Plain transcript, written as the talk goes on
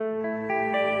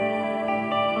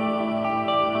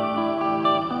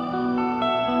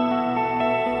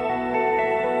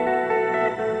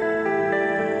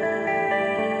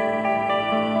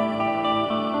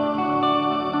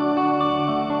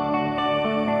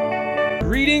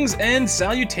Greetings and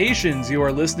salutations. You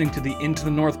are listening to the Into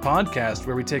the North podcast,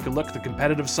 where we take a look at the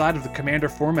competitive side of the Commander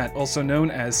format, also known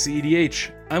as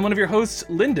CEDH. I'm one of your hosts,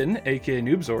 Lyndon, aka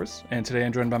Noobzors, and today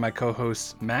I'm joined by my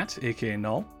co-hosts, Matt, aka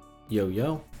Null. Yo,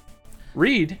 yo.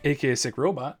 Reed, aka Sick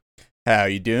Robot. How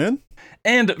you doing?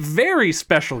 And very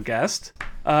special guest,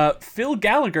 Phil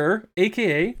Gallagher,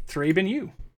 aka Thraben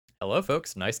U. Hello,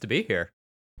 folks. Nice to be here.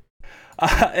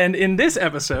 And in this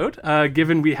episode,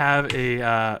 given we have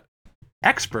a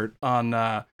expert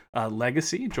on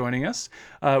Legacy joining us,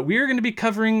 we are going to be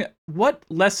covering what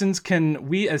lessons can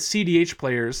we as CDH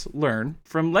players learn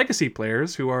from Legacy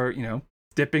players who are,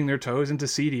 dipping their toes into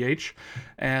CDH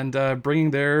and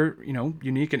bringing their,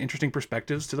 unique and interesting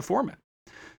perspectives to the format.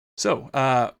 So,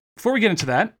 before we get into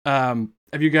that,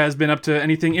 have you guys been up to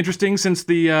anything interesting since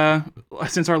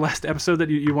our last episode that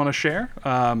you want to share?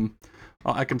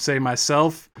 I can say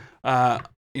myself,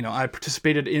 I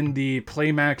participated in the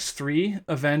PlayMax 3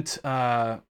 event,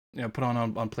 put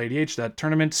on PlayDH, that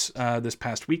tournament this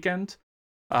past weekend.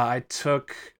 I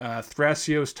took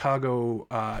Thrasios Tago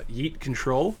Yeet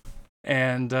Control,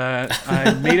 and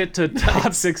I made it to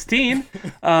top 16,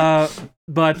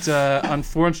 but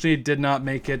unfortunately did not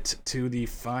make it to the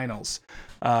finals.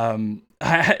 And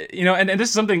this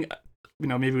is something,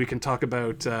 maybe we can talk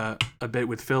about a bit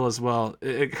with Phil as well.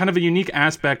 Kind of a unique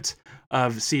aspect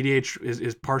of CDH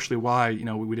is partially why,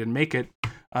 we didn't make it.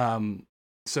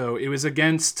 So it was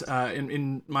against,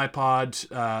 in my pod,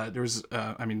 there was,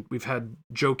 we've had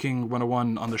Joking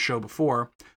 101 on the show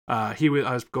before. I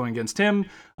was going against him.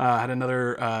 Had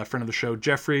another friend of the show,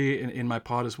 Jeffrey, in my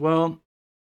pod as well.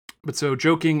 But so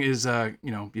Joking is,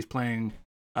 he's playing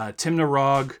Timna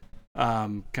Rog,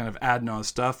 kind of Adnos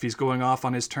stuff. He's going off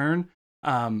on his turn.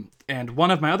 And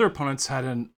one of my other opponents had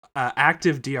an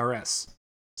active DRS.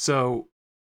 So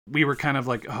we were kind of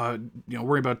like,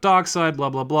 worrying about Dockside, blah,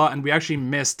 blah, blah. And we actually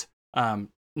missed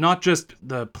not just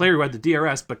the player who had the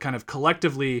DRS, but kind of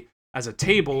collectively as a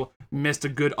table missed a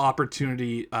good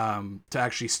opportunity to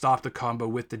actually stop the combo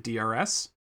with the DRS.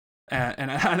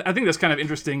 And I think that's kind of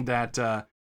interesting that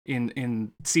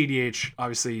in CDH,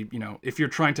 obviously, if you're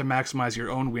trying to maximize your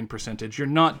own win percentage, you're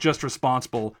not just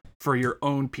responsible for your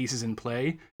own pieces in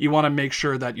play. You want to make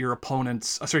sure that your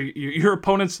opponents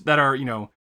that are,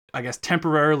 I guess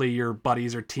temporarily your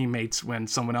buddies or teammates when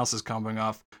someone else is comboing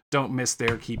off, don't miss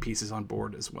their key pieces on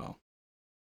board as well.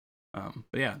 But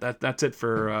yeah, that's it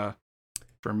for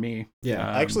me. Yeah,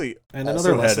 actually, and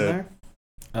another lesson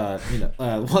there.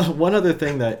 One other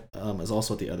thing that is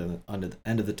also at the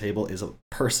end of the table is a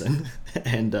person,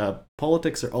 and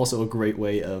politics are also a great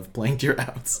way of playing to your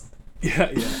outs.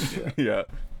 Yeah.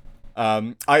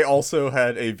 I also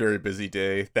had a very busy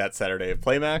day that Saturday at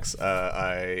PlayMax.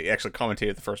 I actually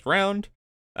commentated the first round,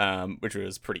 which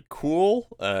was pretty cool,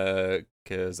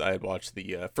 because I had watched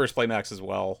the first PlayMax as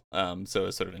well, so it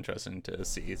was sort of interesting to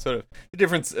see sort of the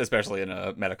difference, especially in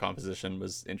a meta composition,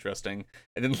 was interesting.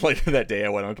 And then later that day I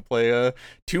went on to play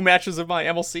 2 matches of my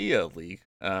MLC league.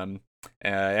 And I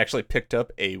actually picked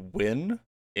up a win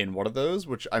in one of those,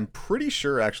 which I'm pretty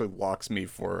sure actually locks me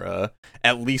for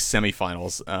at least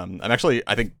semifinals. I'm actually,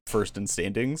 I think, first in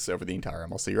standings over the entire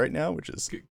MLC right now, which is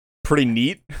pretty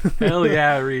neat. Hell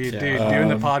yeah, Reed, dude, doing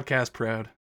the podcast proud.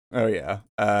 Oh yeah.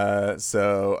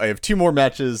 So I have 2 more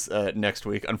matches next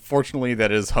week. Unfortunately,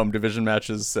 that is home division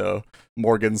matches, so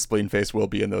Morgan Spleenface will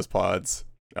be in those pods.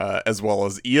 As well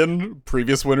as Ian,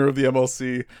 previous winner of the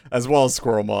MLC, as well as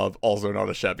Squirrel Mob, also not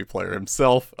a shabby player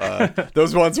himself.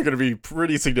 Those ones are going to be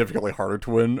pretty significantly harder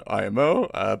to win IMO,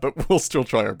 but we'll still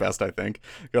try our best, I think.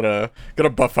 Gotta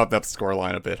buff up that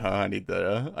scoreline a bit, huh? I need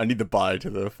the bye to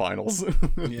the finals.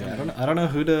 Yeah, I don't know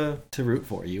who to root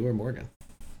for, you or Morgan.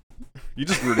 You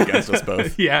just root against us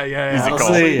both. Yeah. Easy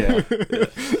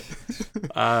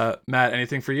call. Matt,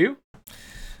 anything for you?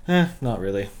 Not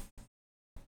really.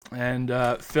 And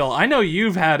Phil, I know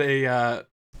you've had a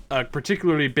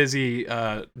particularly busy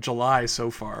July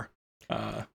so far.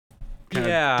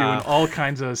 Doing all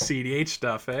kinds of CDH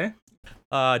stuff, eh?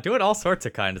 Doing all sorts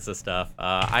of kinds of stuff.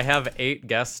 I have 8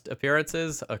 guest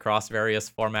appearances across various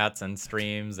formats and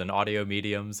streams and audio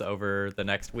mediums over the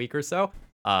next week or so.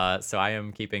 So I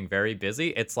am keeping very busy.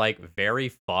 It's very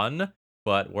fun,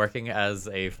 but working as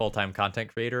a full-time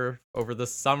content creator over the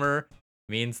summer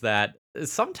means that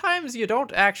sometimes you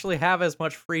don't actually have as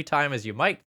much free time as you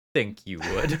might think you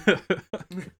would.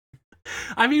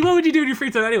 I mean, what would you do in your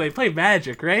free time anyway? Play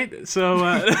Magic, right? So,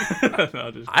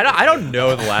 no, I don't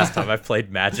know the last time I've played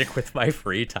Magic with my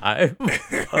free time.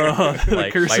 My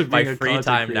free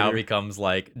time now becomes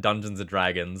Dungeons and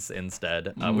Dragons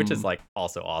instead, which is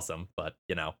also awesome. But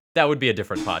that would be a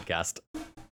different podcast.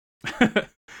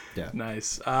 Yeah.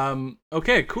 Nice.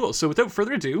 Okay, cool. So without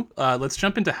further ado, let's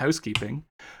jump into housekeeping.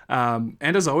 And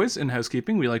as always, in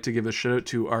housekeeping, we like to give a shout out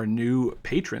to our new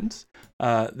patrons.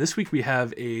 This week we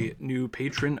have a new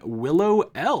patron,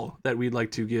 Willow L, that we'd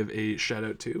like to give a shout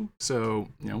out to. So,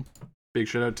 big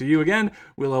shout out to you again,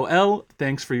 Willow L.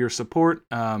 Thanks for your support.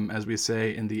 As we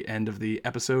say in the end of the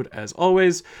episode, as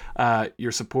always,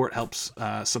 your support helps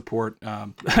support.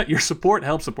 Your support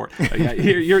helps support.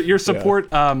 Your support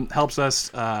helps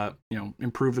us,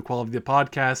 improve the quality of the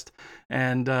podcast,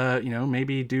 and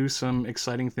maybe do some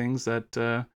exciting things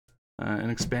that.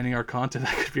 And expanding our content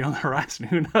that could be on the horizon.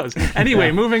 Who knows?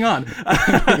 Anyway, moving on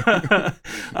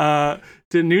to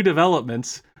new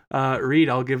developments. Reed,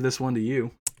 I'll give this one to you.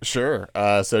 Sure.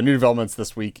 So new developments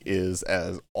this week is,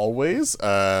 as always,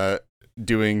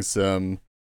 doing some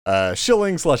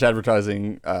shilling /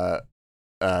 advertising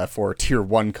for Tier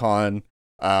 1 Con.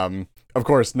 Of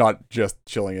course, not just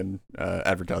shilling and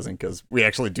advertising, because we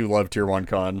actually do love Tier 1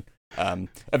 Con.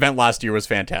 Event last year was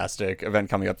fantastic. Event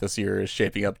coming up this year is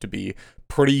shaping up to be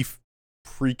pretty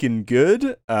freaking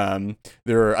good.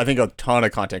 There are, I think, a ton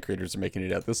of content creators are making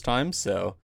it out this time,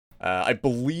 so I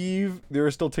believe there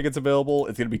are still tickets available.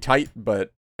 It's going to be tight,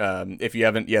 but if you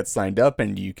haven't yet signed up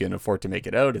and you can afford to make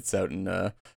it out, it's out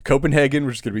in Copenhagen,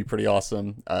 which is going to be pretty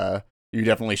awesome. You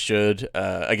definitely should.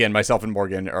 Again, myself and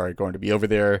Morgan are going to be over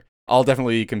there. I'll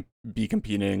definitely be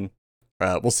competing.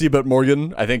 We'll see about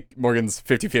Morgan. I think Morgan's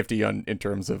 50-50 in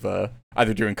terms of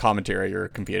either doing commentary or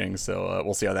competing, so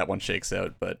we'll see how that one shakes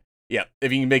out. But yeah,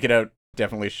 if you can make it out,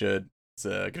 definitely should. It's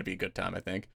going to be a good time, I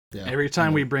think. Yeah. Every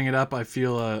time we bring it up, I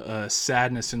feel a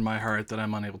sadness in my heart that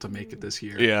I'm unable to make it this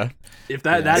year. Yeah. If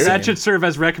that should serve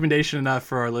as recommendation enough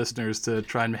for our listeners to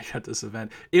try and make it this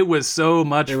event. It was so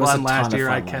much fun last year.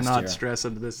 I cannot stress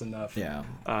this enough. Yeah.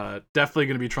 Definitely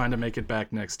going to be trying to make it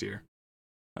back next year.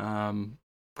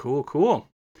 Cool.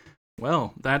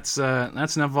 Well, that's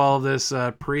enough of all of this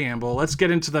preamble. Let's get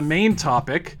into the main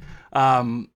topic,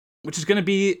 which is going to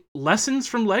be lessons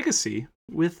from Legacy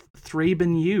with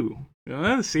Thraben U.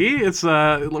 See, it's we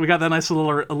got that nice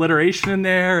little alliteration in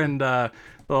there, and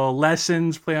little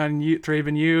lessons play on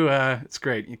Thraben U. It's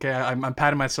great. Okay, I'm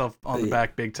patting myself on the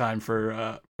back big time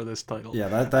for this title. Yeah,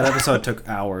 that episode took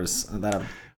hours.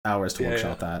 Hours to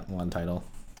workshop that one title.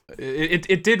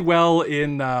 It did well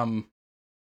in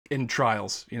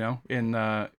trials.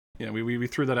 We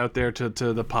threw that out there to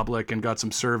the public and got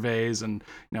some surveys, and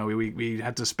we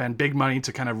had to spend big money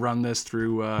to kind of run this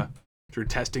through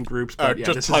testing groups. But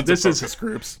just tons of focus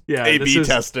groups. Yeah, A/B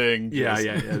testing. Yeah.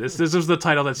 This was the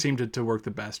title that seemed to work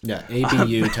the best. Yeah,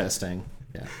 ABU testing.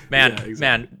 Yeah.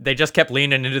 Man, they just kept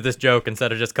leaning into this joke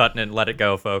instead of just cutting it and let it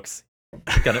go, folks.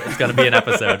 It's gonna be an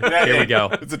episode. Here we go.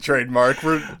 It's a trademark.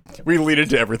 We lean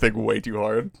into everything way too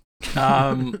hard.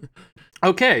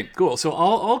 Okay, cool. So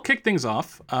I'll kick things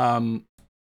off.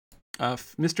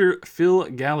 Mr. Phil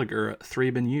Gallagher,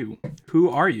 Thraben U. Who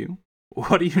are you?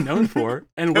 What are you known for?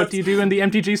 And what do you do in the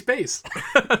MTG space?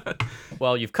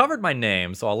 Well, you've covered my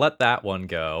name, so I'll let that one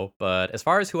go. But as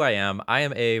far as who I am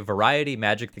a variety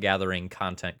Magic the Gathering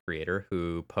content creator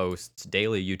who posts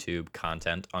daily YouTube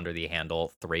content under the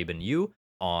handle Thraben U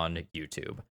on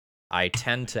YouTube. I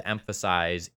tend to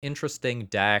emphasize interesting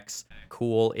decks,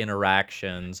 cool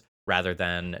interactions, rather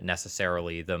than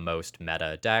necessarily the most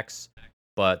meta decks.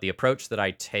 But the approach that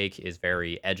I take is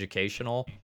very educational.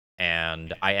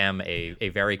 And I am a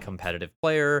very competitive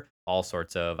player, all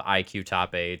sorts of IQ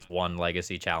top 8s, won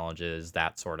legacy challenges,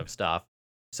 that sort of stuff.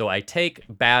 So I take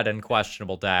bad and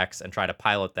questionable decks and try to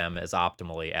pilot them as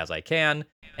optimally as I can,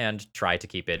 and try to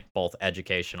keep it both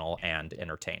educational and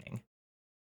entertaining.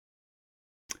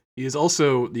 He is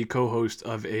also the co-host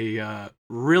of a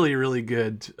really, really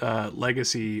good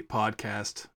legacy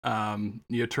podcast,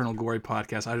 the Eternal Glory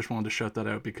podcast. I just wanted to shout that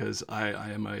out because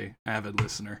I am a avid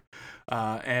listener.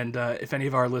 And if any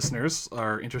of our listeners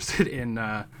are interested in,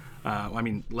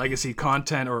 legacy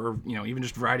content or even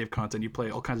just variety of content, you play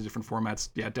all kinds of different formats.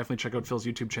 Yeah, definitely check out Phil's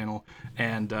YouTube channel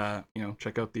and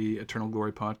check out the Eternal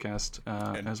Glory podcast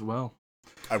as well.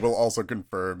 I will also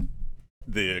confirm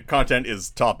the content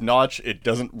is top notch. It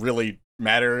doesn't really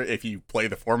matter if you play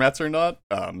the formats or not.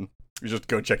 You just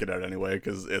go check it out anyway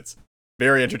because it's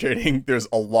very entertaining. There's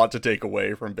a lot to take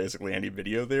away from basically any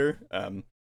video there. And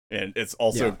it's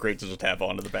also great to just have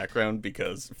on in the background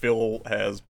because Phil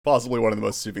has possibly one of the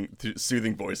most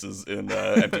soothing voices in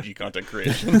MTG content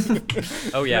creation.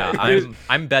 Oh yeah,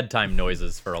 I'm bedtime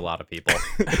noises for a lot of people.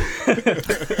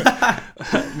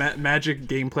 Magic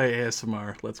gameplay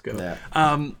ASMR. Let's go. Yeah.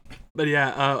 But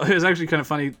yeah, it was actually kind of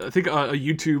funny. I think a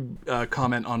YouTube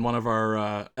comment on one of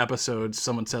our episodes,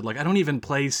 someone said, like, I don't even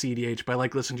play CDH, but I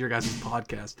like listening to your guys'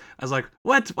 podcast. I was like,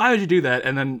 what? Why would you do that?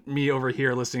 And then me over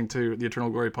here listening to the Eternal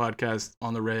Glory podcast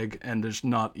on the rig, and there's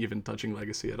not even touching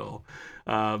Legacy at all.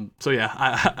 So yeah,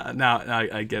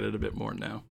 I get it a bit more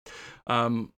now.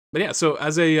 But yeah, so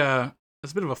as a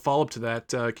bit of a follow-up to that,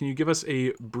 can you give us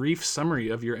a brief summary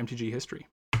of your MTG history?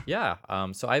 Yeah,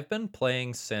 so I've been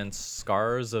playing since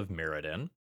Scars of Mirrodin.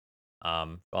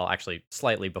 Well, actually,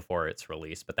 slightly before its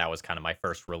release, but that was kind of my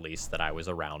first release that I was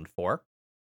around for.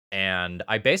 And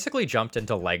I basically jumped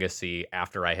into Legacy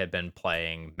after I had been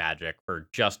playing Magic for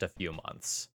just a few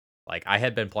months. Like, I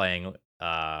had been playing,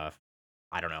 I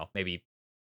don't know, maybe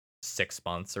 6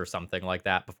 months or something like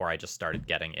that before I just started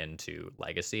getting into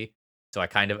Legacy. So I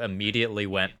kind of immediately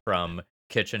went from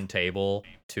kitchen table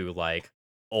to, like,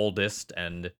 oldest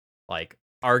and like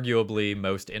arguably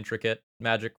most intricate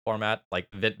Magic format. Like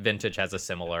Vintage has a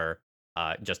similar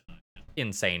just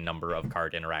insane number of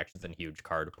card interactions and huge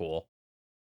card pool.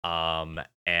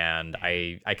 And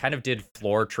I kind of did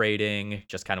floor trading,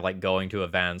 just kind of like going to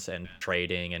events and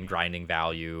trading and grinding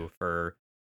value for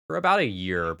about a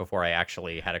year before I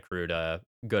actually had accrued a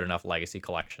good enough Legacy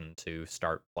collection to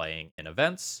start playing in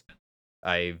events.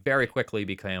 I very quickly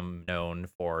became known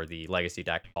for the Legacy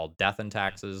deck called Death and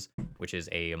Taxes, which is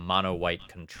a mono-white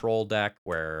control deck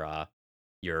where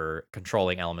your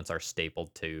controlling elements are stapled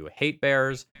to hate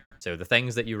bears. So the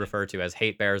things that you refer to as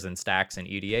hate bears and stacks in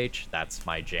EDH, that's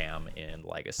my jam in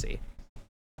Legacy.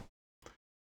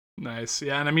 Nice.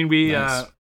 Yeah, and I mean, we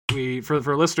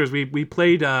for listeners, we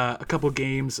played a couple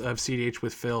games of CDH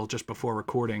with Phil just before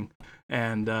recording,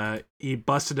 and he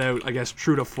busted out, I guess,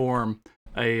 true to form,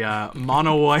 a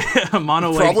mono white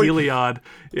Heliod.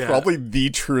 Yeah. Probably the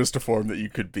truest form that you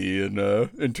could be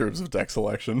in terms of deck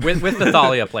selection. With the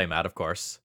Thalia playmat, of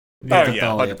course. Oh yeah,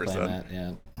 100%.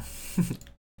 Yeah.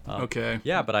 Okay.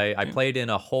 Yeah, but I played in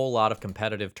a whole lot of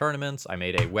competitive tournaments. I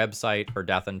made a website for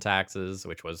Death and Taxes,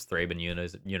 which was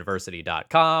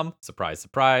thrabenuniversity.com. Surprise,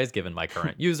 surprise, given my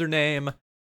current username.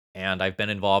 And I've been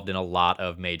involved in a lot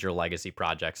of major Legacy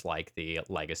projects like the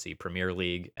Legacy Premier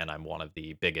League, and I'm one of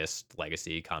the biggest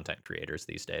Legacy content creators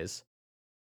these days.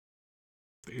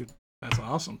 Dude, that's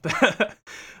awesome.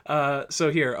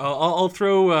 So here, I'll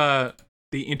throw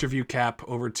the interview cap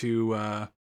over to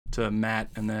Matt,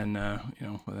 and then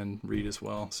and then Reed as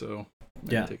well. So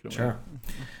yeah, take it away. Sure.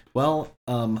 Well,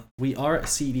 we are a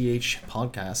CDH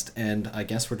podcast, and I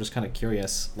guess we're just kind of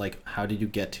curious, like, how did you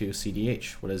get to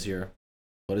CDH? What is your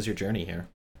journey here?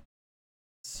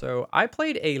 So I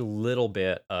played a little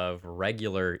bit of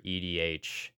regular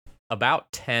EDH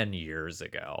about 10 years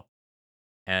ago.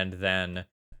 And then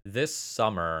this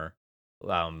summer,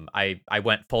 I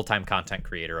went full-time content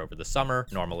creator over the summer.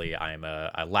 Normally, I'm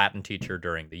a Latin teacher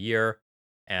during the year,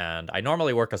 and I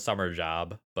normally work a summer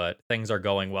job, but things are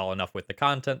going well enough with the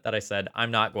content that I said,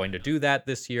 I'm not going to do that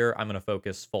this year. I'm going to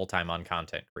focus full-time on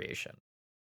content creation.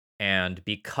 And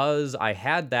because I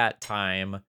had that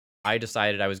time, I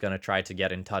decided I was going to try to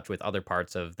get in touch with other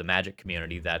parts of the Magic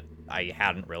community that I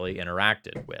hadn't really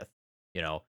interacted with. You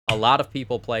know, a lot of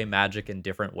people play Magic in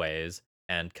different ways,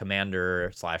 and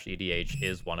Commander/EDH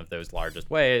is one of those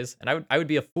largest ways. And I would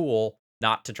be a fool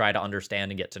not to try to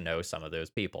understand and get to know some of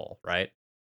those people, right?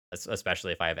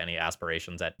 Especially if I have any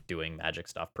aspirations at doing Magic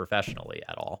stuff professionally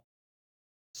at all.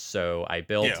 So I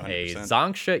built a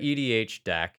Zonksha EDH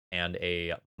deck and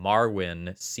a Marwyn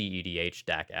CEDH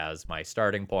deck as my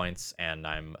starting points, and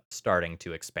I'm starting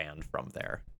to expand from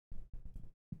there.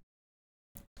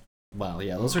 Wow,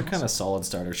 yeah, those are kind of solid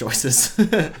starter choices.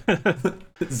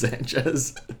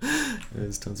 Sanchez. It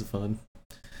was tons of fun.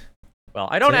 Well,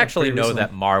 I don't actually know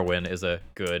that Marwyn is a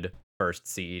good first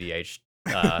CEDH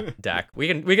deck. We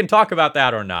can talk about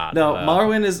that or not. No,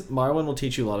 Marwyn will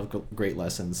teach you a lot of great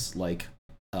lessons, like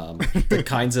the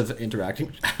kinds of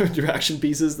interaction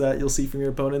pieces that you'll see from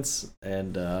your opponents,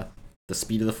 and the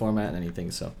speed of the format and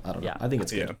anything. So I don't know. I think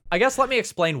it's good. I guess let me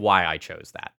explain why I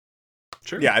chose that.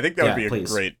 Sure. Yeah, I think that would be a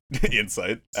great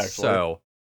insight, actually. So,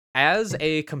 as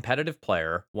a competitive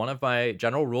player, one of my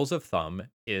general rules of thumb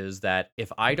is that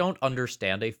if I don't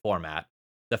understand a format,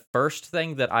 the first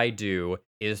thing that I do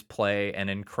is play an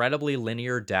incredibly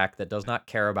linear deck that does not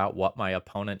care about what my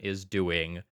opponent is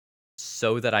doing,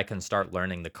 so that I can start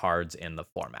learning the cards in the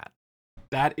format.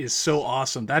 That is so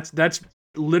awesome. That's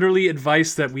literally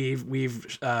advice that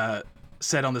we've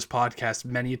said on this podcast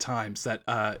many times. That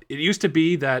it used to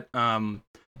be that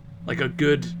like a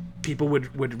good people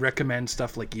would recommend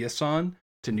stuff like Yisan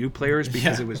to new players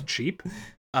because it was cheap.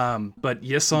 But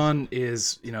Yisan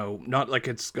is, not like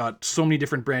it's got so many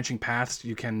different branching paths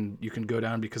you can go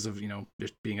down because of,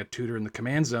 just being a tutor in the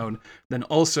command zone. Then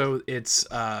also it's,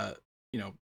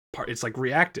 it's like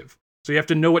reactive. So you have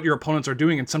to know what your opponents are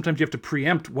doing, and sometimes you have to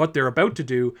preempt what they're about to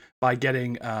do by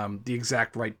getting the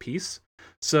exact right piece.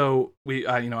 So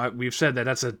we've said that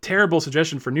that's a terrible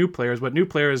suggestion for new players. But new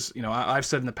players, I've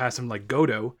said in the past, something like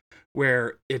Godo,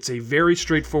 where it's a very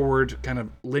straightforward kind of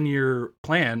linear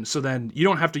plan. So then you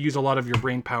don't have to use a lot of your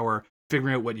brain power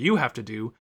figuring out what you have to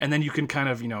do, and then you can kind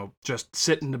of just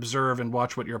sit and observe and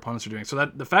watch what your opponents are doing. So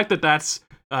that the fact that that's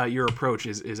your approach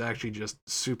is actually just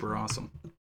super awesome.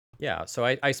 Yeah, so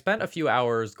I spent a few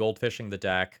hours goldfishing the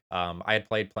deck. I had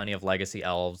played plenty of Legacy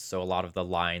Elves, so a lot of the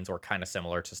lines were kind of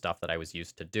similar to stuff that I was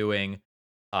used to doing.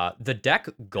 The deck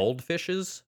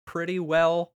goldfishes pretty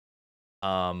well.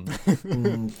 That's a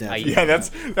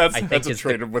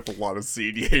trade with a lot of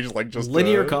CDH, like just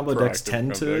linear combo decks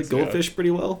tend to goldfish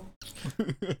pretty well.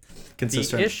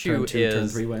 The issue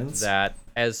is that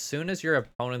as soon as your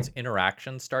opponent's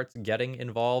interaction starts getting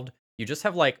involved, you just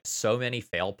have like so many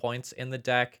fail points in the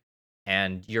deck,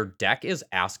 and your deck is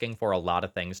asking for a lot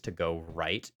of things to go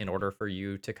right in order for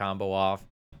you to combo off.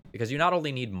 Because you not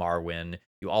only need Marwyn,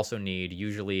 you also need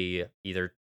usually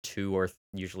either 2 or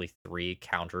usually 3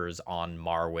 counters on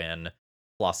Marwyn,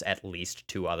 plus at least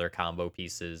 2 other combo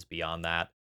pieces beyond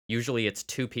that. Usually it's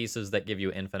 2 pieces that give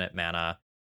you infinite mana,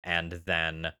 and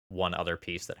then 1 other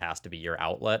piece that has to be your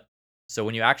outlet. So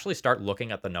when you actually start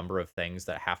looking at the number of things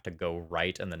that have to go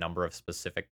right and the number of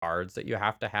specific cards that you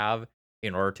have to have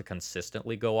in order to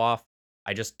consistently go off,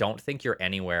 I just don't think you're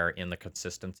anywhere in the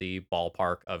consistency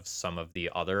ballpark of some of the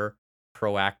other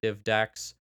proactive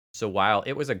decks. So while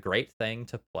it was a great thing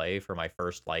to play for my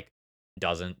first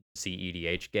dozen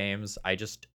CEDH games, I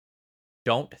just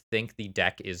don't think the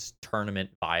deck is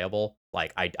tournament viable.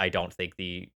 I don't think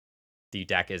the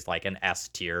deck is like an S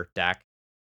tier deck.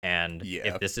 And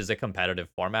if this is a competitive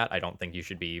format, I don't think you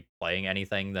should be playing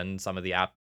anything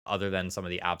other than some of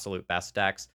the absolute best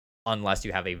decks, unless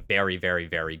you have a very, very,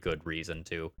 very good reason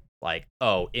to.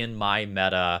 In my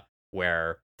meta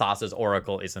where Thassa's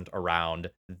Oracle isn't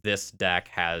around, this deck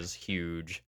has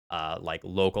huge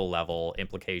local level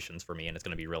implications for me, and it's going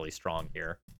to be really strong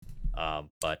here.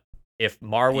 But if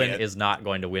Marwyn is not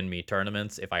going to win me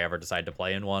tournaments, if I ever decide to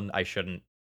play in one, I shouldn't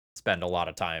spend a lot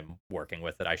of time working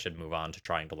with it. I should move on to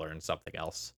trying to learn something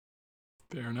else.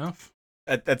 Fair enough.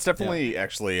 That's definitely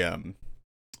actually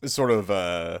sort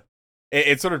of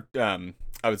it's sort of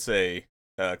I would say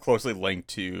closely linked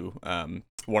to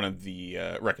one of the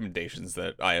recommendations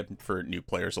that I have for new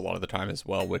players a lot of the time as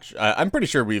well, which I'm pretty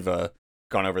sure we've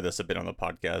gone over this a bit on the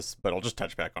podcast, but I'll just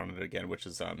touch back on it again, which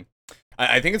is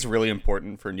I think it's really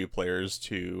important for new players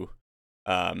to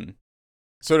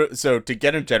so to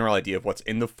get a general idea of what's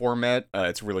in the format.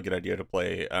 It's a really good idea to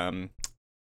play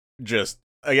just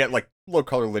again low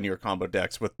color linear combo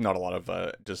decks with not a lot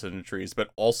of dissonancies,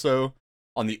 but also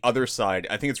on the other side,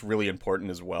 I think it's really important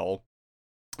as well,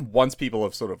 once people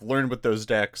have sort of learned with those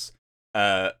decks,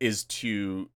 is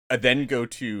to then go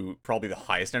to probably the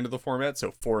highest end of the format,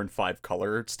 so 4 and 5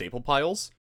 color staple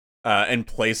piles, and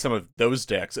play some of those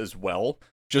decks as well,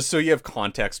 just so you have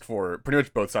context for pretty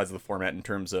much both sides of the format in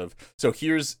terms of, so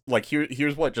here's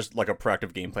what just like a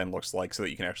proactive game plan looks like, so that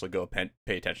you can actually go pay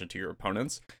attention to your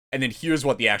opponents, and then here's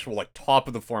what the actual top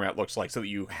of the format looks like, so that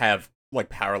you have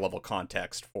power level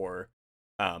context for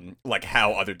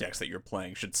how other decks that you're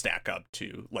playing should stack up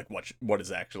to what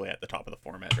is actually at the top of the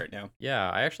format right now.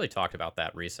 Yeah, I actually talked about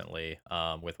that recently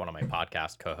with one of my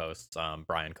podcast co-hosts,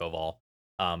 Brian Koval.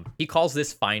 He calls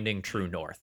this finding true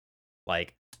north.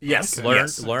 Learn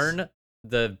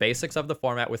the basics of the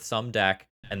format with some deck,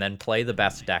 and then play the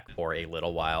best deck for a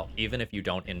little while, even if you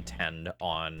don't intend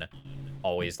on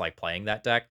always playing that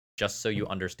deck, just so you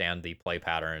understand the play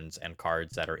patterns and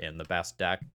cards that are in the best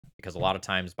deck. Because a lot of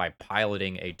times by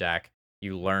piloting a deck,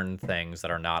 you learn things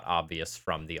that are not obvious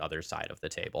from the other side of the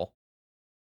table.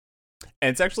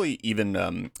 And it's actually even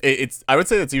I would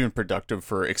say that's even productive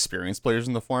for experienced players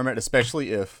in the format,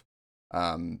 especially if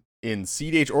in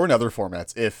CDH or in other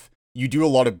formats, if you do a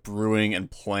lot of brewing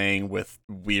and playing with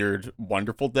weird,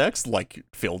 wonderful decks like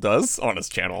Phil does on his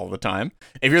channel all the time.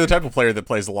 If you're the type of player that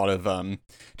plays a lot of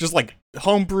just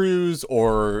home brews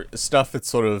or stuff that's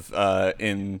sort of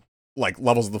in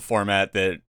levels of the format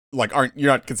that you're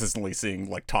not consistently seeing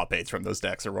top 8s from those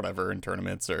decks or whatever in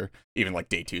tournaments, or even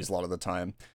day 2s a lot of the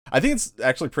time, I think it's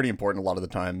actually pretty important a lot of the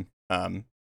time,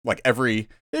 every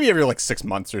 6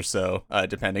 months or so,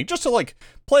 depending, just to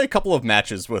play a couple of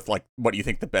matches with what you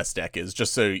think the best deck is,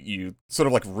 just so you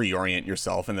sort of reorient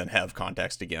yourself and then have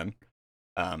context again,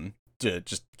 to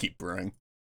just keep brewing.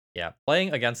 Yeah,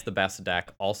 playing against the best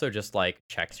deck also just like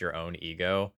checks your own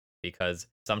ego, because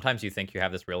sometimes you think you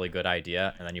have this really good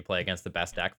idea and then you play against the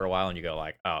best deck for a while and you go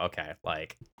like, oh, okay,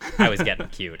 like I was getting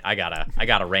cute. I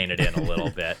gotta rein it in a little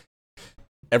bit.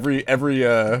 Every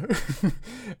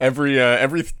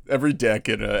deck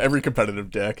in every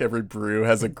competitive deck, every brew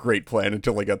has a great plan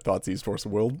until they get Thoughtseize Force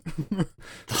of Will.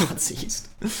 Thoughtseized.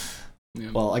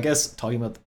 Yeah. Well, I guess talking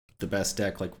about the best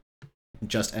deck, like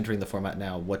just entering the format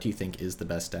now, what do you think is the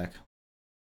best deck?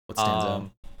 What stands out?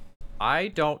 I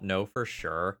don't know for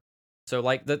sure. So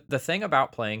like the thing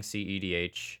about playing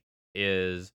CEDH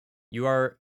is you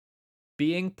are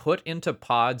being put into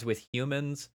pods with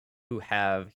humans who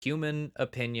have human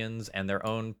opinions and their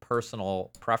own personal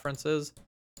preferences,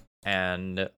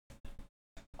 and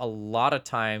a lot of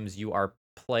times you are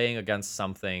playing against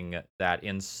something that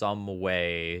in some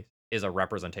way is a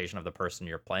representation of the person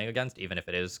you're playing against, even if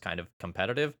it is kind of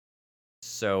competitive.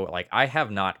 So like I have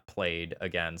not played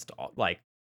against like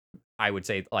I would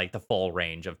say like the full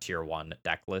range of tier 1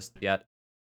 deck list yet.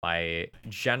 My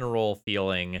general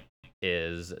feeling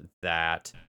is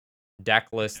that deck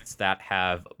lists that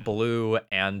have blue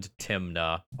and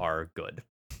Tymna are good.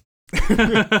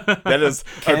 That is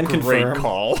Can a great confirm.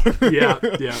 call. Yeah.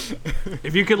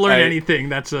 If you could learn I- anything,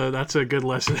 that's a good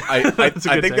lesson. I That's a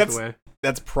good think takeaway.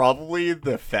 that's probably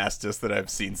the fastest that I've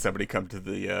seen somebody come to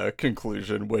the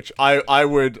conclusion, which I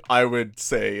would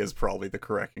say is probably the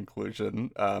correct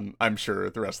conclusion. I'm sure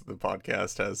the rest of the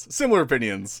podcast has similar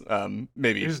opinions.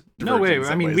 Maybe There's no way. divergent in I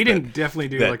some mean, ways, we but didn't definitely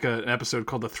do that- like an episode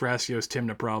called the Thrasios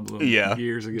Tymna problem Yeah,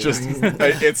 years ago. just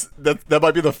it's that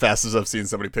might be the fastest I've seen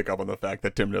somebody pick up on the fact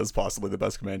that Tymna is possibly the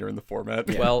best commander in the format.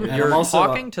 Yeah. Well, And you're I'm also,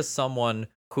 talking to someone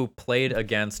who played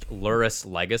against Luris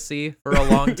Legacy for a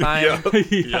long time.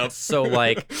 Yeah. So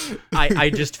like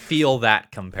I just feel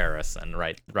that comparison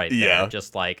right there. Yeah.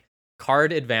 Just like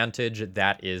card advantage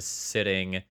that is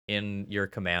sitting in your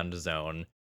command zone,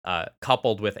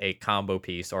 coupled with a combo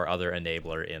piece or other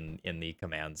enabler in the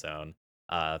command zone.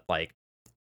 Like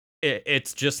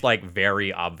it's just like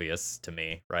very obvious to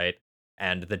me, right?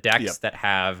 And the decks Yep. that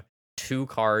have 2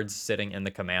 cards sitting in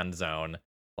the command zone,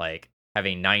 like have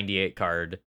a 98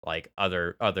 card like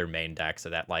other main deck, so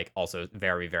that like also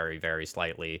very very very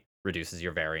slightly reduces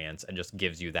your variance and just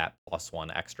gives you that +1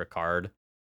 extra card.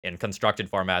 In constructed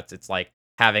formats, it's like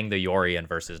having the Yorion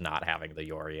versus not having the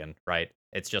Yorion, right?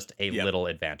 It's just a Yep. little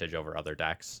advantage over other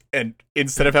decks. And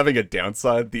instead of having a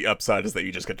downside, the upside is that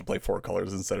you just get to play 4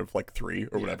 colors instead of like 3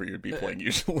 or whatever you'd be playing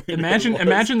usually.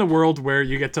 Imagine the world where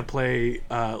you get to play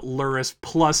Luris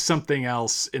plus something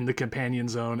else in the companion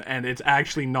zone, and it's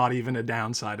actually not even a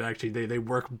downside. Actually, they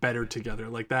work better together.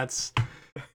 Like that's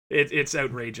it's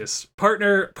outrageous.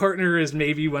 Partner is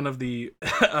maybe one of the.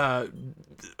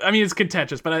 I mean, it's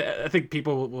contentious, but I think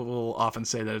people will often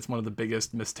say that it's one of the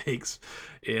biggest mistakes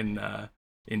in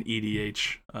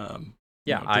EDH.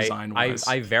 Yeah, design-wise.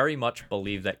 I very much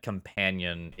believe that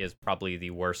Companion is probably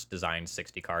the worst designed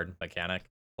 60 card mechanic.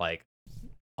 Like,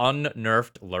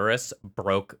 unnerfed Luris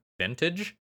broke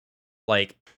Vintage.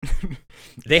 Like,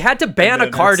 they had to ban a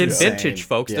That's card in insane. Vintage,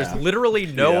 folks. Yeah. There's literally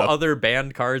no Yeah. other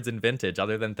banned cards in Vintage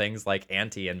other than things like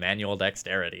Anti and Manual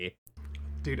Dexterity.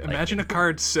 Dude, imagine a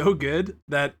card so good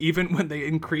that even when they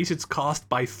increase its cost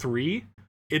by 3,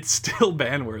 it's still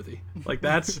ban worthy. Like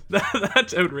that's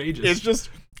outrageous. It's just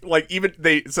like even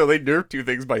they nerfed 2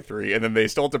 things by 3, and then they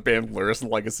still have to ban Luris in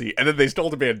Legacy, and then they still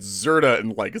have to ban Zerda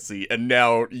in Legacy, and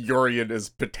now Yorion is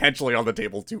potentially on the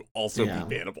table to also Yeah.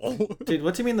 be bannable. Dude,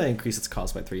 what do you mean they increase its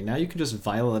cost by 3? Now you can just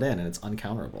vial it in and it's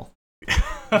uncounterable.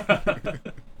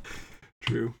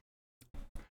 True.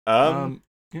 Yeah.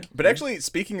 But actually,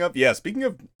 speaking of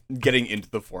getting into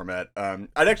the format,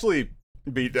 I'd actually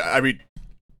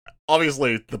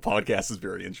obviously the podcast is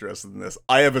very interested in this.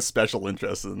 I have a special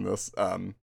interest in this,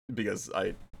 because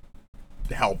I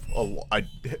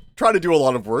try to do a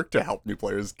lot of work to help new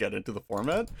players get into the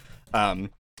format.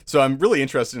 So I'm really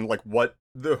interested in like what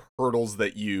the hurdles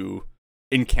that you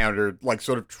encountered, like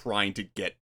sort of trying to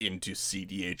get into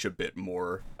CDH a bit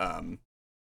more,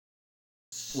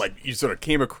 like you sort of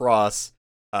came across,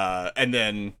 and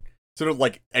then sort of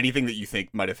like anything that you think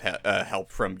might have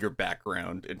helped from your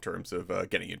background in terms of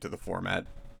getting into the format.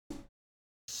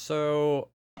 So,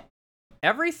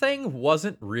 everything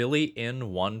wasn't really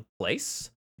in one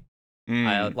place.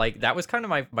 Like that was kind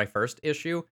of my first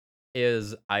issue.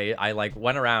 Is I like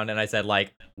went around and I said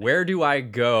like, where do I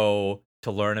go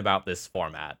to learn about this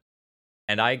format?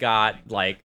 And I got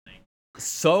like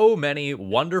so many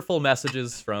wonderful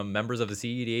messages from members of the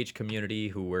CEDH community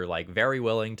who were like very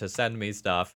willing to send me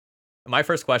stuff. My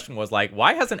first question was like,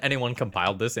 why hasn't anyone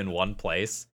compiled this in one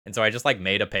place? And so I just like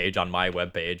made a page on my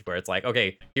webpage where it's like,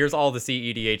 okay, here's all the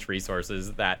CEDH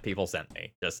resources that people sent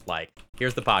me. Just like,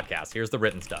 here's the podcast, here's the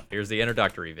written stuff, here's the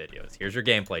introductory videos, here's your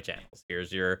gameplay channels,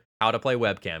 here's your how to play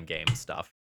webcam games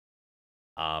stuff.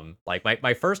 Like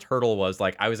my first hurdle was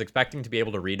like I was expecting to be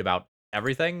able to read about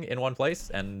everything in one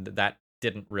place, and that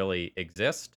didn't really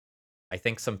exist. I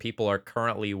think some people are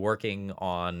currently working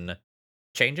on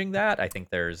changing that. I think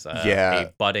there's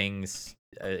a budding, is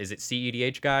it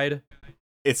CEDH guide?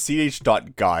 It's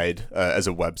cedh.guide as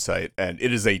a website, and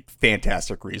it is a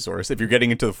fantastic resource. If you're getting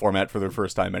into the format for the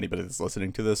first time, anybody that's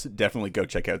listening to this, definitely go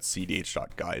check out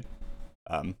cedh.guide.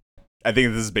 I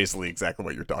think this is basically exactly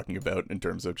what you're talking about in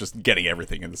terms of just getting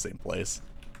everything in the same place.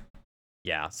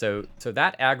 Yeah, so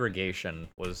that aggregation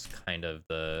was kind of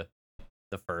the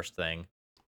first thing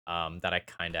that I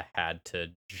kind of had to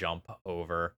jump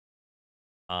over.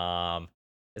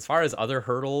 As far as other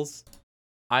hurdles,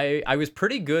 I was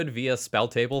pretty good via spell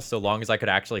table so long as I could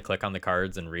actually click on the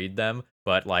cards and read them,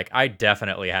 but like I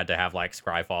definitely had to have like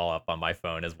Scryfall up on my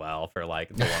phone as well for like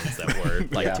the ones that were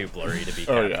like too blurry to be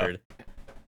captured.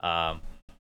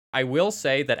 I will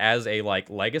say that as a like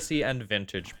legacy and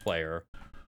vintage player,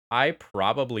 I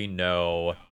probably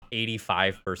know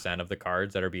 85% of the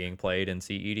cards that are being played in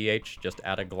CEDH just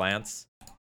at a glance,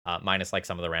 minus like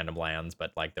some of the random lands,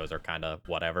 but like those are kind of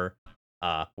whatever.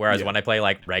 Whereas when I play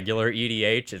like regular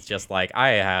EDH, it's just like I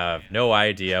have no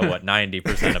idea what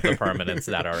 90% of the permanents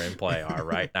that are in play are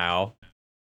right now.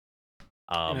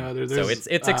 So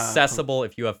it's accessible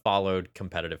if you have followed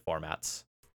competitive formats.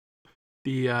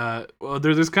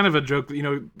 There's kind of a joke,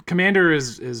 Commander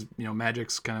is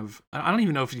Magic's kind of, I don't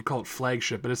even know if you call it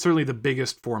flagship, but it's certainly the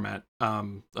biggest format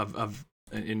in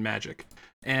Magic.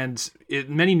 And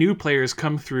many new players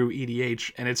come through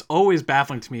EDH, and it's always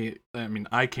baffling to me. I mean,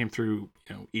 I came through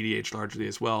EDH largely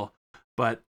as well,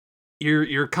 but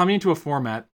you're coming into a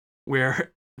format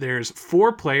where there's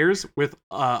 4 players with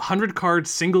 100 card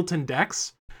singleton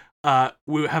decks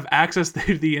who have access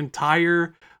to the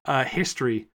entire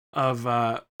history of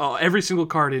every single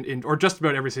card in or just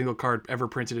about every single card ever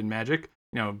printed in Magic.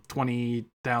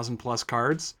 20,000 plus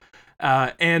cards.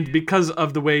 And because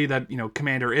of the way that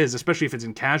Commander is, especially if it's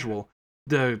in casual,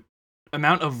 the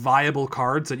amount of viable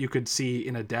cards that you could see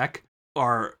in a deck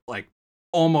are like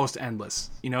almost endless.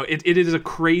 It is a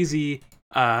crazy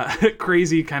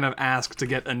crazy kind of ask to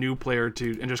get a new player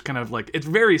to, and just kind of like it's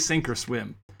very sink or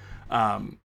swim.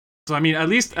 So I mean, at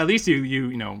least you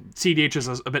CDH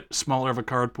is a bit smaller of a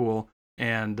card pool,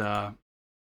 and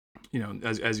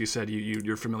as you said,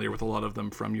 you're familiar with a lot of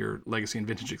them from your legacy and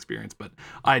vintage experience. But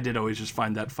I did always just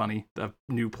find that funny, the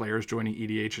new players joining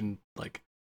EDH, and like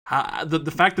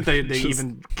the fact that they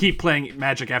even keep playing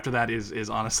Magic after that is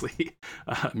honestly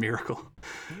a miracle.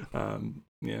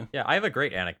 Yeah, I have a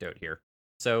great anecdote here.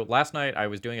 So last night I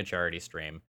was doing a charity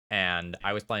stream, and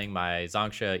I was playing my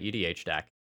Xanxia EDH deck,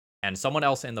 and someone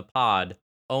else in the pod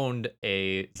owned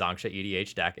a Xanxia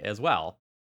EDH deck as well,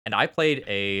 and I played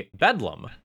a Bedlam,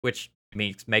 which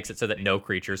makes it so that no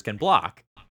creatures can block.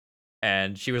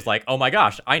 And she was like, oh my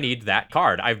gosh, I need that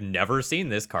card. I've never seen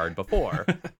this card before.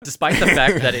 Despite the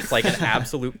fact that it's like an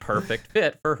absolute perfect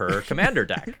fit for her commander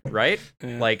deck, right?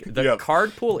 Yeah. Like the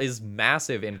card pool is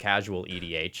massive in casual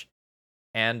EDH,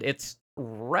 and it's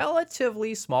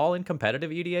relatively small in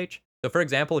competitive EDH. So for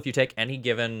example, if you take any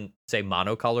given, say,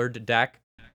 monocolored deck,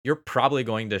 you're probably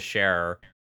going to share,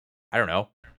 I don't know,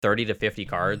 30 to 50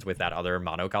 cards with that other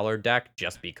monocolored deck,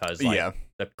 just because the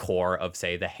core of,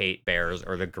 say, the Hate Bears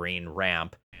or the Green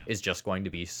Ramp is just going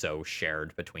to be so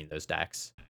shared between those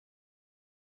decks.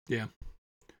 Yeah.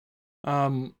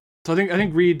 So I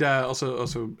think Reed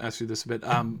also asked you this a bit.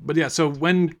 But yeah, so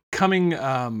when starting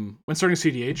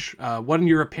CDH, what in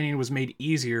your opinion was made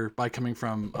easier by coming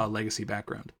from a legacy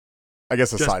background? I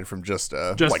guess aside from just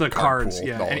like the cards,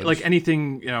 like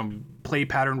anything play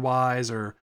pattern wise,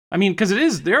 or I mean,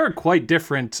 because they are quite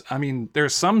different. I mean,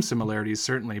 there's some similarities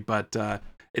certainly, but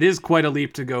it is quite a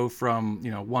leap to go from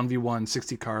 1v1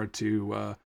 60 card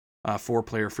to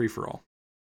 4-player free for all.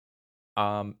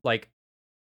 Like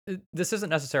this isn't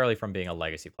necessarily from being a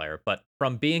legacy player, but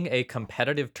from being a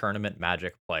competitive tournament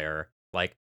Magic player.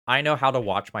 Like, I know how to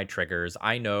watch my triggers.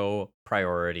 I know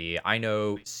priority. I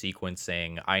know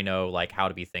sequencing. I know like how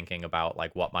to be thinking about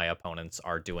like what my opponents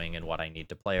are doing and what I need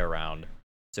to play around.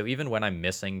 So even when I'm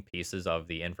missing pieces of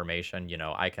the information,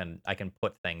 I can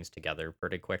put things together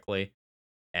pretty quickly.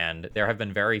 And there have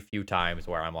been very few times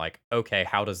where I'm like, okay,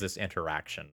 how does this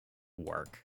interaction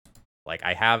work? Like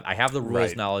I have the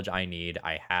rules knowledge I need.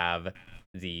 I have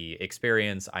the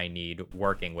experience I need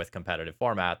working with competitive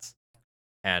formats.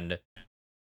 And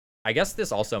I guess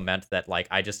this also meant that like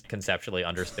I just conceptually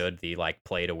understood the like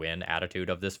play to win attitude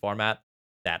of this format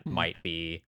that might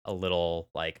be a little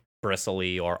like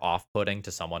bristly or off-putting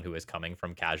to someone who is coming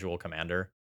from casual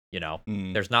Commander.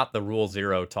 There's not the rule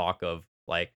zero talk of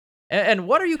like, and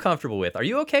what are you comfortable with? Are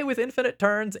you okay with infinite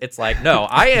turns? It's like, no,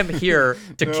 I am here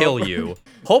to kill you,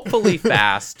 hopefully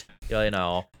fast.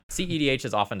 CEDH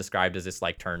is often described as this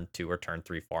like turn 2 or turn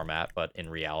 3 format, but in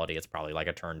reality, it's probably like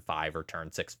a turn 5 or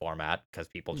turn 6 format because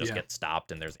people just get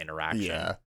stopped and there's interaction.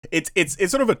 Yeah. It's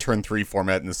sort of a turn 3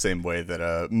 format in the same way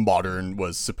that Modern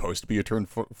was supposed to be a turn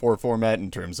 4 format in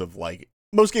terms of like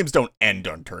most games don't end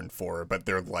on turn 4, but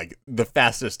they're like the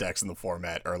fastest decks in the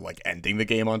format are like ending the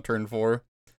game on turn 4.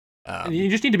 And you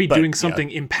just need to be doing something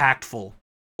impactful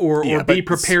or be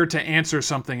prepared to answer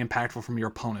something impactful from your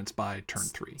opponents by turn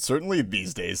 3. Certainly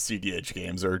these days, CDH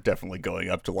games are definitely going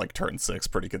up to like turn 6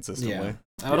 pretty consistently. Yeah.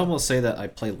 I would almost say that I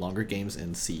play longer games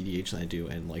in CEDH than I do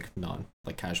in like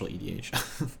casual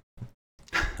EDH.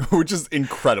 Which is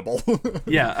incredible.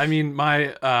 Yeah, I mean,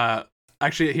 my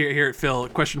actually here, Phil,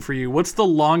 question for you: what's the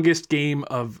longest game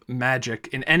of Magic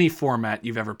in any format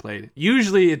you've ever played?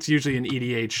 Usually, it's in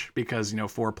EDH because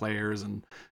 4 players and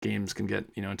games can get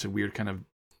into weird kind of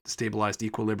stabilized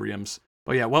equilibriums.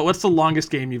 But yeah, what's the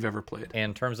longest game you've ever played?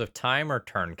 In terms of time or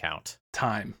turn count?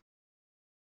 Time.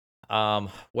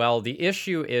 Well, the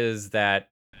issue is that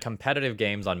competitive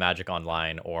games on Magic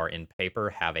Online or in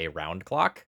paper have a round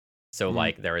clock. So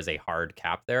like there is a hard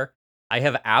cap there. I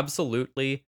have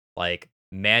absolutely like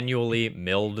manually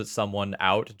milled someone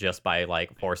out just by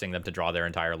like forcing them to draw their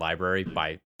entire library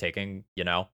by taking,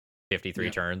 53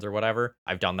 turns or whatever.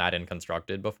 I've done that in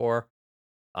Constructed before.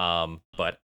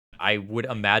 But I would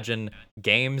imagine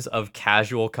games of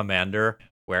casual Commander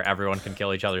where everyone can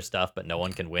kill each other's stuff but no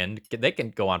one can win, they can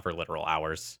go on for literal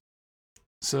hours.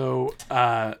 So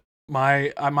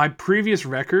my previous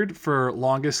record for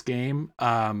longest game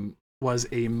was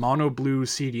a mono blue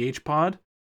CDH pod,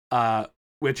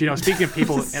 which speaking of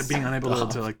people being unable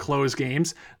to like close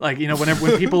games, like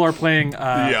when people are playing, when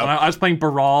I was playing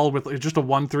Baral with just a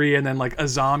 1/3 and then like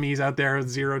Azami's out there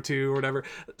 0/2 or whatever.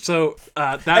 So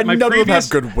that and my none previous...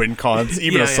 of them have good win cons,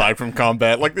 even aside from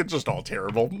combat. Like they're just all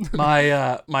terrible.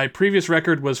 My previous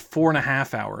record was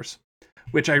 4.5 hours,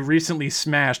 which I recently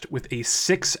smashed with a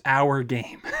 6-hour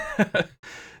game.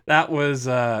 That was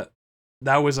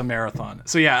a marathon.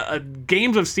 So yeah,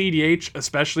 games of CDH,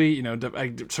 especially,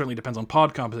 it certainly depends on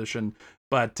pod composition,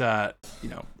 but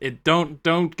it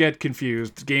don't get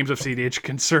confused. Games of CDH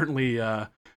can certainly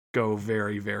go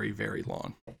very, very, very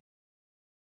long.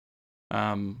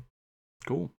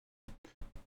 Cool.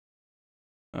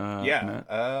 Matt,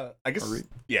 I guess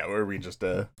where we just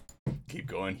keep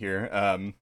going here.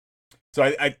 So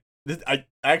I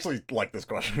actually like this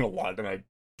question a lot, and I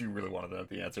do really want to know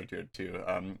the answer to it too,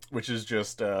 which is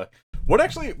just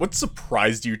what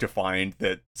surprised you to find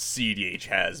that CDH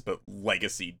has but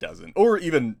Legacy doesn't, or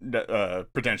even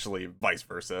potentially vice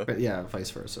versa? But yeah, vice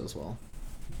versa as well.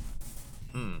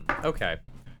 Okay.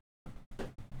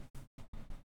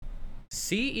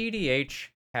 CEDH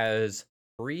has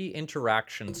free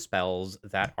interaction spells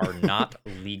that are not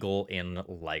legal in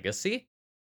Legacy.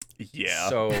 Yeah.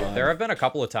 So there have been a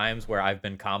couple of times where I've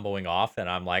been comboing off and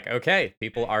I'm like, okay,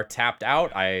 people are tapped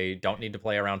out. I don't need to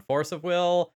play around Force of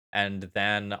Will. And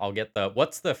then I'll get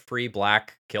what's the free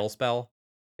black kill spell?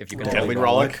 If you can Deadly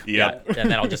Rollick. Yeah.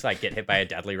 And then I'll just like get hit by a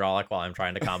Deadly Rollick while I'm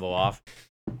trying to combo off.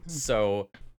 So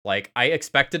like I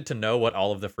expected to know what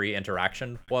all of the free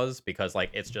interaction was because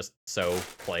like it's just so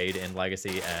played in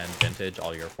Legacy and Vintage.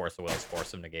 All your Force of Wills,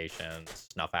 Force of Negation,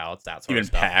 Snuff Outs, that sort of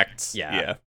stuff. Even Pacts.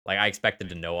 Yeah. Like I expected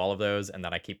to know all of those, and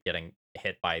then I keep getting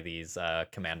hit by these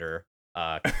Commander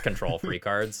control free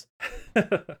cards.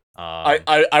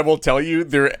 I will tell you,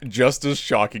 they're just as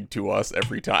shocking to us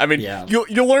every time. I mean,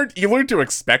 you learn to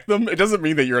expect them. It doesn't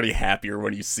mean that you're any happier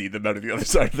when you see them out of the other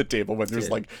side of the table when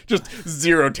there's like just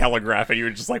zero telegraph, and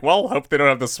you're just like, well, hope they don't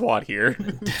have the SWAT here.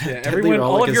 Everyone,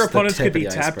 all of your opponents could be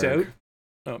tapped out.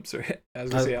 Oh, I'm sorry. I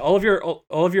was gonna say all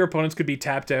of your opponents could be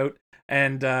tapped out,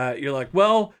 and you're like,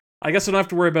 well, I guess I don't have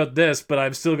to worry about this, but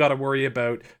I've still got to worry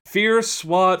about Fear,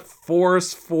 SWAT,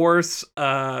 Force,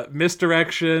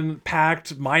 Misdirection,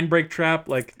 Pact, Mindbreak Trap,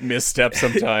 like... Misstep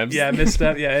sometimes.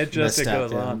 Misstep. Yeah, it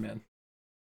goes on, man.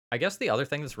 I guess the other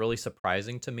thing that's really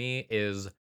surprising to me is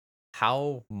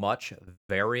how much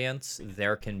variance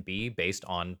there can be based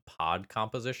on pod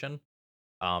composition.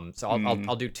 So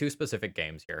I'll do 2 specific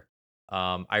games here.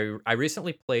 I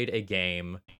recently played a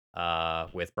game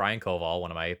with Brian Koval,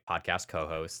 one of my podcast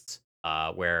co-hosts,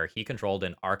 where he controlled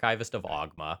an Archivist of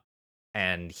Ogma,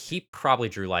 and he probably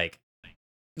drew like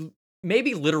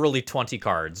maybe literally 20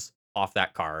 cards off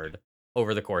that card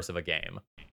over the course of a game.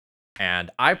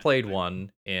 And I played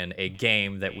one in a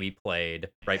game that we played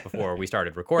right before we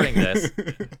started recording this,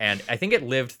 and I think it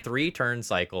lived 3 turn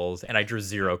cycles, and I drew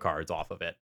 0 cards off of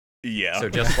it. Yeah. So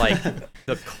just like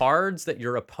the cards that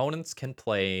your opponents can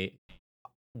play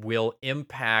will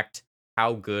impact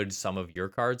how good some of your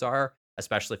cards are,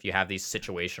 especially if you have these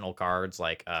situational cards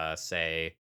like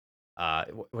say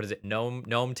what is it, gnome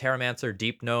Terramancer,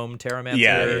 deep gnome Terramancer,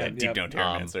 yeah, deep gnome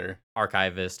Terramancer,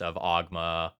 Archivist of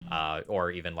Ogma, or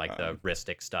even like the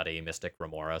Rhystic Study, Mystic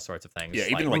Remora sorts of things. Yeah,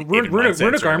 even like Runic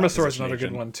Armasaur is another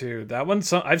good one too. That one,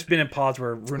 I've been in pods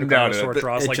where Runic Armasaur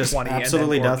draws like 20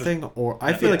 absolutely and then nothing. Or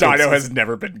I feel like Dino has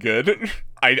never been good.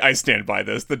 I stand by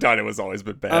this. The Dino has always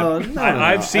been bad. No,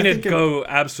 I've seen it go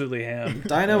absolutely ham.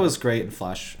 Dino was great in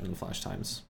Flash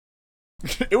times.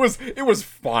 It was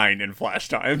fine in Flash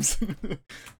times.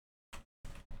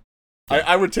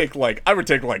 I would take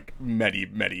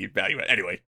many value.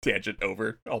 Anyway, tangent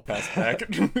over. I'll pass back.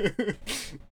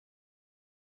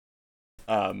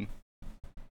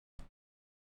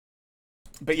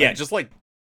 But yeah, just like,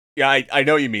 yeah, I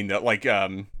know what you mean that like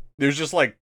there's just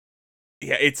like,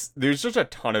 yeah, there's just a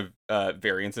ton of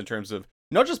variance in terms of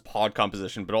not just pod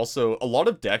composition, but also a lot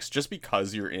of decks. Just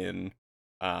because you're in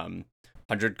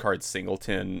 100 card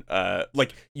singleton,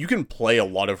 like you can play a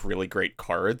lot of really great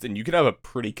cards and you can have a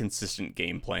pretty consistent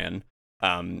game plan.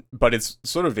 But it's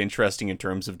sort of interesting in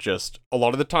terms of just a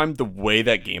lot of the time the way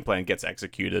that game plan gets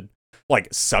executed, like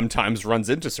sometimes runs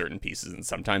into certain pieces and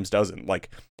sometimes doesn't. Like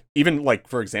even like,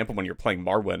 for example, when you're playing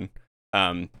Marwyn,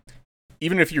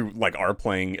 even if you like are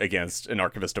playing against an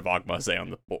Archivist of Ogma, say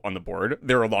on the board,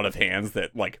 there are a lot of hands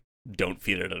that like don't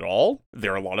feed it at all.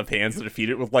 There are a lot of hands that feed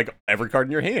it with like every card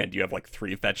in your hand. You have like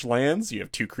 3 fetch lands, you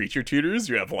have 2 creature tutors,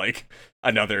 you have like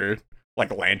another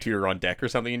like land tutor on deck or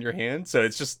something in your hand. So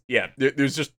it's just, yeah,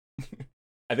 there's just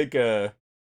I think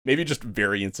maybe just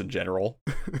variance in general.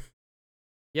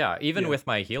 Yeah, even with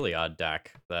my Heliod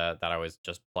deck that I was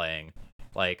just playing,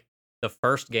 like the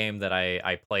first game that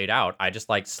I played out, I just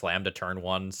like slammed a turn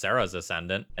 1 Sarah's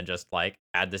Ascendant and just like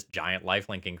had this giant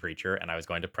lifelinking creature, and I was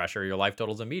going to pressure your life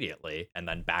totals immediately and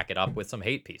then back it up with some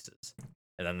hate pieces.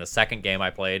 And then the second game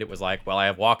I played, it was like, well, I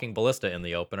have Walking Ballista in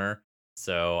the opener,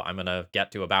 so I'm gonna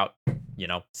get to about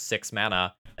 6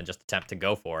 mana and just attempt to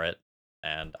go for it.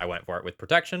 And I went for it with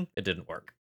protection. It didn't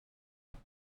work.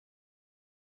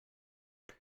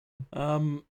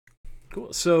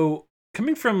 Cool. So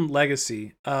coming from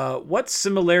Legacy, what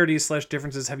similarities /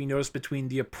 differences have you noticed between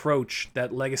the approach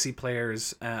that Legacy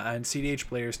players and CDH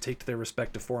players take to their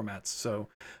respective formats? So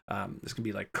this can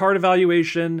be like card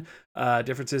evaluation,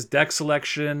 differences, deck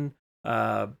selection,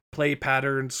 play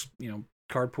patterns,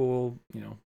 card pool,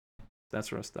 that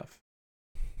sort of stuff.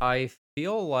 I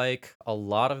feel like a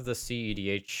lot of the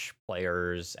CEDH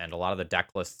players and a lot of the deck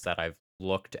lists that I've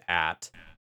looked at,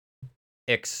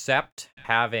 except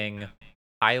having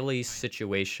highly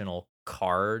situational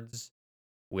cards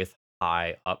with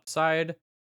high upside,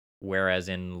 whereas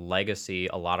in Legacy,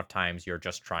 a lot of times you're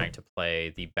just trying to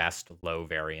play the best low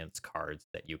variance cards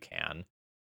that you can.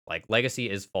 Like Legacy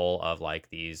is full of like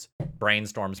these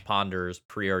brainstorms, ponders,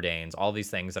 preordains, all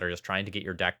these things that are just trying to get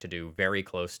your deck to do very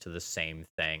close to the same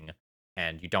thing,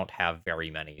 and you don't have very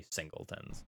many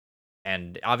singletons.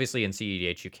 And obviously in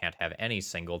CEDH you can't have any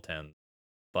singletons,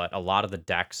 but a lot of the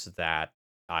decks that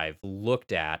I've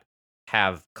looked at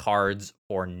have cards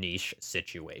for niche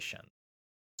situations.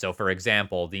 So for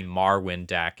example, the Marwyn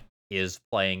deck is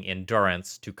playing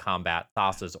Endurance to combat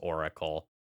Thassa's Oracle,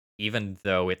 even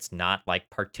though it's not like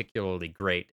particularly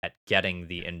great at getting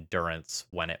the Endurance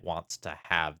when it wants to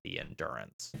have the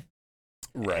Endurance.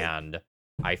 Right. And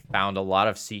I found a lot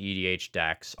of CEDH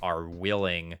decks are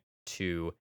willing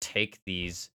to take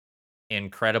these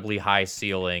incredibly high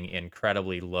ceiling,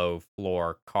 incredibly low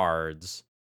floor cards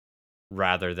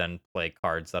rather than play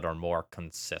cards that are more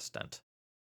consistent.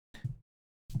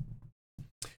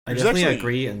 I definitely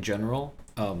agree in general.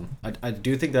 I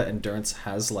do think that Endurance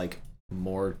has like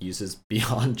more uses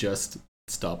beyond just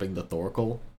stopping the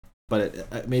Thoracle,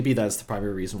 but maybe that's the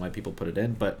primary reason why people put it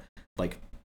in. But like,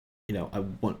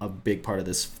 a big part of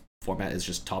this format is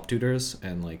just top tutors,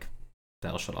 and like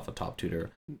that'll shut off a top tutor.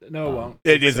 No, it won't.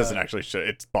 It doesn't actually shut.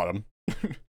 It's bottom,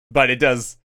 but it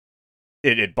does.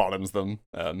 It bottoms them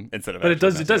instead of. But it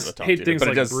does hit tutor. things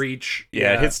But like Breach.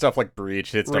 Yeah, it hits stuff like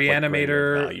Breach. It hits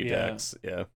Reanimator, stuff like value decks.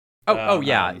 Yeah.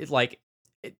 It's like.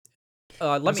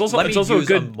 Let me it's also use a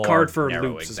good more card for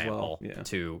narrow loops as well. example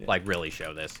to like really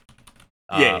show this.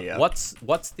 Yeah.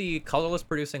 What's the colorless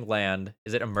producing land?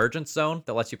 Is it Emergence Zone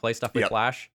that lets you play stuff with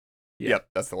Flash? Yep,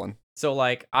 that's the one. So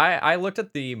like I looked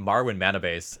at the Marwyn mana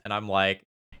base and I'm like,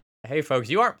 hey folks,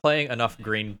 you aren't playing enough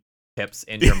green pips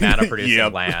in your mana producing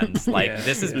Yep. lands. Like Yeah.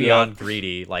 this is Yeah. beyond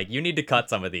greedy. Like you need to cut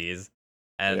some of these.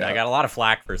 And I Yeah. got a lot of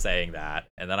flack for saying that.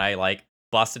 And then I like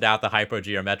busted out the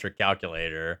hypogeometric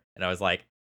calculator and I was like,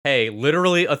 hey,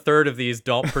 literally a third of these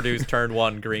don't produce turn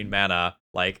 1 green mana.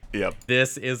 Like Yep.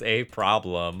 this is a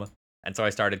problem. And so I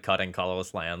started cutting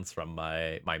colorless lands from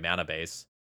my mana base.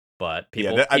 But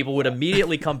people would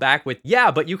immediately come back with, yeah,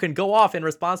 but you can go off in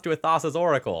response to a Thassa's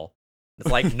Oracle.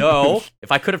 It's like, no,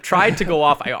 if I could have tried to go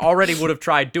off, I already would have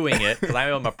tried doing it because I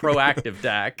am a proactive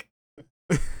deck.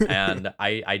 And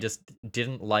I just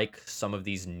didn't like some of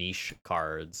these niche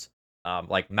cards.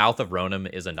 Like Mouth of Ronan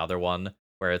is another one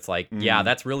where it's like, yeah,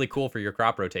 that's really cool for your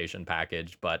crop rotation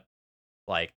package, but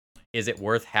like, is it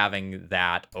worth having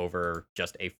that over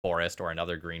just a forest or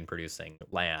another green producing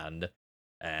land?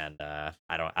 And I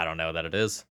don't know that it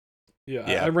is. Yeah,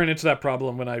 Yeah. I ran into that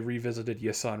problem when I revisited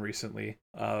Yisan recently.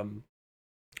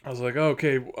 I was like, oh,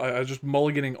 okay, I was just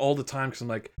mulliganing all the time because I'm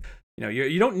like,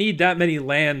 you don't need that many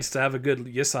lands to have a good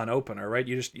Yisan opener, right?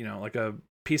 You just, like a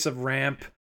piece of ramp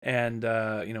and,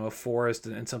 a forest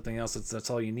and something else. That's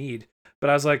all you need.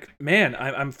 But I was like, man,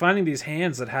 I'm finding these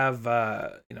hands that have,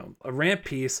 a ramp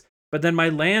piece, but then my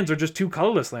lands are just 2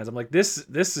 colorless lands. I'm like, this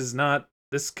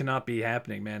cannot be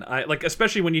happening, man. I like,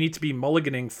 especially when you need to be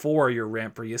mulliganing for your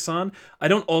ramp for Yisan. I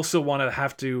don't also want to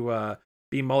have to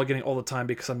be mulliganing all the time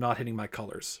because I'm not hitting my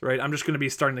colors, right? I'm just going to be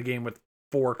starting the game with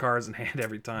 4 cards in hand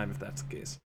every time if that's the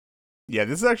case. Yeah,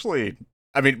 this is actually.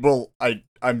 I mean, well,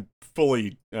 I'm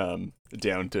fully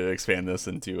down to expand this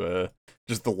into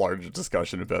just the larger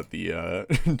discussion about the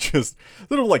just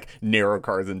sort of like narrow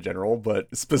cards in general, but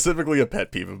specifically a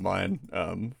pet peeve of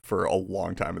mine for a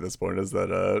long time at this point is that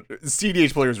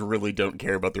CDH players really don't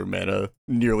care about their mana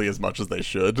nearly as much as they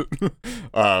should.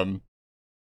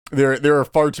 There are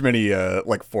far too many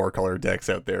like 4-color decks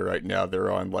out there right now.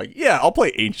 They're on like, yeah, I'll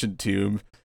play Ancient Tomb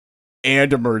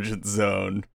and Emergent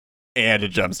Zone and a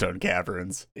Gemstone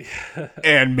Caverns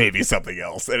and maybe something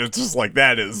else, and it's just like,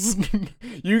 that is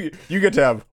you get to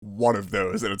have one of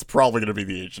those and it's probably going to be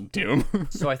the Ancient Tomb.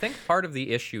 So I think part of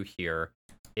the issue here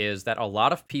is that a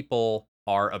lot of people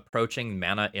are approaching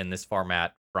mana in this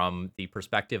format from the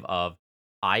perspective of,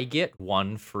 I get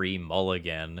 1 free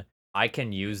mulligan, I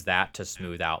can use that to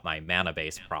smooth out my mana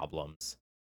base problems,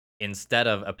 instead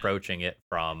of approaching it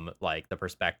from like the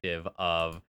perspective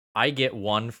of, I get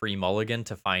 1 free mulligan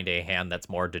to find a hand that's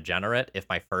more degenerate if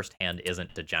my first hand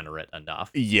isn't degenerate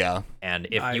enough. Yeah. And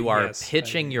if you are Yes,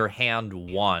 pitching your hand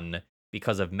 1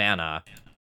 because of mana,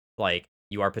 like,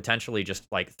 you are potentially just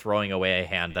like throwing away a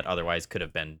hand that otherwise could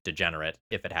have been degenerate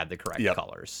if it had the correct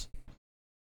colors.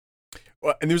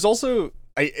 Well, and there's also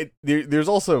there's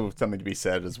also something to be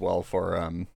said as well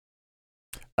for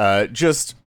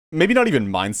just maybe not even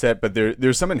mindset, but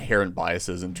there's some inherent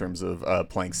biases in terms of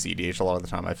playing CDH a lot of the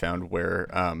time. I found where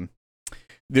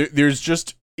there's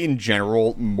just in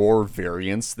general more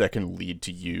variance that can lead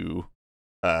to you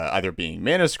either being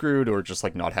mana screwed or just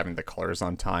like not having the colors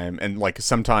on time, and like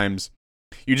sometimes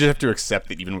you just have to accept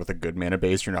that even with a good mana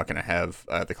base, you're not going to have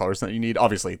the colors that you need.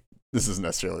 Obviously, this isn't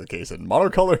necessarily the case in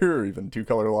monocolor or even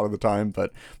 2-color a lot of the time,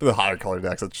 but for the higher color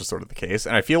decks, that's just sort of the case.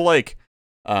 And I feel like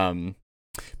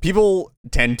people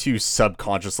tend to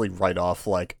subconsciously write off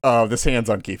like, oh, this hand's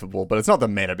uncapable, but it's not the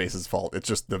mana base's fault. It's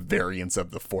just the variance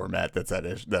of the format that's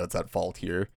at fault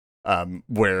here.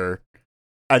 Where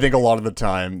I think a lot of the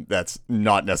time that's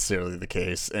not necessarily the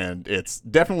case, and it's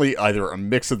definitely either a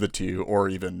mix of the two or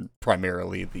even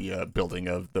primarily the building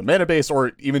of the mana base,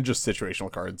 or even just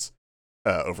situational cards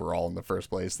overall in the first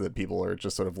place, that people are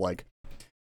just sort of like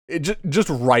just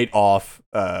write off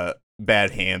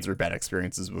bad hands or bad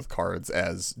experiences with cards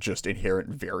as just inherent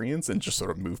variance and just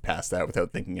sort of move past that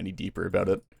without thinking any deeper about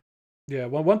it. Yeah,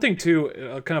 well, one thing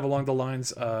too, kind of along the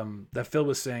lines that Phil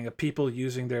was saying, of people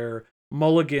using their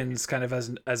mulligans kind of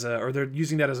as a, or they're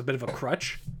using that as a bit of a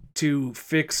crutch to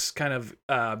fix kind of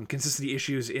consistency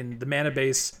issues in the mana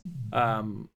base,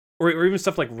 or even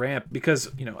stuff like ramp. Because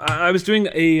I was doing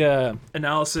a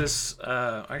analysis.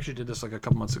 I actually did this like a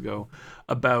couple months ago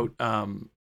about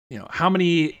how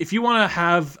many, if you want to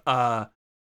have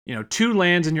 2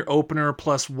 lands in your opener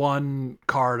plus 1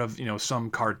 card of some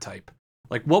card type.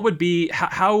 Like, what would be,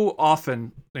 how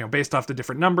often, based off the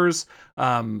different numbers,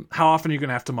 how often are you going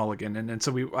to have to mulligan? And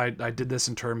so I did this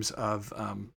in terms of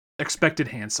expected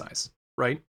hand size,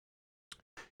 right?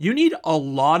 You need a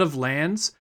lot of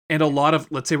lands and a lot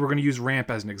of, let's say we're going to use ramp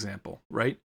as an example,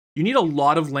 right? You need a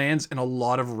lot of lands and a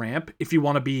lot of ramp if you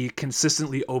want to be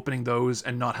consistently opening those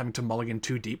and not having to mulligan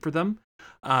too deep for them.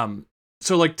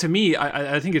 so like to me,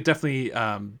 I think it definitely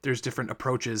there's different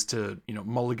approaches to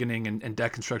mulliganing and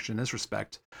deck construction in this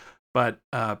respect. But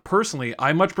personally,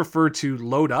 I much prefer to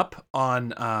load up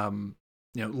on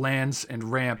lands and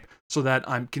ramp so that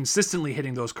I'm consistently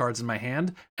hitting those cards in my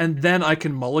hand, and then I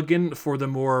can mulligan for the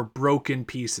more broken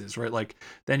pieces, right? Like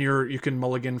then you can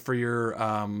mulligan for your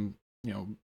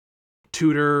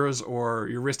tutors or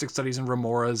your Rhystic Studies and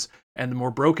Remoras and the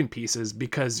more broken pieces,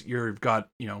 because you've got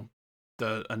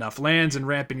the enough lands and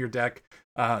ramp in your deck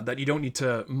that you don't need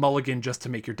to mulligan just to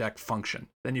make your deck function.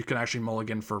 Then you can actually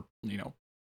mulligan for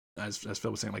as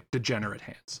Phil was saying, like degenerate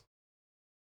hands.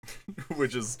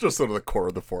 Which is just sort of the core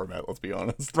of the format, let's be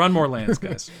honest. Run more lands,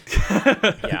 guys.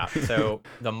 Yeah, so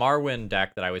the Marwyn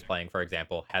deck that I was playing, for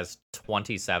example, has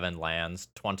 27 lands,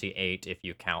 28 if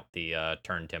you count the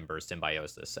Turn Timber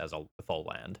Symbiosis as a full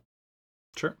land.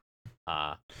 Sure.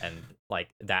 And like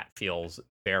that feels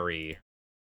very,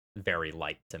 very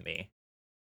light to me.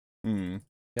 Mm.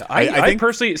 Yeah, I think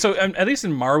personally, so at least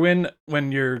in Marwyn,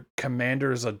 when your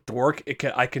commander is a dork,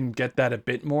 I can get that a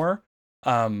bit more.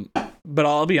 But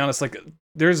I'll be honest, like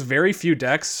there's very few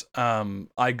decks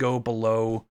I go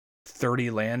below 30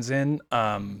 lands in,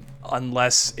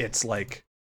 unless it's like,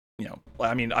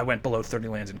 I mean, I went below 30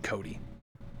 lands in Cody.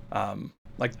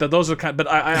 Like those are kind of,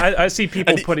 but I see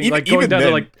people putting like going down to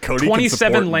like Cody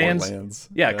 27 lands.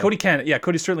 Yeah, Cody can. Yeah,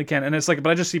 Cody certainly can. And it's like, but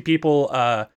I just see people,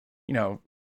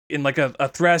 in like a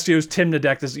Thrasios Tymna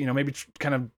deck that's, maybe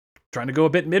kind of trying to go a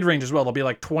bit mid-range as well. There'll be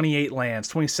like 28 lands,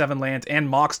 27 lands, and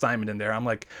Mox Diamond in there. I'm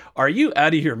like, are you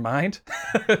out of your mind?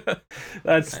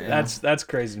 That's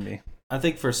crazy to me. I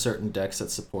think for certain decks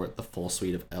that support the full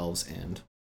suite of elves and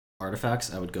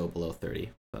artifacts, I would go below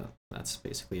 30. But that's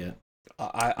basically it.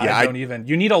 I don't even.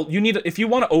 You need if you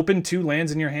want to open 2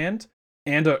 lands in your hand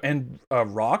and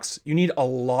rocks, you need a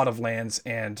lot of lands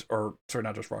or sorry,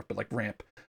 not just rock, but like ramp.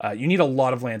 You need a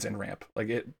lot of lands and ramp.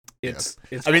 Like it's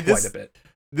quite a bit.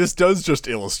 This does just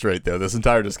illustrate, though. This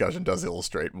entire discussion does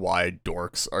illustrate why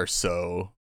dorks are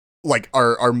so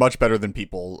are much better than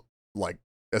people like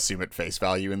assume at face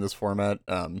value in this format.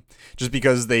 Just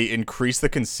because they increase the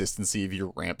consistency of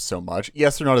your ramp so much.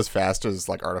 Yes, they're not as fast as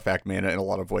like artifact mana in a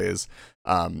lot of ways.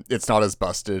 It's not as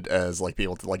busted as like being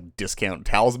able to like discount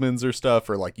talismans or stuff,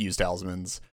 or like use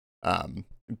talismans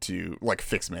to like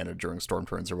fix mana during storm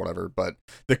turns or whatever. But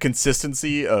the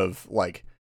consistency of like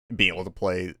being able to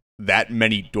play that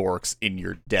many dorks in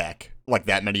your deck, like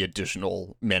that many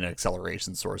additional mana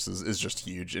acceleration sources, is just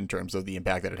huge in terms of the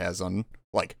impact that it has on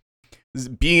like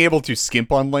being able to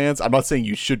skimp on lands. I'm not saying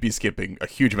you should be skipping a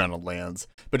huge amount of lands,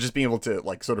 but just being able to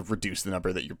like sort of reduce the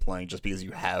number that you're playing just because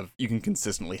you can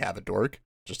consistently have a dork,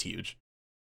 just huge.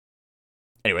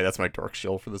 Anyway, that's my dork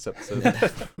shill for this episode.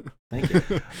 Thank you.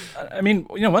 I mean,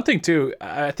 one thing too,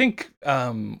 I think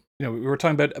we were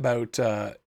talking about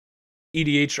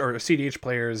EDH or CDH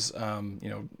players,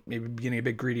 maybe getting a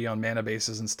bit greedy on mana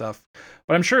bases and stuff.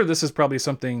 But I'm sure this is probably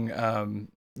something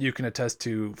you can attest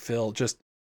to, Phil.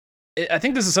 I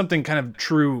think this is something kind of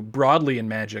true broadly in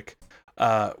Magic,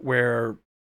 where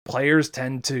players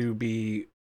tend to be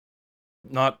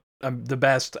not the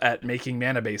best at making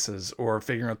mana bases or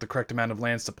figuring out the correct amount of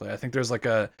lands to play. I think there's like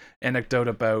a anecdote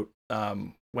about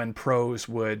when pros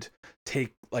would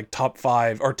take like top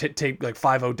 5 or take like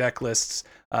 5-0 deck lists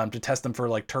to test them for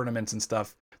like tournaments and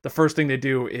stuff. The first thing they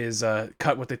do is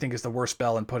cut what they think is the worst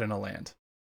spell and put in a land.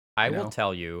 I will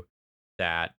tell you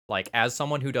that, like, as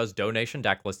someone who does donation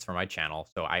deck lists for my channel,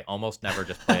 so I almost never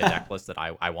just play a deck list that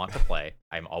I want to play.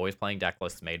 I'm always playing deck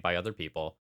lists made by other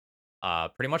people.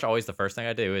 Pretty much always the first thing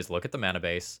I do is look at the mana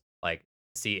base, like,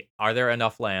 see, are there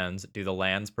enough lands? Do the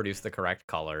lands produce the correct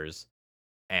colors?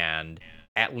 And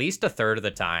at least a third of the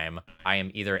time, I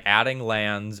am either adding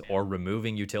lands or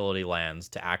removing utility lands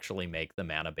to actually make the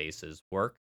mana bases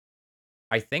work.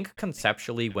 I think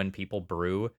conceptually when people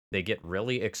brew, they get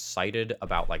really excited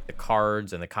about like the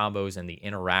cards and the combos and the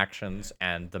interactions,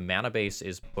 and the mana base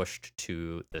is pushed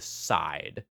to the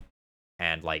side.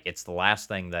 And like it's the last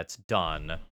thing that's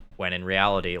done, when in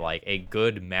reality, like a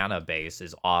good mana base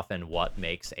is often what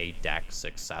makes a deck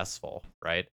successful,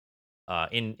 right?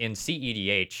 In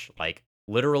CEDH, like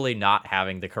literally not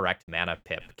having the correct mana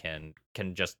pip can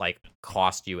just like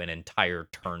cost you an entire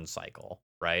turn cycle,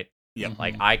 right? Yeah.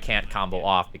 Like I can't combo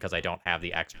off because I don't have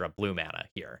the extra blue mana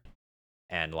here.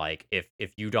 And like if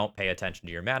you don't pay attention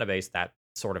to your mana base, that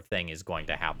sort of thing is going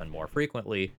to happen more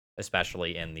frequently,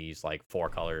 especially in these like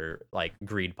 4-color like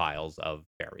greed piles of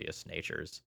various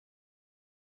natures.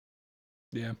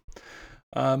 Yeah.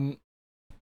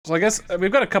 So I guess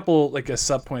we've got a couple like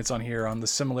sub points on here on the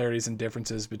similarities and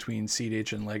differences between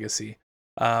CEDH and Legacy.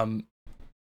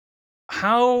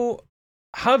 How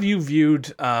how have you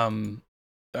viewed in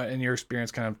your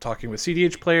experience, kind of talking with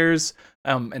CDH players,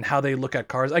 and how they look at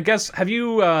cards? I guess have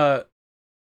you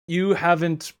you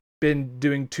haven't been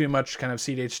doing too much kind of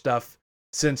CDH stuff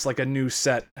since like a new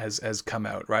set has come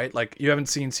out, right? Like you haven't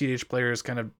seen CDH players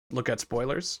kind of look at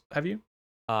spoilers, have you?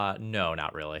 No,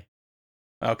 not really.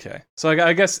 Okay, so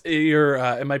I guess you're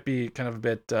it might be kind of a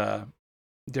bit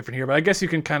different here, but I guess you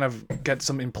can kind of get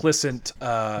some implicit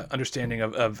understanding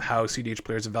of how CDH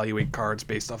players evaluate cards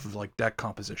based off of like deck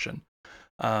composition.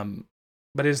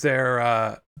 But is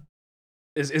there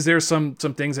is there some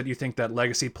things that you think that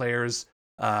legacy players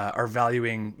are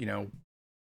valuing,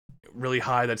 really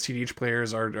high, that CDH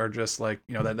players are just like,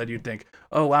 that you'd think,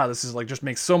 oh wow, this is like just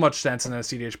makes so much sense, and then a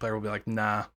CDH player will be like,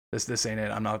 nah, this ain't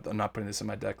it. I'm not putting this in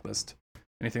my deck list.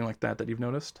 Anything like that you've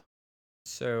noticed?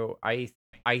 So I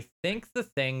think the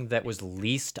thing that was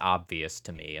least obvious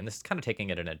to me, and this is kind of taking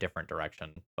it in a different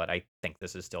direction, but I think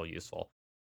this is still useful.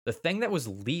 The thing that was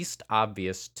least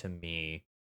obvious to me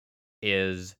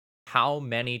is how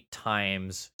many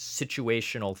times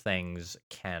situational things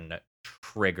can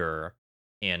trigger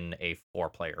in a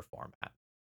 4-player format.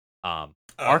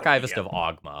 Archivist of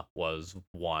Ogma was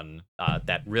one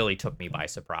that really took me by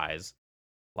surprise.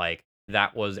 Like,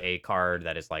 that was a card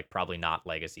that is like probably not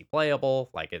legacy playable.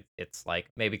 Like it's like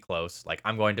maybe close. Like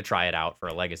I'm going to try it out for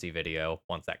a legacy video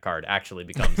once that card actually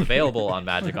becomes available on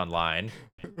Magic Online.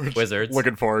 Wizards,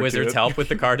 looking forward Wizards, to it. help with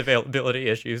the card availability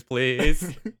issues,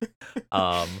 please.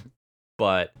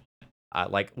 But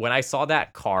like when I saw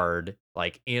that card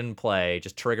like in play,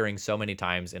 just triggering so many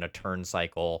times in a turn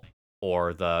cycle,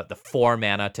 or the 4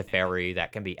 mana Teferi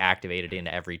that can be activated in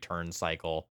every turn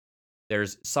cycle.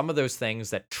 There's some of those things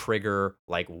that trigger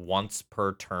like once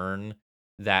per turn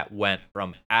that went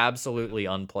from absolutely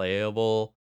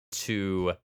unplayable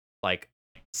to like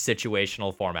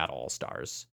situational format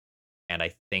all-stars. And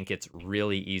I think it's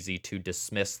really easy to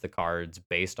dismiss the cards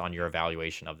based on your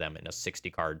evaluation of them in a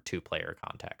 60-card 2-player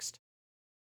context.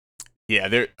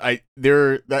 Yeah, I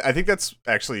think that's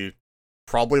actually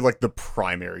probably like the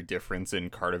primary difference in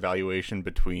card evaluation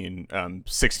between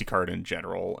 60 card in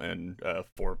general and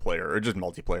 4-player or just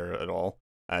multiplayer at all,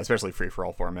 especially free for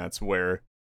all formats, where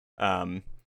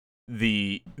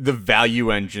the value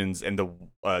engines and the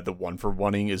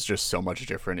 1-for-1ing is just so much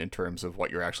different in terms of what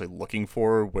you're actually looking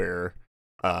for, where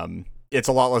it's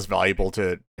a lot less valuable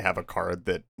to have a card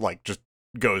that like just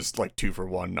goes like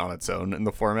 2-for-1 on its own in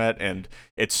the format, and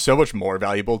it's so much more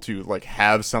valuable to like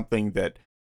have something that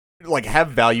like have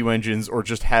value engines, or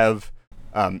just have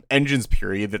engines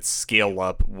period that scale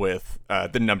up with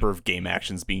the number of game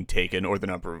actions being taken, or the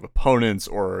number of opponents,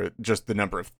 or just the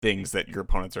number of things that your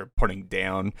opponents are putting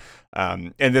down.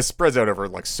 And this spreads out over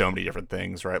like so many different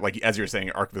things, right? Like as you're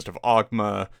saying, Archivist of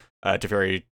Ogma,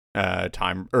 Teferi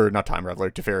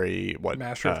Teferi, what?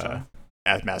 Master of Time.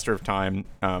 As Master of Time.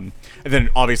 And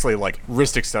then obviously like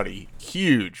Rhystic Study,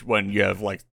 huge when you have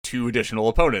like 2 additional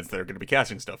opponents that are going to be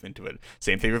casting stuff into it.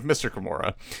 Same thing with Mystic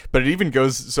Remora. But it even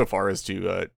goes so far as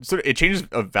to it changes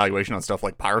evaluation on stuff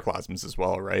like Pyroclasms as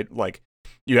well, right? Like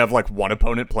you have like one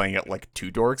opponent playing at like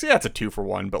 2 dorks. Yeah, it's a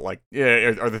 2-for-1, but like,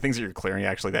 yeah, are the things that you're clearing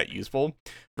actually that useful?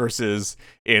 Versus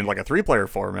in like a 3-player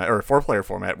format or a 4-player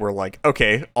format where like,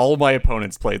 okay, all of my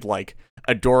opponents played like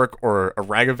a dork or a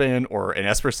Ragavan or an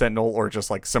Esper Sentinel or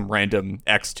just like some random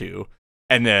X2,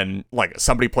 and then like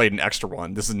somebody played an extra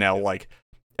one. This is now like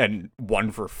and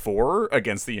 1-for-4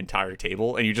 against the entire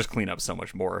table, and you just clean up so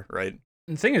much more, right?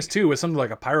 And the thing is too, with something like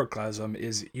a Pyroclasm,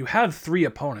 is you have 3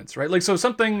 opponents, right? Like, so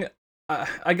something,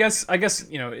 I guess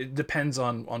it depends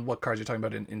on what cards you're talking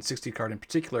about in 60 card in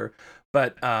particular,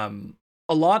 but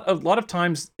a lot of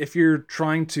times, if you're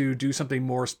trying to do something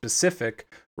more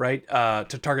specific, right,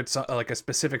 to target like a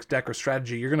specific deck or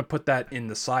strategy, you're going to put that in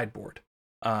the sideboard,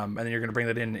 and then you're going to bring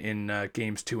that in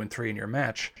games 2 and 3 in your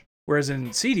match. Whereas in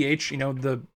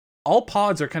CDH, all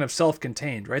pods are kind of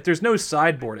self-contained, right? There's no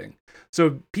sideboarding,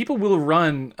 so people will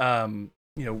run,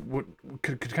 what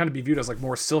could kind of be viewed as like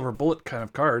more silver bullet kind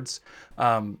of cards,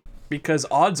 because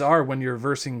odds are when you're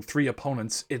versing 3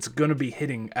 opponents, it's going to be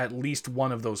hitting at least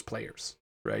one of those players,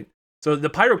 right? So the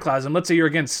Pyroclasm, let's say you're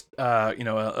against,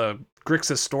 a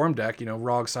Grixis Storm deck,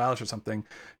 Rog Silas or something,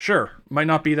 sure, might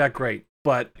not be that great,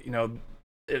 but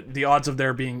the odds of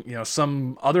there being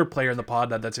some other player in the pod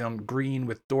that's on green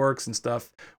with dorks and stuff,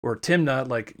 or Timna,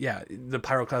 like, yeah, the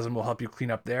Pyroclasm will help you clean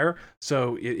up there,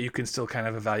 so you can still kind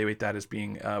of evaluate that as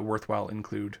being worthwhile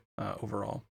include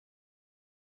overall.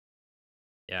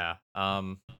 Yeah.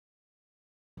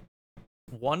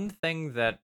 One thing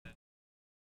that,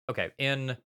 okay,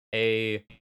 in a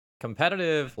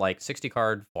competitive like 60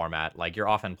 card format, like you're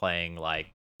often playing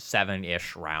like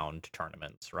 7-ish round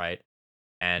tournaments, right?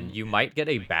 and you might get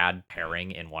a bad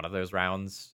pairing in one of those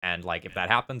rounds, and like if that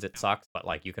happens, it sucks, but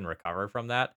like you can recover from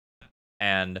that.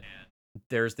 And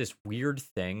there's this weird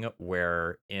thing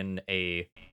where in a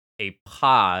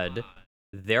pod,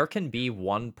 there can be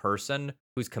one person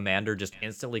whose commander just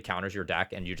instantly counters your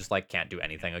deck, and you just like can't do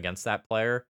anything against that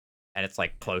player, and it's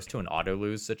like close to an auto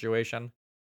lose situation.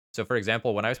 So, for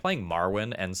example, when I was playing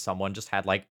Marwyn and someone just had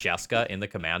like Jeska in the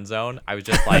command zone, I was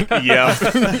just like, Yeah.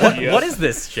 what is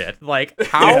this shit? Like,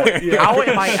 how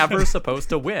am I ever supposed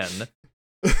to win?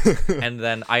 And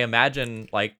then I imagine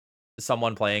like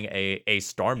someone playing a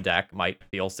Storm deck might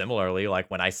feel similarly, like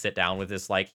when I sit down with this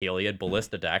like Heliod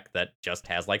Ballista deck that just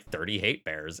has like 30 hate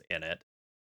bears in it.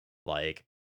 Like,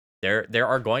 there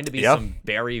are going to be some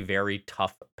very, very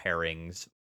tough pairings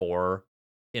for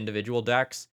individual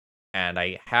decks, and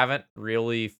I haven't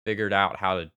really figured out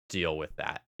how to deal with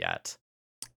that yet.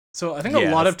 So I think a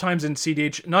lot of times in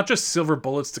CDH, not just silver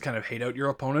bullets to kind of hate out your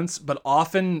opponents, but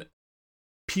often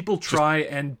people try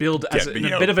and build as in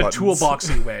a bit of a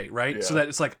toolboxy way, right? So that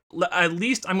it's like, at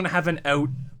least I'm going to have an out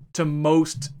to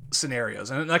most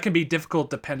scenarios. And that can be difficult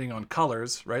depending on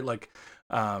colors, right? Like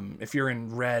if you're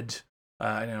in red,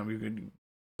 let's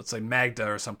say Magda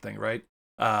or something, right?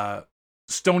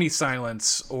 Stony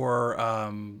Silence or,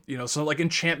 so like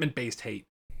enchantment-based hate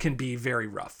can be very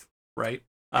rough, right?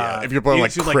 If you're playing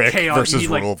like Crick versus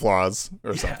Rule of Laws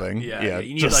or something. Yeah.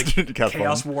 You need like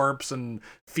Chaos Warps and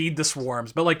feed the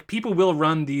swarms. But like people will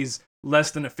run these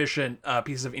less than efficient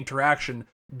pieces of interaction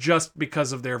just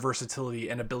because of their versatility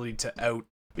and ability to out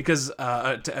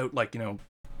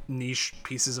niche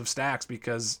pieces of stacks,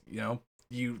 because there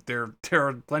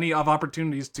are plenty of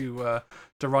opportunities to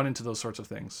run into those sorts of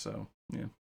things. So and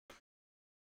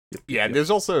there's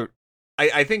also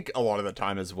I think a lot of the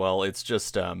time as well, it's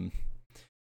just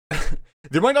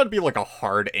there might not be like a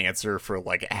hard answer for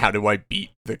like how do I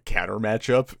beat the counter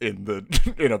matchup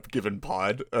in a given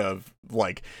pod of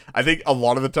like, I think a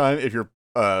lot of the time if you're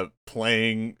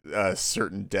playing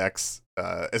certain decks,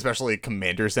 especially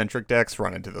commander centric decks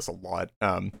run into this a lot,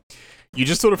 you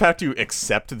just sort of have to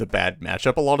accept the bad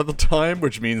matchup a lot of the time,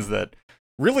 which means that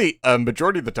really a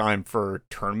majority of the time for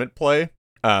tournament play,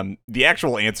 the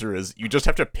actual answer is you just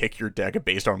have to pick your deck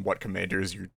based on what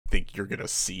commanders you think you're gonna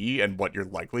see and what you're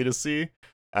likely to see,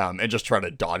 and just try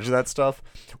to dodge that stuff.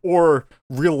 Or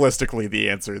realistically, the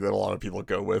answer that a lot of people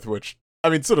go with, which I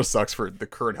mean sort of sucks for the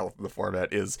current health of the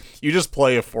format, is you just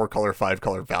play a 4-color,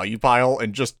 5-color value pile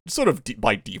and just sort of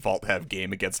by default have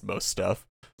game against most stuff.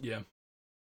 Yeah,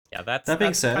 that's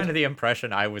kind of the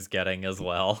impression I was getting as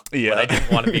well. Yeah, but I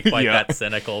didn't want to be quite that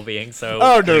cynical, being so.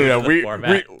 Oh no,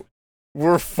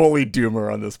 we're fully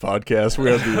doomer on this podcast.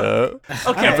 We have the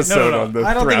episode on the.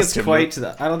 I don't think it's quite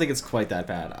that. I don't think it's quite that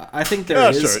bad. I think there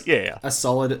is a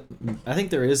solid. I think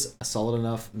there is a solid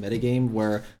enough metagame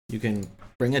where you can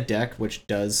bring a deck which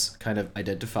does kind of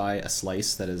identify a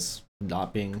slice that is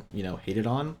not being hated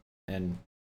on, and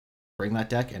bring that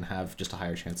deck and have just a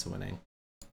higher chance of winning.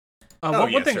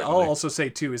 One thing certainly. I'll also say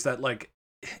too is that like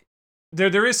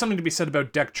there is something to be said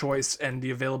about deck choice and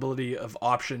the availability of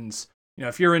options.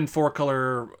 If you're in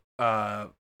 4-color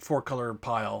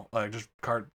pile, just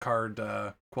card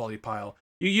quality pile,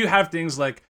 you have things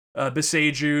like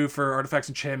Beseiju for artifacts,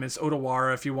 enchantments,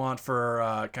 Otawara if you want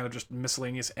for kind of just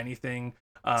miscellaneous anything.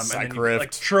 And then you, like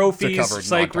trophies,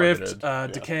 Psychrift,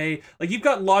 Decay. Like you've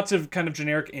got lots of kind of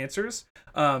generic answers,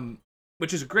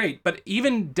 which is great. But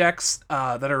even decks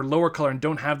that are lower color and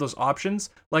don't have those options,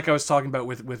 like I was talking about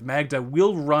with Magda,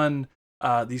 will run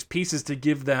these pieces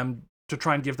to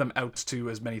try and give them outs to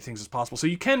as many things as possible. So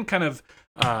you can kind of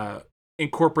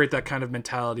incorporate that kind of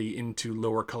mentality into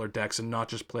lower color decks and not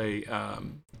just play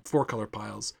 4-color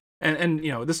piles. And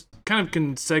this kind of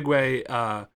can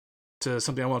segue to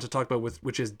something I want to talk about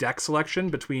which is deck selection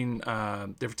between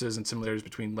differences and similarities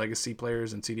between Legacy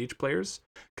players and CDH players.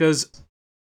 Because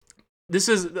this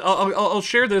is I'll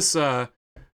share this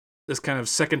this kind of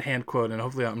secondhand quote, and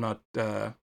hopefully I'm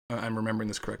remembering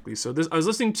this correctly. So I was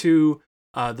listening to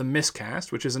The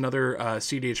Miscast, which is another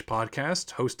CDH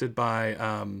podcast hosted by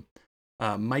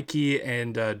Mikey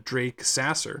and Drake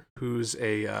Sasser, who's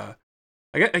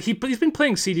he's been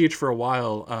playing CDH for a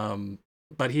while,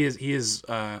 but he is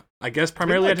I guess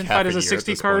primarily identified as a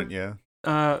 60 card. Point, yeah.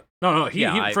 No.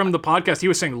 He from the podcast he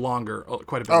was saying longer,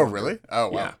 quite a bit. Oh, longer. Really? Oh,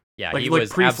 wow. Yeah, he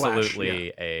was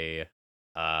absolutely a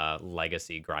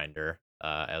legacy grinder.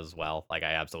 As well. Like,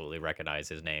 I absolutely recognize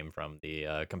his name from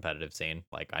the competitive scene.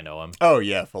 Like, I know him. Oh,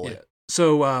 yeah, fully. Yeah.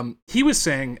 So he was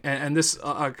saying, and this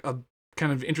I'm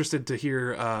kind of interested to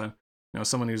hear,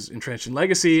 someone who's entrenched in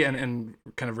Legacy and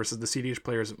kind of versus the CDH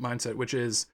player's mindset, which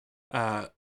is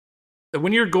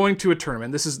when you're going to a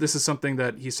tournament, this is something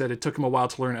that he said it took him a while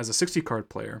to learn as a 60 card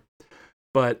player,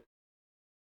 but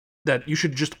that you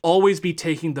should just always be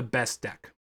taking the best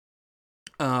deck.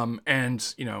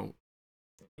 And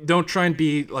don't try and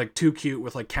be like too cute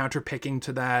with like counter picking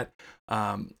to that.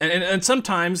 And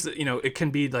sometimes, it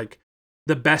can be like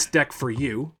the best deck for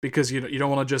you, because you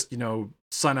don't want to just,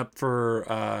 sign up for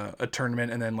a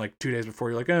tournament and then like 2 days before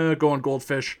you're like, go on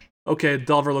Goldfish. Okay,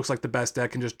 Delver looks like the best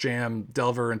deck, and just jam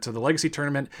Delver into the Legacy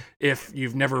tournament if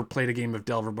you've never played a game of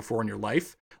Delver before in your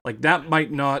life. Like that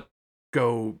might not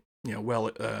go,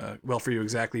 well for you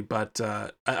exactly, but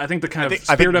I think the kind of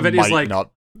spirit of it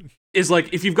is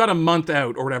like if you've got a month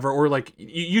out or whatever, or like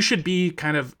you should be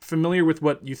kind of familiar with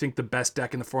what you think the best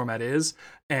deck in the format is,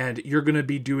 and you're going to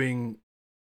be doing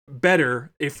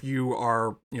better if you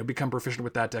are become proficient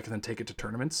with that deck and then take it to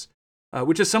tournaments.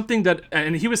 Which is something that,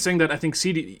 and he was saying that I think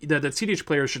that CDH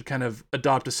players should kind of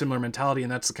adopt a similar mentality,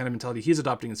 and that's the kind of mentality he's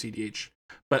adopting in CDH.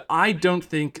 But I don't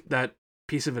think that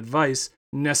piece of advice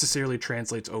necessarily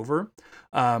translates over.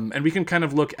 And we can kind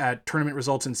of look at tournament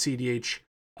results in CDH,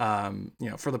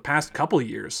 for the past couple of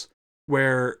years,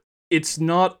 where it's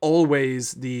not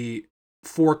always the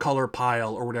 4-color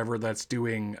pile or whatever that's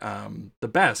doing the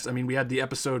best. I mean, we had the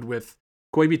episode with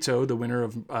Koibito, the winner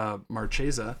of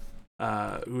Marchesa,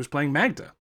 who was playing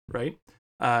Magda, right?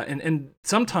 And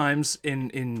sometimes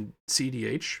in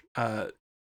CDH,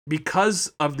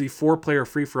 because of the 4-player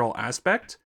free-for-all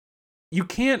aspect, you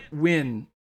can't win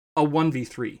a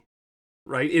 1v3,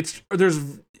 right? You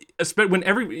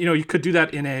could do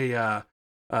that in a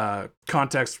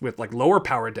context with like lower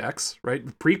power decks,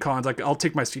 right? Pre-cons, like I'll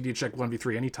take my CDH deck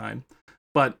 1v3 anytime.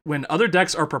 But when other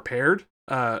decks are prepared,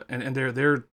 and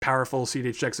they're powerful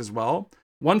CDH decks as well,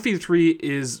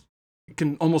 1v3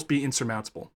 can almost be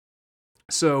insurmountable.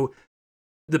 So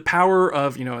the power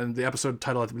of, in the episode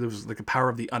title, I believe it was like the power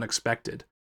of the unexpected.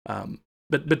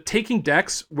 But taking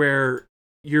decks where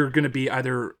you're going to be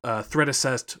either threat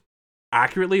assessed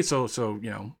accurately, so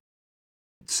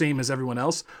same as everyone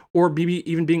else, or maybe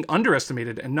even being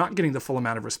underestimated and not getting the full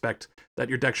amount of respect that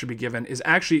your deck should be given, is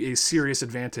actually a serious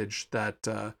advantage that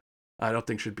I don't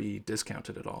think should be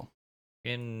discounted at all.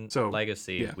 In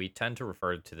Legacy, we tend to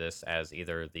refer to this as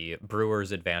either the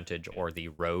Brewer's advantage or the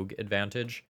Rogue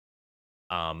advantage.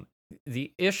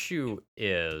 The issue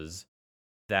is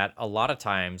that a lot of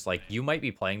times, like, you might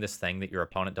be playing this thing that your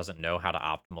opponent doesn't know how to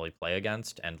optimally play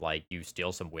against, and like you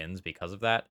steal some wins because of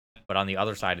that. But on the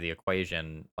other side of the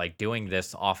equation, like, doing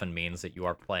this often means that you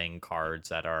are playing cards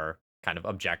that are kind of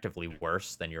objectively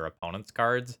worse than your opponent's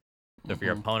cards. So if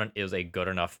your opponent is a good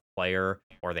enough player,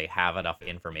 or they have enough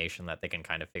information that they can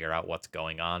kind of figure out what's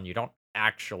going on, you don't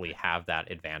actually have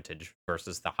that advantage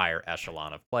versus the higher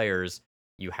echelon of players.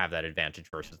 You have that advantage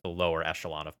versus the lower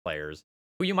echelon of players,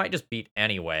 who you might just beat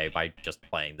anyway by just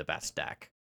playing the best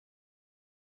deck.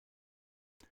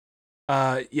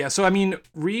 So I mean,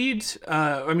 Reed,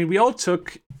 we all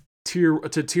took tier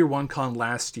 1 con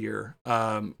last year,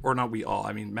 or not we all.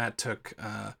 I mean, Matt took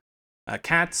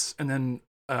Cats, and then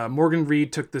Morgan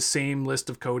Reed took the same list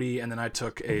of Cody, and then I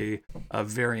took a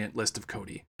variant list of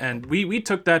Cody. And we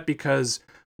took that because,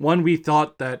 one, we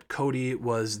thought that Cody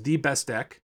was the best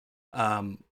deck,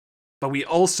 but we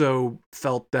also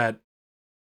felt that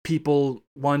people,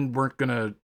 one, weren't going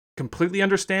to completely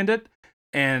understand it,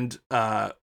 and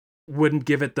wouldn't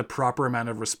give it the proper amount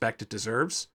of respect it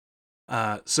deserves.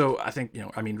 So I think,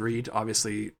 Reed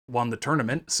obviously won the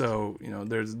tournament, so,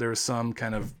 there's some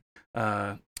kind of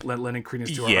lending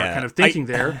credence to our kind of thinking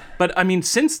there. But I mean,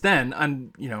 since then, I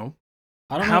don't know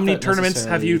how many tournaments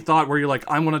have you thought where you're like,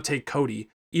 I want to take Cody,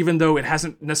 even though it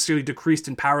hasn't necessarily decreased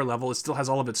in power level, it still has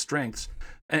all of its strengths.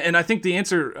 And I think the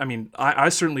answer, I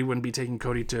certainly wouldn't be taking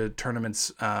Cody to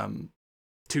tournaments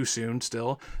too soon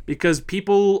still, because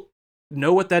people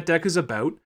know what that deck is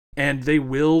about, and they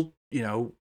will,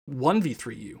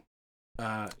 1v3 you.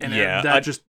 That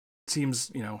just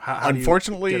seems, how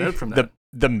unfortunately, do you get out from that?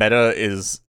 The meta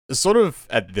is sort of,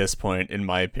 at this point, in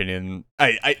my opinion,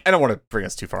 I don't want to bring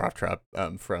us too far off track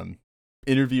from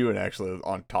interview and actually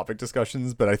on topic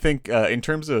discussions, but I think in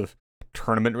terms of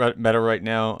tournament meta right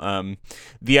now,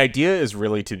 the idea is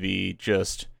really to be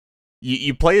just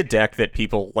you play a deck that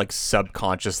people like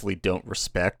subconsciously don't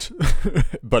respect,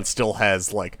 but still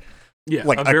has like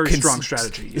a very strong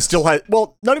strategy. It still has,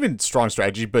 well, not even strong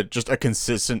strategy, but just a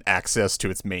consistent access to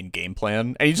its main game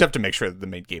plan. And you just have to make sure that the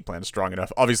main game plan is strong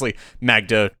enough. Obviously,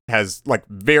 Magda has like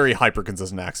very hyper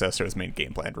consistent access to its main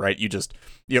game plan, right?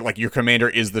 Your commander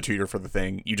is the tutor for the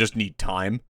thing. You just need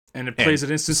time. And it plays at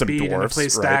instant some speed, and it dwarfs,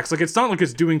 plays right? stacks. Like, it's not like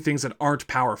it's doing things that aren't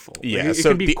powerful. Like, Yeah, it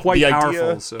so can be the quite idea-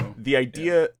 powerful. So The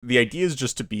idea is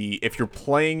just to be, if you're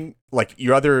playing, like,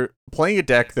 you're either playing a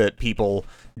deck that people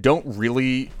don't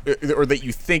really, or that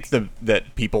you think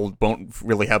that people won't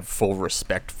really have full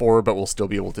respect for, but will still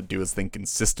be able to do his thing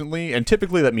consistently, and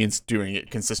typically that means doing it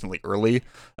consistently early.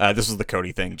 This was the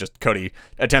Cody thing. Just Cody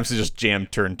attempts to just jam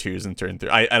turn 2s and turn 3.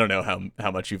 I don't know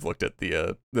how much you've looked at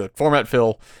the format,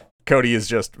 Phil. Cody is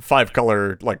just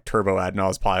 5-color, like, turbo ad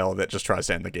nos pile that just tries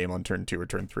to end the game on turn 2 or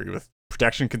turn 3 with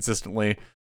protection consistently.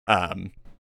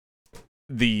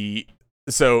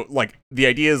 So, like, the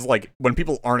idea is, like, when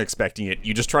people aren't expecting it,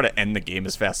 you just try to end the game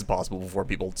as fast as possible before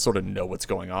people sort of know what's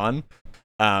going on.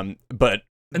 But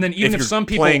and then even if you're some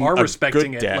people playing are a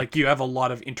respecting good it, deck- like, you have a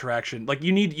lot of interaction. Like,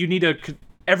 you need a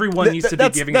everyone needs to be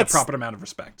giving a proper amount of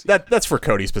respect. That's for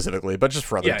Cody specifically, but just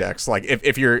for other Yeah. decks. Like,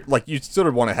 if you're, like, you sort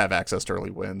of want to have access to early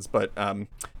wins. But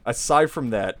aside from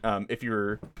that, if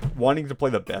you're wanting to play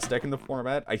the best deck in the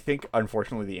format, I think,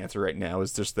 unfortunately, the answer right now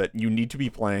is just that you need to be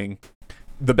playing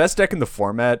the best deck in the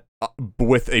format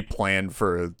with a plan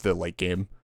for the late game,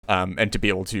 and to be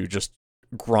able to just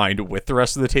grind with the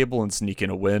rest of the table and sneak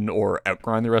in a win, or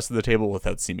outgrind the rest of the table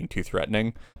without seeming too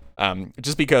threatening.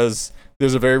 Just because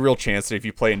there's a very real chance that if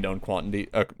you play a known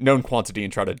quantity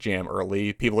and try to jam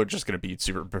early, people are just going to be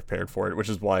super prepared for it, which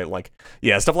is why, like,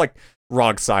 yeah, stuff like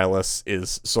Rog Silas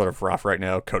is sort of rough right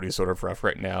now. Cody's sort of rough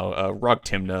right now. Rog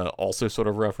Timna also sort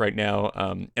of rough right now.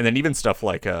 And then even stuff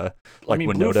like I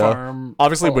mean, Blue Winota. Farm,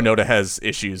 Obviously, Winota has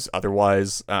issues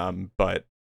otherwise, but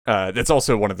that's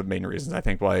also one of the main reasons I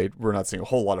think why we're not seeing a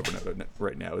whole lot of Winota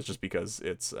right now, is just because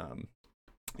it's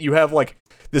you have, like,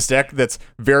 this deck that's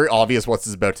very obvious what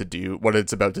it's about to do,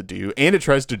 and it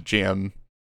tries to jam,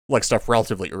 like, stuff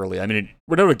relatively early. I mean,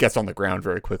 Winota gets on the ground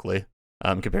very quickly,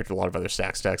 compared to a lot of other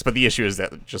stack stacks. But the issue is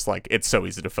that just, like, it's so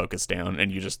easy to focus down, and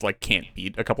you just, like, can't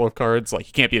beat a couple of cards. Like,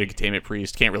 you can't beat a Containment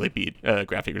Priest, can't really beat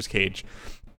Grafdigger's Cage.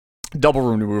 Double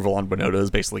room removal on Winota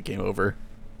is basically game over.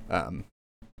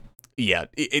 Yeah,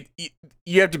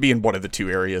 you have to be in one of the two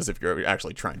areas if you're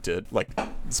actually trying to, like,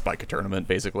 spike a tournament,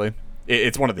 basically.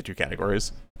 It's one of the two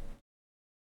categories.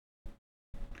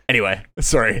 Anyway,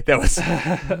 sorry, that was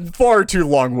far too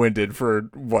long-winded for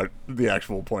what the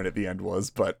actual point at the end was,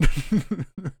 but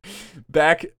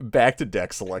back to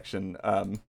deck selection.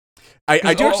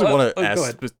 I do actually want to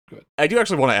ask. Go ahead. I do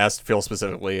actually want to ask Phil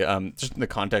specifically, just in the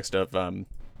context of,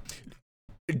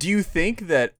 do you think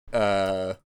that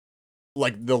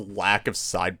like, the lack of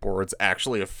sideboards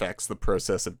actually affects the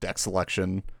process of deck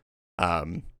selection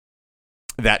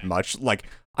that much? Like,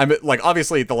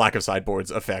 obviously the lack of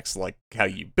sideboards affects, like, how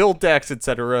you build decks,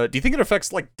 etc. Do you think it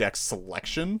affects, like, deck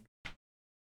selection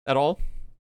at all?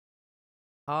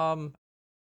 I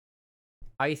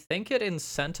think it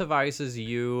incentivizes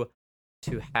you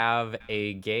to have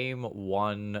a game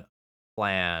 1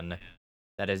 plan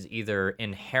that is either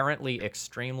inherently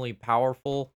extremely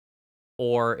powerful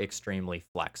or extremely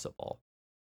flexible,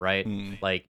 right?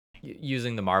 Like,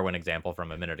 using the Marwyn example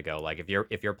from a minute ago, like,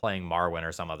 if you're playing Marwyn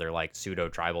or some other, like, pseudo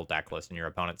tribal deck list and your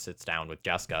opponent sits down with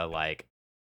Jeska, like,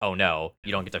 oh no,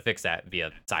 you don't get to fix that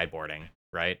via sideboarding,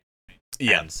 right?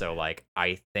 Yeah. And so, like,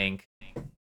 I think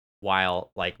while,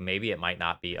 like, maybe it might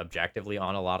not be objectively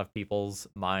on a lot of people's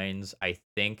minds, I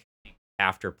think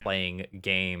after playing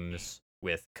games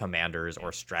with commanders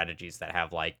or strategies that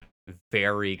have, like,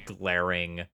 very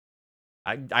glaring,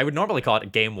 I would normally call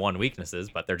it game 1 weaknesses,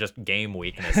 but they're just game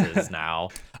weaknesses now.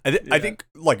 I think,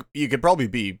 like, you could probably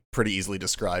be pretty easily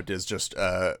described as just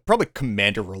probably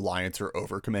commander reliance or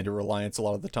over commander reliance a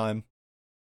lot of the time.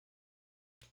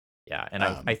 Yeah, and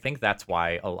I think that's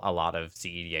why a lot of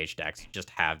CEDH decks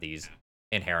just have these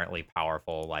inherently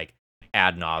powerful, like,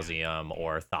 Ad Nauseam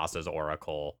or Thassa's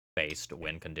Oracle based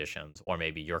win conditions, or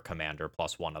maybe your commander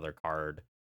plus one other card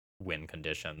win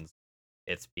conditions.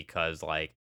 It's because,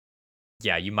 like,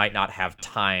 yeah, you might not have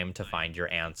time to find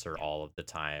your answer all of the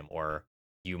time, or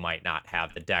you might not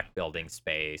have the deck building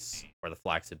space or the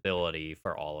flexibility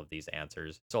for all of these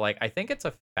answers. So, like, I think it's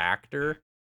a factor,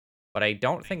 but I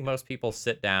don't think most people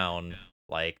sit down,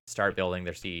 like, start building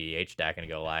their CEDH deck and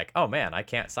go, like, oh man, I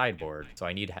can't sideboard, so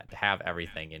I need to have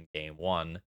everything in game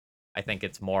 1. I think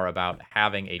it's more about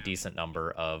having a decent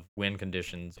number of win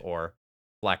conditions or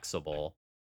flexible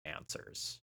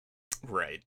answers.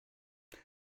 Right.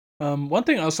 One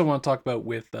thing I also want to talk about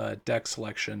with deck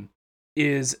selection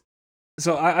is,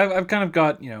 so I've kind of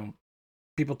got,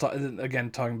 people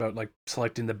talking about, like,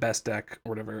 selecting the best deck or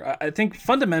whatever. I think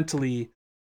fundamentally,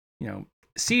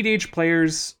 CEDH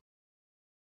players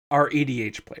are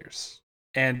EDH players,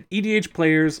 and EDH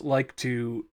players like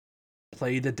to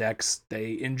play the decks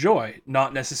they enjoy,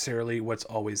 not necessarily what's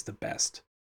always the best,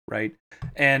 right?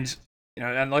 And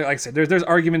and like I said, there's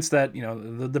arguments that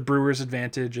the brewer's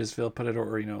advantage, as Phil put it,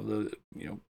 or the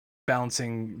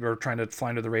balancing or trying to fly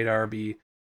under the radar, be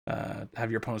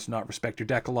have your opponents not respect your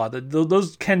deck a lot.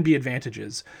 Those can be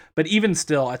advantages, but even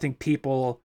still, I think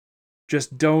people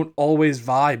just don't always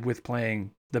vibe with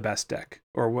playing the best deck,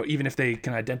 or even if they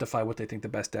can identify what they think the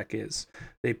best deck is,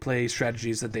 they play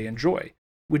strategies that they enjoy.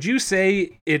 Would you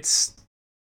say it's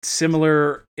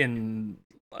similar in?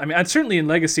 I mean, certainly in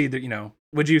Legacy. That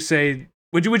would you say?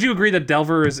 Would you agree that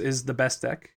Delver is the best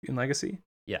deck in Legacy?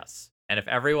 Yes. And if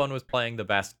everyone was playing the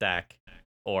best deck,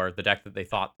 or the deck that they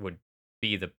thought would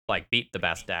be beat the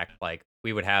best deck,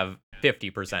 we would have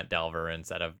 50% Delver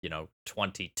instead of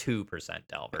 22%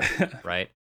 Delver, right?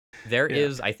 There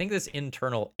is, I think, this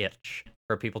internal itch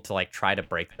for people to try to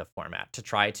break the format, to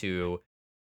try to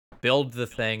build the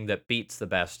thing that beats the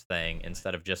best thing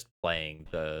instead of just playing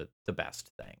the best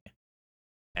thing.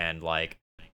 And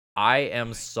I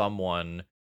am someone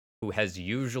who has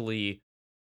usually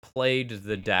played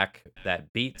the deck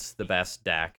that beats the best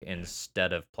deck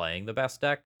instead of playing the best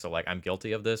deck. So I'm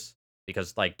guilty of this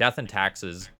because Death and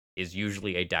Taxes is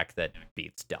usually a deck that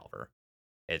beats Delver.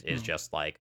 It is just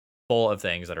full of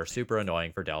things that are super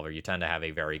annoying for Delver. You tend to have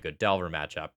a very good Delver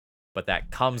matchup, but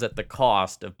that comes at the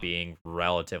cost of being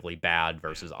relatively bad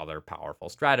versus other powerful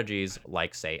strategies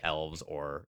like, say, Elves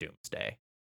or Doomsday.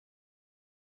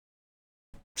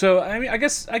 So I mean, I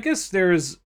guess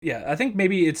there's I think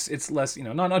maybe it's less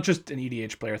not just an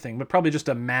EDH player thing, but probably just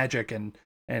a Magic and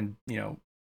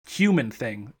human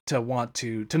thing to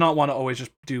not want to always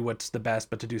just do what's the best,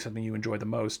 but to do something you enjoy the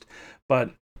most.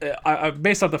 But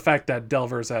based off the fact that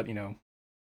Delver's at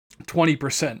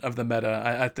 20% of the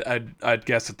meta, I'd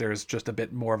guess that there's just a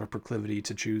bit more of a proclivity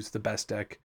to choose the best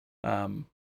deck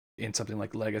in something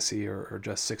like Legacy or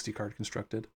just 60 card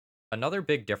constructed. Another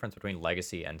big difference between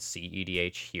Legacy and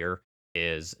CEDH here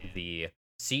is the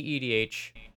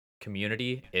CEDH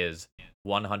community is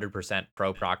 100%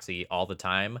 pro proxy all the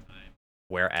time,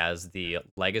 whereas the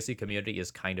Legacy community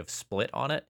is kind of split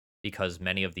on it because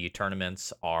many of the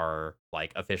tournaments are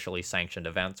officially sanctioned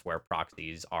events where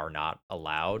proxies are not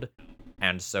allowed.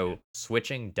 And so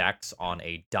switching decks on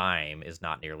a dime is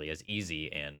not nearly as easy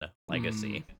in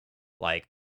Legacy.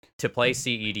 To play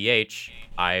CEDH,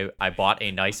 I bought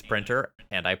a nice printer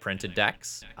and I printed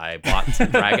decks. I bought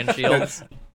Dragon Shields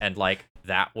and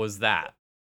that was that.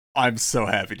 I'm so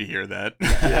happy to hear that.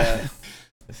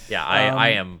 Yeah, I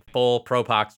am full pro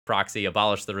proxy,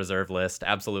 abolish the reserve list,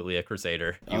 absolutely a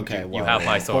crusader. You have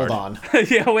my sword. Hold on.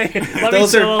 Yeah, wait.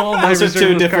 Those are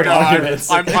two different arguments.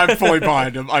 I'm fully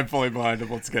behind him.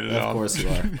 Let's get it on. Of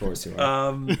course you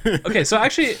are. Okay, so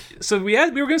actually, we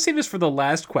were going to save this for the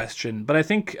last question, but I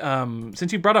think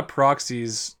since you brought up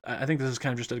proxies, I think this is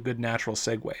kind of just a good natural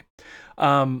segue.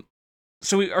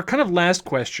 So our kind of last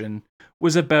question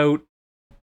was about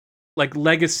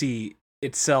Legacy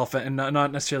itself, and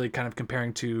not necessarily kind of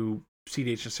comparing to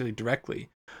CDH necessarily directly,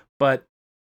 but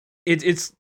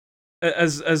it's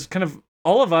as kind of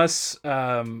all of us,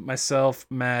 myself,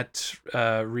 Matt,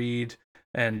 Reed,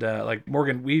 and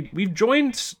Morgan, we've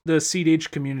joined the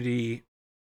CDH community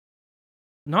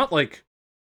not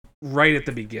right at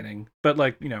the beginning, but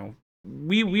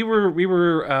we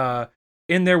were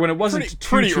in there when it wasn't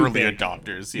pretty too early big.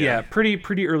 adopters. Yeah,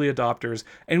 pretty early adopters,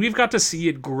 and we've got to see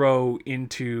it grow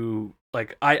into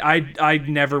I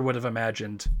never would have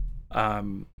imagined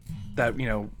that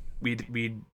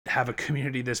we'd have a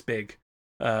community this big,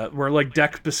 where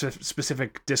deck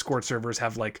specific Discord servers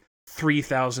have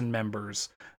 3,000 members,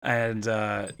 and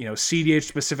CDH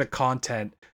specific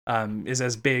content is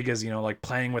as big as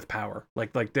Playing with Power.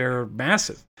 They're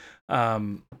massive.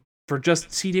 For just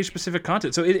CDH specific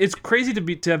content, so it's crazy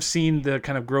to have seen the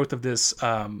kind of growth of this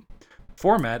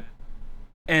format,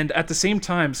 and at the same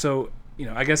time, so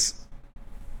I guess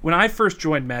when I first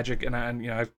joined Magic, and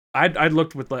I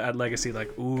looked at Legacy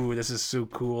ooh, this is so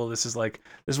cool. This is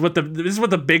what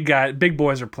the big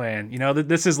boys are playing.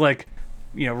 This is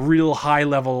real high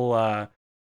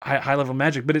level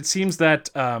Magic. But it seems that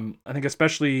I think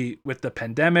especially with the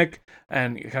pandemic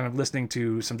and kind of listening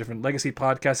to some different Legacy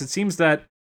podcasts, it seems that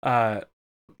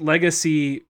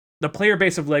Legacy, the player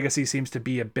base of Legacy seems to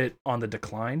be a bit on the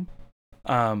decline.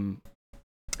 And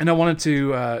I wanted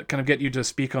to kind of get you to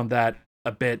speak on that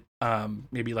a bit.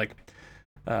 Maybe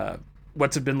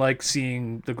what's it been like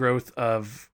seeing the growth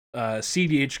of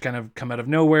CDH kind of come out of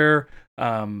nowhere?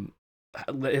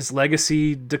 Is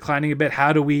Legacy declining a bit?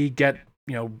 How do we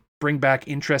bring back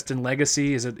interest in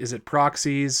Legacy? Is it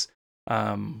proxies? What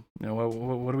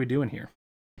are we doing here?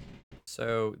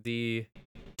 So the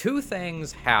two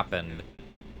things happened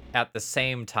at the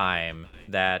same time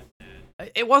that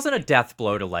it wasn't a death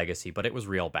blow to Legacy, but it was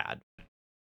real bad.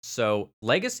 So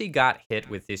Legacy got hit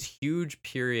with this huge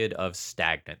period of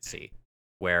stagnancy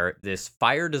where this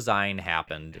fire design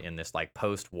happened in this like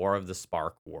post War of the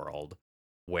Spark world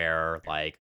where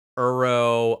like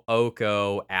Uro,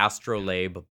 Oko,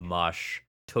 Astrolabe, Mush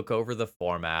took over the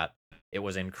format. It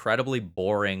was incredibly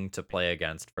boring to play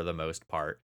against for the most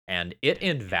part, and it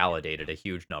invalidated a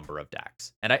huge number of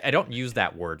decks. And I don't use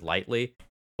that word lightly,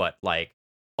 but like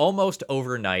almost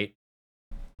overnight,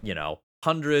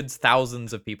 hundreds,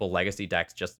 thousands of people Legacy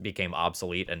decks just became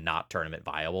obsolete and not tournament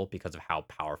viable because of how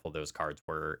powerful those cards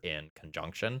were in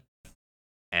conjunction.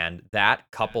 And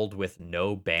that, coupled with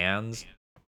no bans,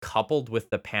 coupled with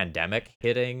the pandemic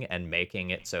hitting and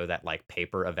making it so that like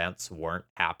paper events weren't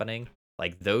happening,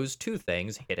 like those two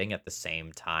things hitting at the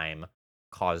same time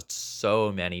caused so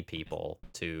many people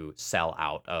to sell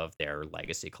out of their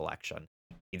Legacy collection,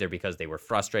 either because they were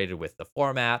frustrated with the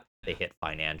format, they hit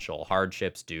financial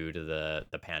hardships due to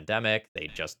the pandemic, they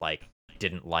just like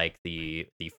didn't like the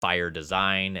fire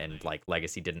design, and like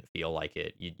Legacy didn't feel like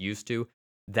it used to.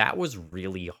 That was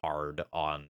really hard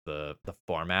on the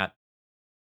format,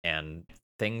 and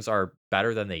things are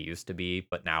better than they used to be,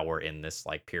 but now we're in this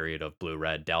like period of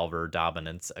blue-red Delver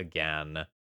dominance again.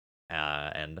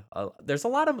 And there's a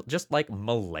lot of just like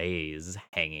malaise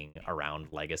hanging around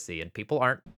Legacy, and people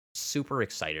aren't super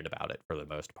excited about it for the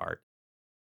most part.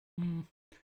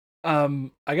 I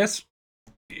guess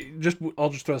I'll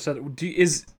just throw this out.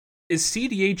 Is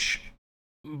CDH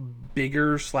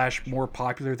bigger / more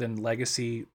popular than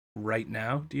Legacy right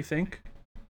now, do you think?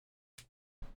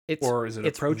 Or is it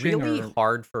approaching? It's really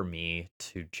hard for me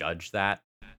to judge that.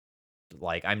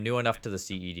 Like, I'm new enough to the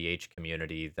CEDH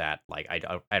community that like I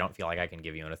don't feel like I can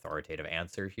give you an authoritative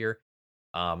answer here.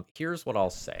 Here's what I'll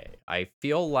say. I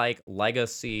feel like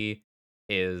Legacy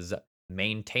is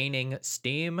maintaining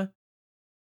steam.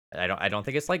 I don't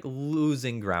think it's like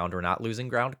losing ground or not losing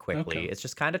ground quickly. Okay. It's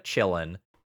just kind of chilling.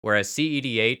 Whereas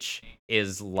CEDH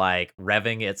is like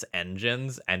revving its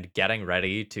engines and getting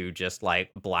ready to just like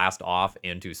blast off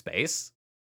into space.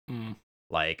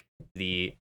 Like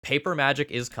the paper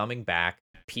magic is coming back.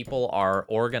 People are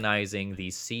organizing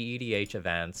these CEDH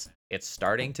events. It's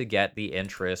starting to get the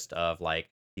interest of like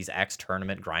these X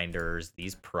tournament grinders,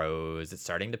 these pros. It's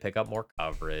starting to pick up more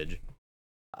coverage.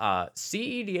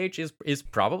 CEDH is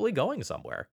probably going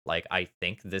somewhere. Like, I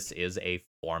think this is a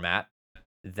format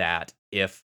that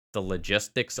if the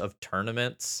logistics of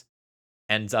tournaments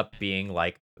ends up being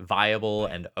like viable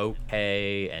and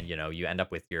okay, and you end up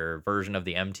with your version of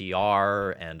the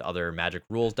MTR and other Magic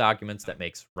rules documents that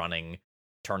makes running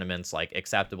tournaments like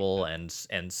acceptable and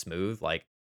smooth, like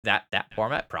that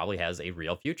format probably has a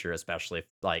real future, especially if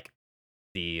like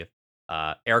the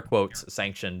air quotes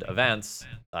sanctioned events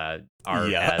are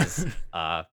as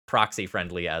proxy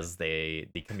friendly as the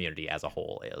community as a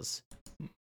whole is.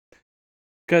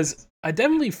 Because I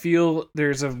definitely feel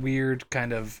there's a weird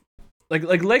kind of like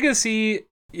Legacy,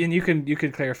 and you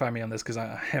could clarify me on this because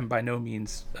I am by no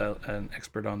means an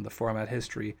expert on the format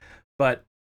history, but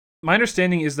my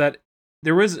understanding is that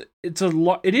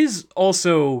it is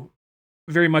also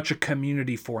very much a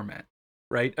community format,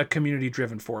 right? A community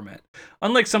driven format,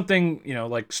 unlike something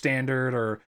like Standard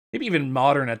or maybe even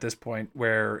Modern at this point,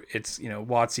 where it's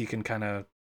WotC can kind of,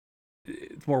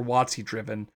 it's more WotC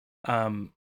driven.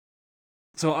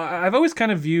 So I've always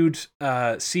kind of viewed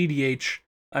CDH,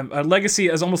 Legacy,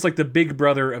 as almost like the big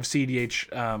brother of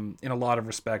CDH in a lot of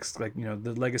respects. Like,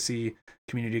 the Legacy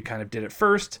community kind of did it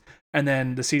first, and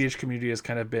then the CDH community has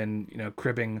kind of been,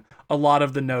 cribbing a lot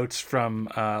of the notes from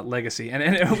Legacy.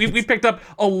 And we picked up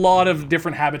a lot of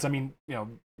different habits. I mean,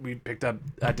 we picked up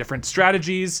different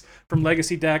strategies from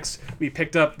Legacy decks. We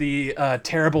picked up the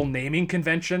terrible naming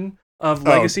convention of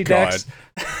Legacy decks.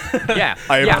 Yeah,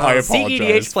 I apologize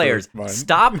CEDH players, for mine.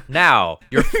 stop now.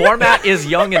 Your format is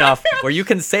young enough where you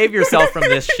can save yourself from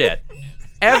this shit.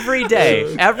 Every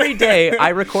day, I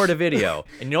record a video,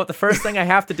 and you know what the first thing I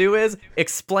have to do is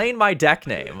explain my deck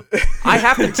name. I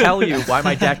have to tell you why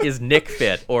my deck is Nick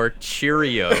Fit or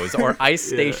Cheerios or Ice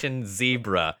Station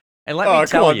Zebra. And let me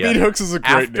tell you, Meathooks is a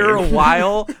great after name. a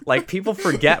while, like, people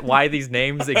forget why these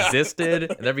names existed,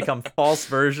 and there become false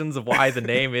versions of why the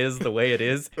name is the way it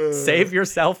is. Save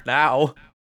yourself now.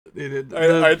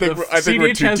 I think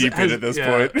we're too deep in at this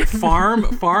point.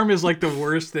 Farm is like the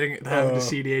worst thing to have to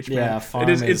CDH. Man. Yeah, farm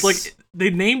It's like they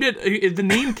named it. The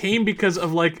name came because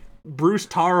of like Bruce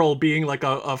Tarl being like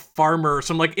a farmer,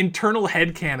 some like internal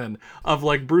headcanon of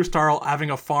like Bruce Tarl having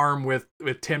a farm with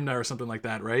Timna or something like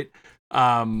that, right?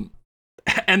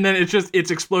 and then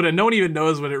it's exploded. No one even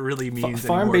knows what it really means.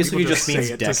 Farm anymore. basically People just say means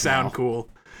it deck to sound now. cool.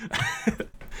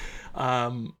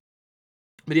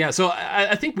 But yeah, so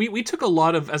I think we took a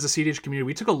lot of, as a CDH community,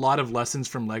 we took a lot of lessons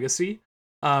from Legacy.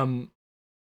 And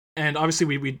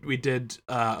obviously we did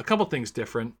a couple things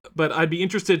different, but I'd be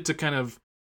interested to kind of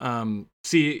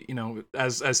see,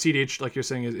 as CDH, like you're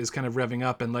saying, is kind of revving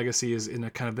up and Legacy is in a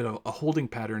kind of bit of a holding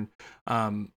pattern.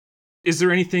 Is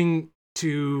there anything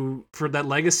for that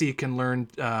Legacy can learn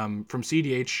from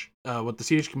CDH, what the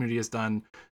CDH community has done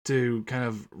to kind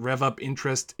of rev up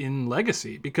interest in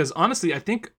Legacy? Because honestly, I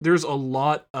think there's a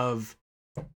lot of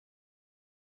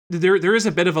there is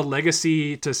a bit of a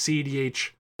Legacy to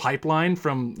CDH pipeline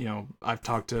from, I've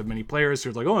talked to many players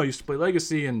who are like, oh, I used to play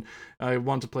Legacy and I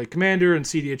want to play Commander, and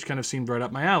CDH kind of seemed right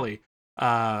up my alley.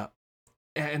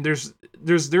 And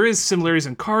there is similarities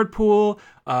in card pool,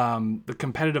 the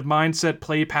competitive mindset,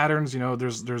 play patterns,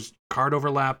 there's card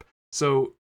overlap.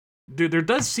 So there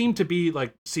does seem to be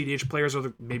like CDH players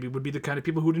maybe would be the kind of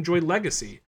people who'd enjoy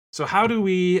Legacy. So how do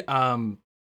we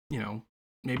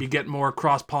maybe get more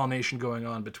cross-pollination going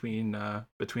on between our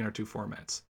two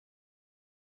formats?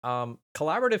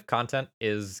 Collaborative content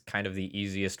is kind of the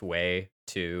easiest way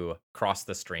to cross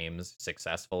the streams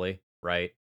successfully,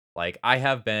 right? Like, I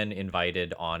have been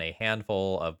invited on a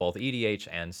handful of both EDH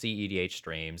and CEDH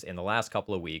streams in the last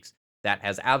couple of weeks that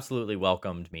has absolutely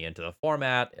welcomed me into the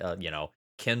format,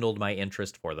 kindled my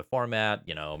interest for the format,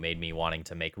 made me wanting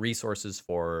to make resources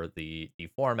for the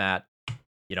format.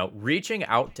 Reaching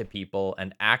out to people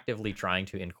and actively trying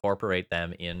to incorporate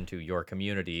them into your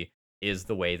community is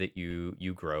the way that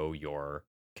you grow your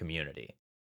community.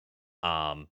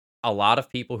 A lot of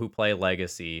people who play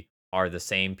Legacy are the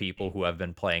same people who have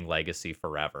been playing Legacy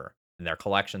forever, and their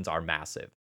collections are massive.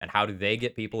 And how do they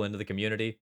get people into the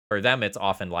community? For them, it's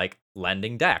often like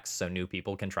lending decks so new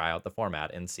people can try out the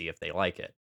format and see if they like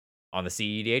it. On the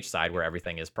CEDH side, where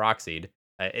everything is proxied,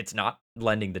 it's not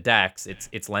lending the decks,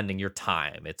 it's lending your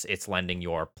time, it's lending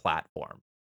your platform.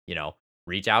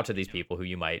 Reach out to these people who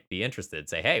you might be interested.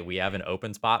 Say, hey, we have an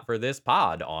open spot for this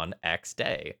pod on X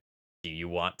day. Do you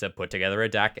want to put together a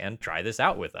deck and try this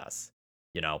out with us?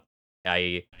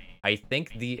 I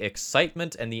think the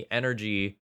excitement and the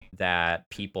energy that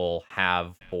people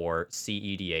have for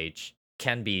CEDH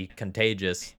can be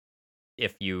contagious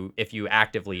if you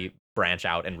actively branch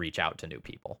out and reach out to new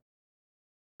people.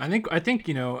 I think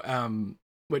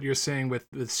what you're saying with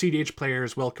CDH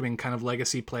players welcoming kind of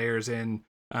Legacy players in,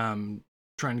 trying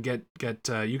to get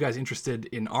you guys interested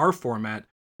in our format.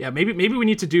 Yeah, maybe we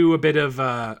need to do a bit of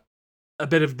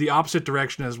the opposite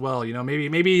direction as well.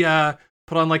 Maybe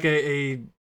put on like a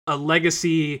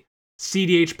Legacy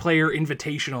CDH player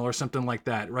invitational or something like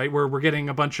that, right? Where we're getting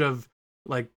a bunch of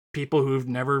like people who've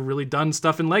never really done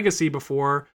stuff in Legacy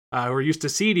before, who are used to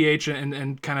CDH,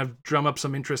 and kind of drum up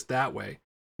some interest that way.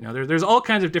 There's all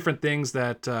kinds of different things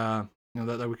that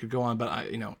that we could go on, but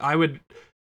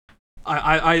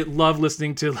I love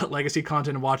listening to Legacy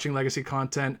content and watching Legacy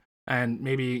content, and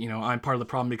maybe I'm part of the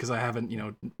problem because I haven't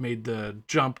made the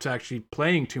jump to actually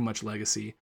playing too much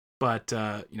Legacy, but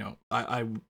I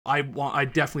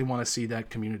definitely want to see that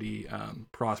community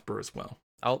prosper as well.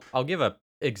 I'll give a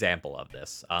example of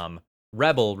this.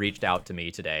 Rebel reached out to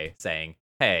me today saying,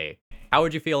 hey, how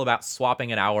would you feel about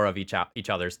swapping an hour of each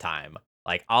other's time?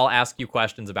 Like, I'll ask you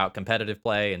questions about competitive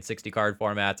play and 60 card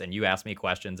formats, and you ask me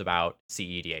questions about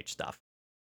CEDH stuff.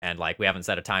 And like, we haven't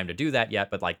set a time to do that yet,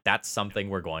 but like, that's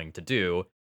something we're going to do,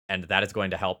 and that is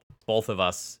going to help both of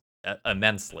us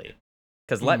immensely.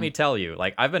 Because let me tell you,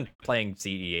 like, I've been playing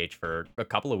CEDH for a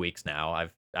couple of weeks now.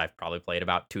 I've probably played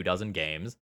about 24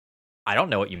 games. I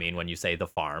don't know what you mean when you say the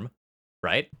farm,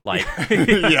 right? Like,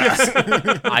 Yes.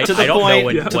 I don't know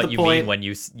what you mean when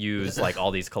you use like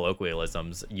all these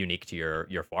colloquialisms unique to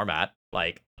your format.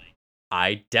 Like,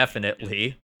 I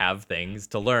definitely have things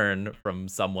to learn from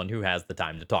someone who has the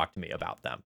time to talk to me about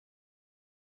them.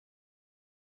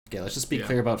 Okay, let's just be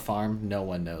clear about farm. No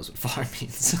one knows what farm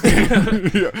means.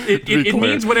 It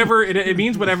means whatever it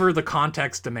means whatever the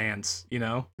context demands.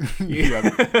 This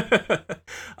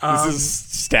is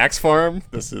Stacks Farm.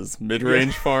 This is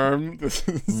mid-range farm. This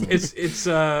is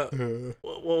it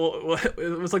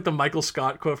was like the Michael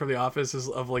Scott quote from The Office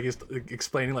of like he's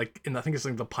explaining like I think it's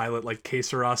like the pilot, like que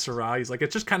sera sera. He's like,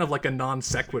 it's just kind of like a non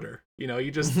sequitur.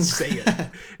 You just say it.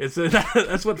 It's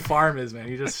that's what farm is, man.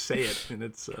 You just say it, and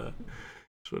it's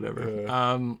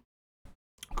whatever.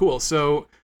 Cool. So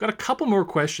got a couple more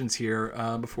questions here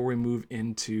before we move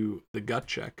into the gut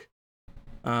check.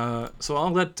 So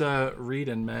I'll let Reed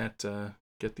and Matt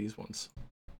get these ones.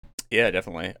 Yeah,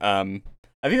 definitely. I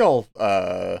think I'll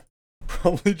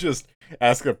probably just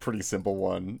ask a pretty simple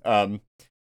one.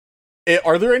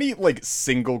 Are there any like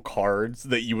single cards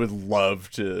that you would love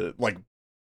to like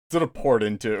sort of port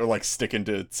into or like stick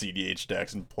into CDH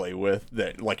decks and play with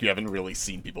that like you haven't really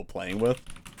seen people playing with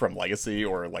from Legacy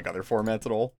or like other formats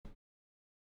at all?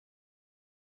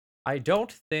 I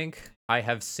don't think I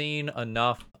have seen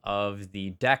enough of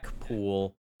the deck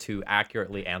pool to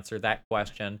accurately answer that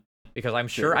question, because I'm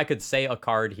sure I could say a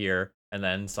card here and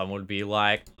then someone would be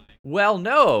like, well,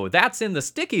 no, that's in the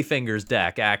Sticky Fingers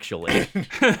deck, actually.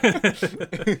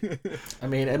 I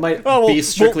mean, it might Oh, be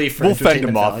strictly for we'll fend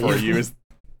entertainment them off value. for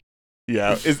you.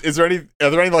 Are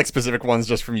there any like specific ones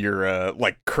just from your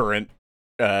like current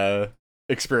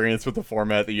experience with the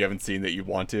format that you haven't seen that you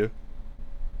want to?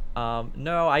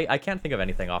 No, I can't think of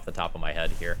anything off the top of my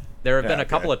head here. There have been a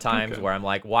couple of times where I'm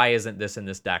like, why isn't this in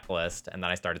this deck list? And then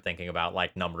I started thinking about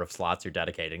like number of slots you're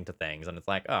dedicating to things, and it's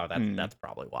like, oh, that's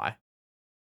probably why.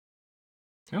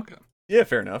 Okay. Yeah,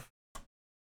 fair enough.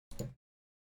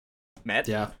 Matt?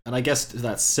 Yeah, and I guess to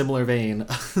that similar vein,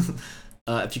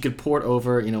 if you could port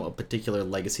over, a particular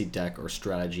legacy deck or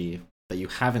strategy that you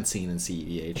haven't seen in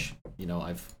CEDH,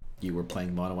 you were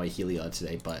playing Mono White Heliod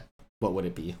today, but what would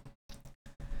it be?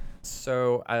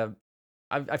 So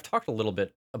I've talked a little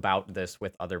bit about this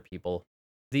with other people.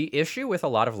 The issue with a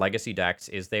lot of legacy decks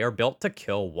is they are built to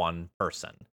kill one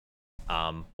person.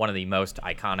 One of the most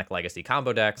iconic legacy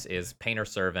combo decks is Painter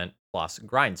Servant plus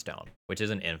Grindstone, which is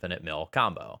an infinite mill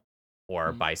combo.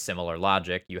 Or by similar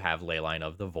logic, you have Leyline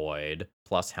of the Void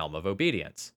plus Helm of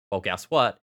Obedience. Well, guess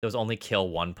what? Those only kill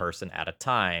one person at a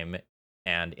time,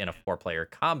 and in a 4-player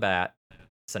combat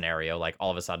scenario, like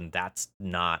all of a sudden that's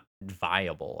not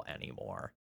viable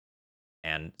anymore.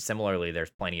 And similarly,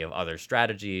 there's plenty of other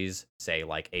strategies, say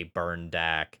like a burn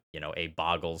deck, a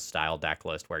Boggles style deck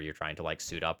list where you're trying to like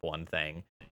suit up one thing,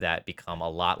 that become a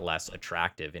lot less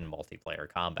attractive in multiplayer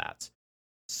combats.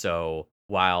 So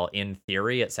while in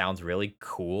theory it sounds really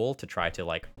cool to try to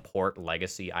like port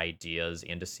legacy ideas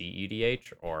into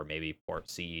CEDH, or maybe port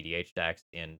CEDH decks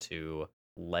into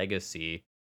legacy,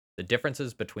 the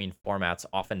differences between formats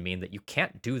often mean that you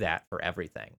can't do that for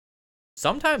everything.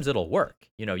 Sometimes it'll work.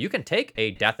 You can take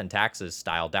a Death and Taxes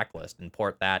style deck list and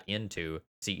port that into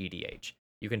CEDH.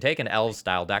 You can take an Elves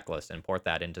style deck list and port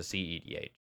that into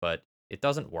CEDH, but it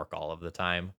doesn't work all of the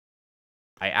time.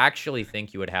 I actually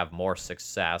think you would have more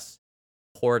success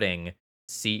porting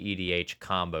CEDH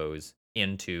combos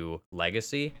into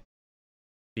Legacy,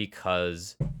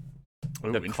 because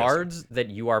the cards that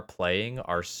you are playing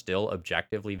are still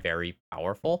objectively very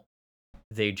powerful.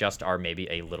 They just are maybe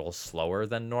a little slower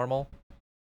than normal.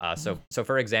 So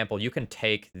for example, you can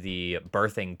take the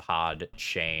Birthing Pod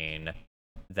chain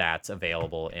that's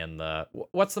available in the...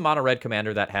 What's the mono red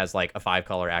commander that has like a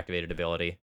 5-color activated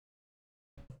ability?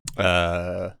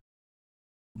 Mono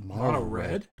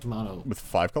red? Mono. with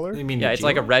 5 color? You mean Yeah, it's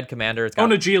like a red commander. It's got...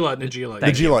 Najeela.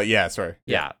 Thank you. Najeela, yeah, sorry.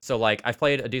 Yeah, so like I've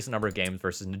played a decent number of games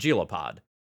versus Najeela Pod.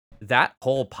 That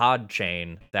whole pod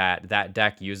chain that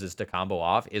deck uses to combo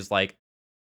off is like,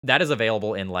 that is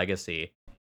available in Legacy.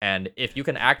 And if you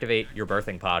can activate your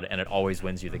Birthing Pod and it always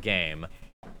wins you the game,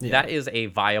 that is a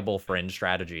viable fringe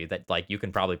strategy that like you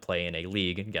can probably play in a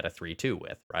league and get a 3-2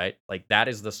 with, right? Like that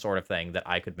is the sort of thing that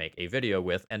I could make a video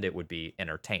with and it would be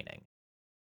entertaining.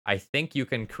 I think you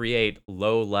can create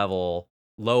low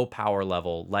power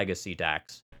level legacy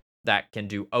decks that can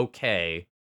do okay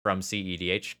from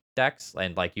CEDH decks,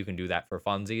 and like you can do that for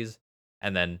funsies,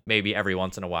 and then maybe every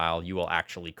once in a while you will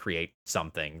actually create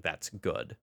something that's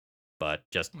good. But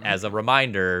just as a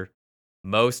reminder,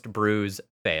 most brews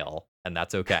fail, and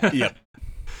that's okay. Yep.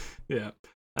 Yeah.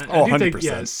 Oh, I do think,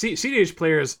 100%. CDH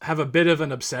players have a bit of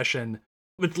an obsession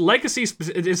with Legacy.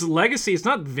 It's Legacy. It's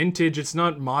not vintage. It's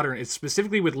not modern. It's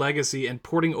specifically with Legacy and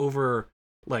porting over,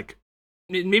 like,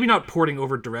 maybe not porting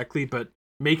over directly, but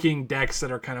making decks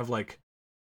that are kind of like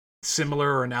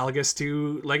similar or analogous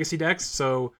to Legacy decks.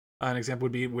 So an example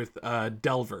would be with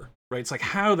Delver, right? It's like,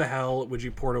 how the hell would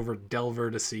you port over Delver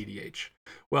to CDH?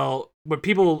 Well, what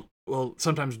people will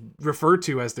sometimes refer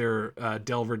to as their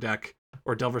Delver deck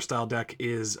or Delver style deck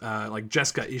is like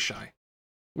Jeska Ishai,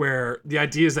 where the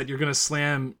idea is that you're going to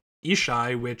slam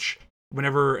Ishai, which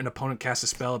whenever an opponent casts a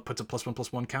spell, it puts a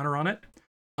 +1/+1 counter on it.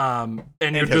 And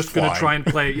you're just going to try and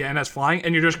play, and has flying,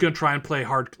 and you're just going to try and play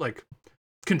hard, like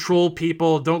control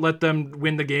people, don't let them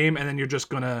win the game, and then you're just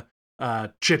going to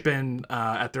chip in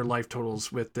at their life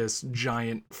totals with this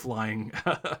giant flying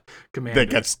commander That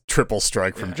gets triple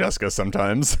strike from Jessica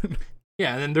sometimes.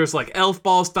 Yeah, and then there's like elf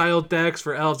ball style decks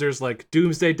for elves. There's like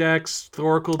doomsday decks,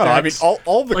 thoracle Oh, decks. I mean,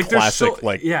 all the like, there's classic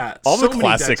all so the many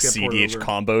classic decks get ported CDH over.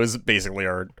 combos basically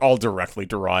are all directly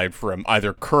derived from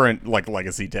either current like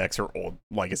legacy decks or old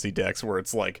legacy decks, where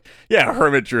it's like, yeah,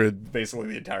 Hermit Druid. Basically,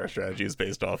 the entire strategy is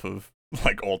based off of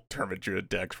like old Hermit Druid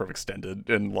decks from Extended,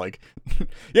 and like,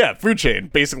 yeah, Food Chain,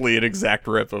 basically an exact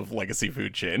rip of Legacy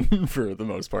Food Chain for the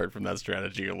most part from that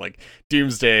strategy, or like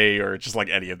Doomsday, or just like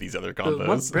any of these other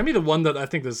combos. Maybe the one that I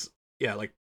think is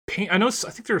like paint. I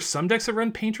think there are some decks that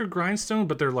run Painter Grindstone,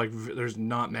 but they're like there's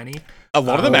not many. A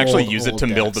lot of them actually use it old to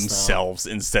mill decks, though. themselves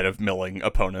instead of milling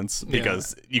opponents,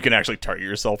 because you can actually target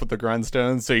yourself with the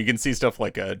grindstones. So you can see stuff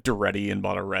like Duretti and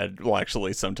Mono Red will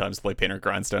actually sometimes play Painter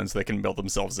Grindstone, so they can mill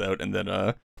themselves out and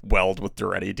then weld with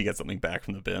Duretti to get something back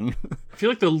from the bin. I feel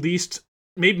like the least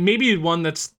maybe one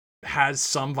that's has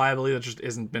some viability that just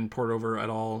isn't been poured over at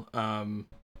all.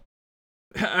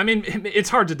 I mean, it's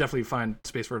hard to definitely find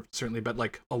space for it, certainly, but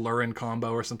like a Lurin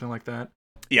combo or something like that.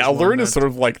 Yeah, There's one Allurin is that- sort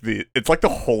of like it's like the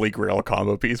holy grail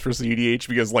combo piece for CDH,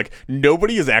 because like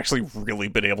nobody has actually really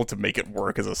been able to make it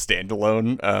work as a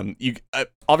standalone.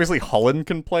 Obviously Hullen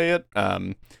can play it.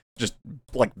 Just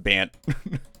like Bant.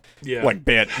 Yeah. Like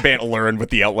Bant Allurin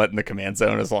with the outlet in the command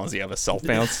zone, as long as you have a self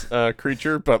bounce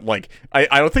creature. But like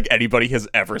I don't think anybody has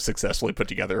ever successfully put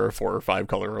together a 4 or 5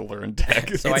 color Allurin deck.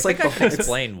 So It's I think like I can the-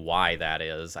 explain why that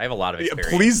is. I have a lot of Yeah,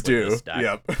 experience. please with do. this deck.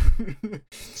 Yep.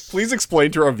 Please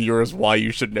explain to our viewers why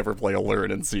you should never play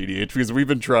Allurin in CDH, because we've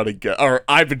been trying to get, or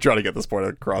I've been trying to get this point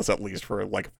across at least for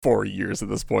like 4 years at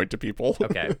this point to people.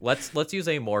 Okay, let's use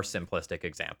a more simplistic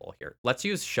example here. Let's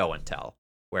use show and tell,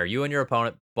 where you and your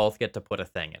opponent both get to put a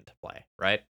thing into play,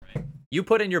 right? You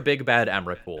put in your big bad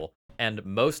Emrakul, and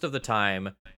most of the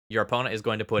time, your opponent is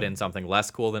going to put in something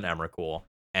less cool than Emrakul,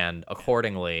 and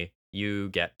accordingly, you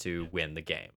get to win the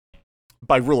game.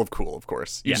 By rule of cool, of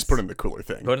course. You Yes. just put in the cooler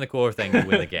thing. Put in the cooler thing to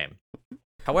win the game.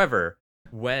 However,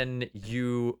 when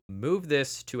you move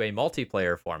this to a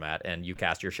multiplayer format and you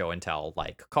cast your show and tell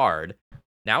like card,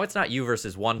 now it's not you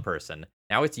versus one person.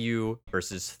 Now it's you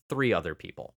versus 3 other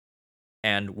people.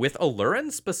 And with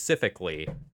Allurin specifically,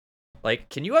 like,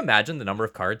 can you imagine the number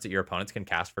of cards that your opponents can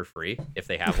cast for free if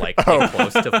they have like a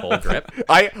close to full drip?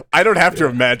 I don't have to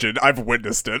imagine. I've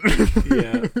witnessed it.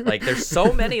 Yeah. Like, there's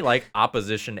so many like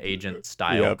opposition agent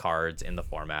style Yep. cards in the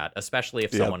format, especially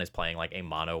if Yep. someone is playing like a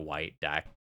mono white deck.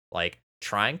 Like,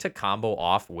 trying to combo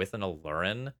off with an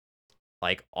Allurin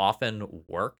like often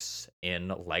works in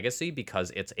Legacy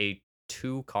because it's a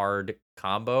 2-card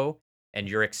combo, and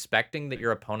you're expecting that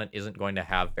your opponent isn't going to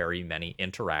have very many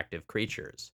interactive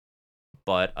creatures.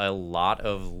 But a lot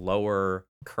of lower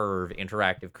curve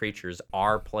interactive creatures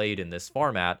are played in this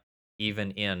format,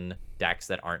 even in decks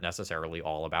that aren't necessarily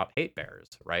all about hate bears,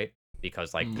 right?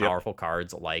 Because like Yep. powerful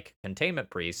cards like Containment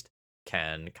Priest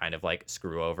can kind of like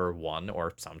screw over one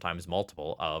or sometimes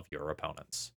multiple of your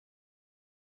opponents.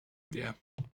 Yeah.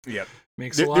 Yep.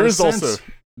 Makes a lot of sense.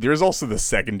 There's also the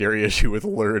secondary issue with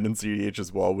Allurin and CDH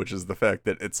as well, which is the fact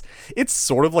that it's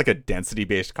sort of like a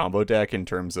density-based combo deck in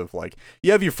terms of like,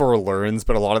 you have your 4 Allurins,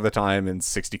 but a lot of the time in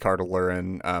 60-card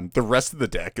Allurin, the rest of the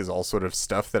deck is all sort of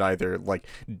stuff that either like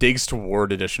digs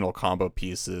toward additional combo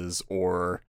pieces,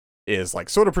 or is like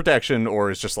sort of protection,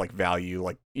 or is just like value.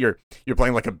 Like you're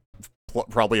playing like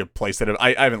probably a playset of,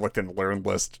 I haven't looked in the Allurin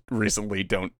list recently,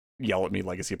 don't yell at me,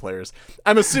 Legacy players.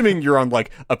 I'm assuming you're on like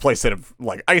a playset of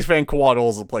like Icefang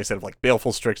Coatls, a playset of like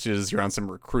Baleful Strixes, you're on some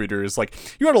Recruiters, like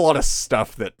you're on a lot of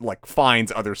stuff that like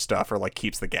finds other stuff or like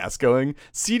keeps the gas going.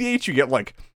 CDH, you get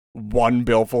like 1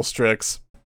 Baleful Strix,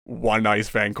 1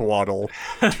 Icefang Coatl,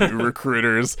 2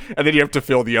 Recruiters, and then you have to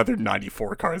fill the other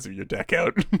 94 cards of your deck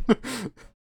out.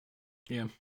 Yeah.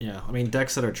 Yeah, I mean,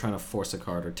 decks that are trying to force a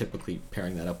card are typically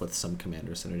pairing that up with some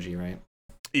commander synergy, right?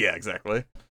 Yeah, exactly.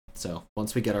 So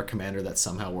once we get our commander that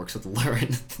somehow works with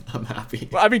Lurin, I'm happy.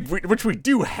 Well, I mean, which we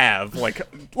do have. Like,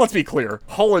 let's be clear,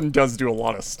 Hullen does do a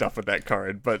lot of stuff with that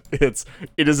card, but it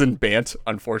isn't Bant,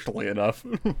 unfortunately enough.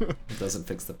 It doesn't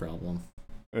fix the problem.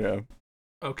 Yeah.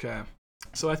 Okay.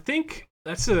 So I think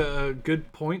that's a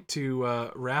good point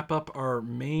to wrap up our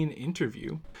main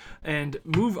interview and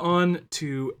move on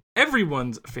to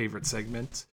everyone's favorite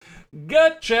segment,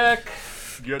 Gut Check.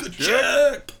 Good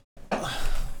check.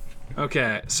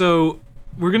 Okay, so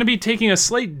we're going to be taking a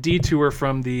slight detour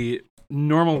from the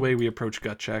normal way we approach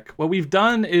Gut Check. What we've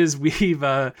done is we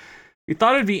thought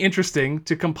it'd be interesting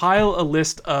to compile a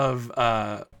list of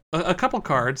a couple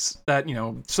cards that, you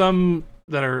know, some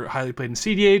that are highly played in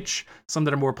CDH, some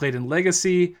that are more played in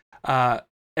Legacy,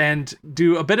 and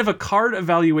do a bit of a card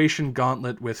evaluation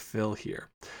gauntlet with Phil here.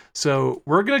 So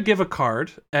we're going to give a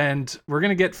card, and we're going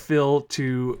to get Phil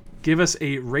to give us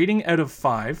a rating out of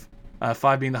 5,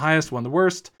 5 being the highest, 1 the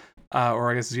worst,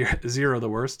 or I guess 0 the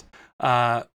worst,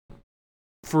 for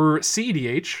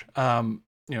CEDH,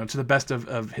 to the best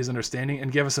of his understanding,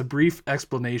 and give us a brief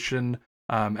explanation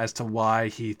as to why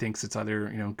he thinks it's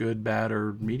either good, bad,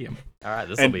 or medium. All right,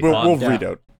 this will be we'll,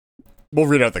 fun. We'll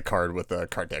read out the card with the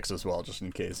card text as well, just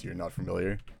in case you're not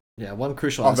familiar. Yeah, one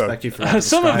crucial aspect you forgot to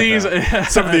some of these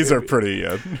some of these are pretty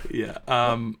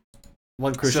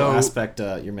one crucial aspect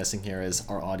you're missing here is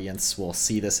our audience will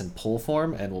see this in poll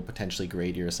form and will potentially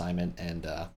grade your assignment and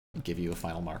give you a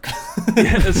final mark.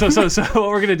 So what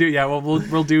we're gonna do, what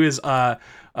we'll do is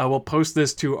we'll post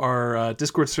this to our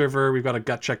Discord server. We've got a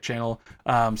gut check channel.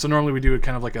 So normally we do it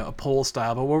kind of like a poll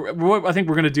style, but what I think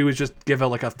we're gonna do is just give it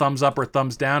like a thumbs up or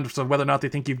thumbs down, so whether or not they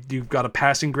think you've got a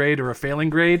passing grade or a failing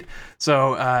grade.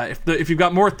 So if you've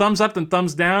got more thumbs up than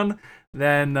thumbs down,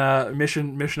 then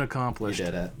mission accomplished. You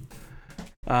did it.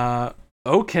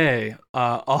 Okay.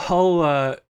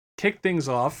 I'll kick things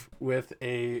off with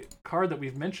a card that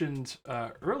we've mentioned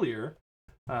earlier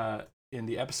in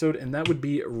the episode, and that would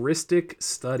be Rhystic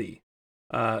Study.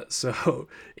 So,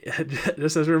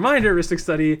 just as a reminder, Rhystic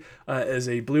Study is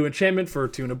a blue enchantment for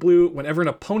 2 and a blue. Whenever an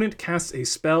opponent casts a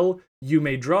spell, you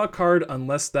may draw a card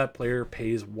unless that player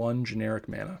pays 1 generic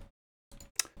mana.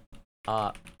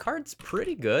 Card's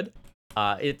pretty good.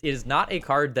 It is not a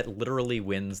card that literally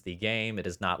wins the game. It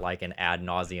is not like an ad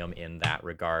nauseum in that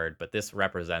regard, but this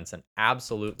represents an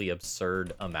absolutely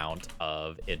absurd amount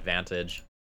of advantage.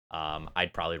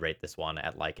 I'd probably rate this one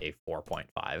at like a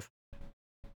 4.5.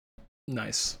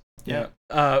 Nice. Yeah.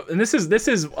 And this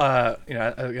is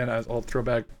again, I'll throw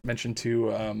back mention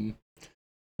to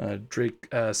Drake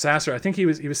Sasser. I think he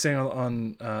was saying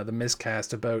on the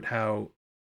miscast about how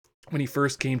when he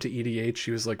first came to EDH,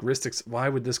 he was like, Rhystic, why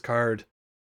is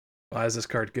this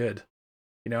card good?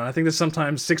 And I think that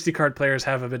sometimes 60 card players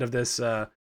have a bit of this,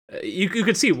 you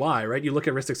could see why, right? You look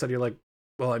at Rhystic Study, you're like,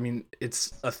 well, I mean,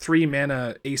 it's a 3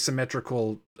 mana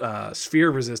asymmetrical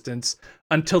sphere resistance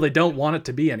until they don't want it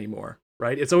to be anymore,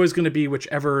 right? It's always going to be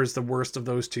whichever is the worst of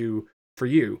those two for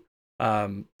you.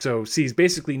 So sees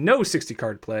basically no 60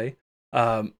 card play,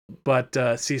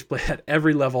 but sees play at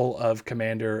every level of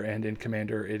Commander, and in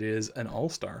Commander it is an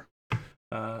all-star.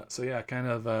 So yeah, kind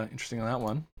of interesting on that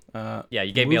one.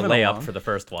 You gave me a layup for the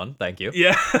first one. Thank you.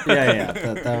 Yeah. yeah.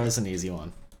 That was an easy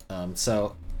one.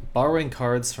 So borrowing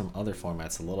cards from other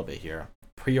formats a little bit here.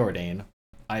 Preordain.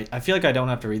 I feel like I don't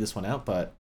have to read this one out,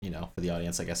 but for the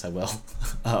audience, I guess I will.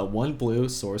 1 blue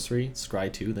sorcery,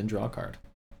 scry 2, then draw a card.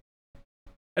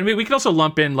 And we can also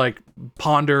lump in like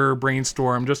Ponder,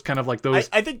 Brainstorm, just kind of like those.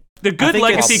 I think the good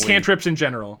legacy cantrips in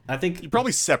general. I think you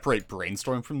probably separate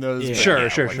Brainstorm from those. Yeah.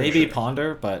 Sure. Maybe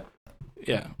Ponder, but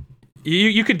yeah,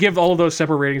 you could give all of those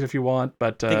separate ratings if you want,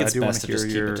 but I think it's do want best to to hear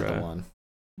just keep it to the one.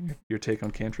 Your take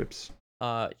on cantrips.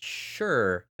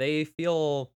 Sure. They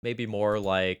feel maybe more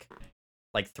like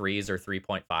 3s or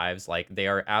 3.5s. Like they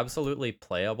are absolutely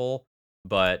playable,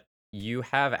 but you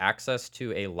have access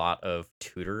to a lot of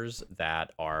tutors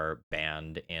that are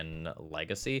banned in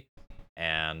Legacy.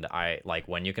 And I like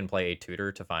when you can play a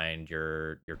tutor to find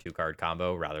your 2-card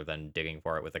combo rather than digging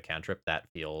for it with a cantrip, that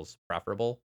feels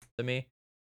preferable to me.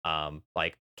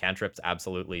 Like cantrips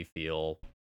absolutely feel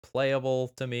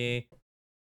playable to me,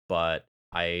 but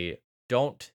I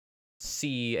don't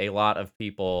see a lot of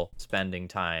people spending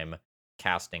time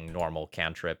casting normal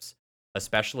cantrips,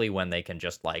 especially when they can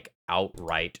just like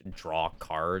outright draw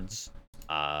cards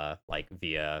like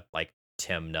via like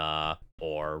Tymna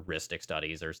or Rhystic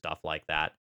Studies or stuff like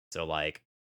that. So like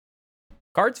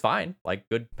card's fine, like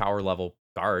good power level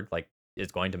card, like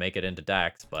is going to make it into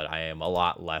decks, but I am a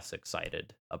lot less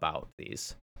excited about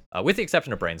these. With the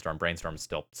exception of Brainstorm. Brainstorm's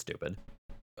still stupid.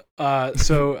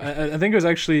 So I think it was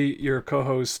actually your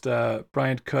co-host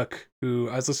Brian Cook who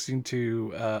I was listening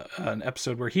to an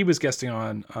episode where he was guesting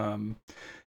on,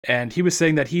 and he was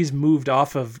saying that he's moved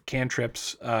off of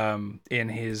cantrips in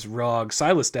his ROG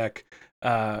Silas deck,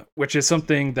 which is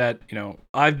something that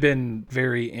I've been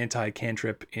very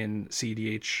anti-cantrip in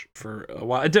CDH for a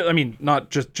while. I mean, not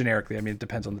just generically. I mean, it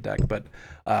depends on the deck, but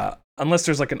unless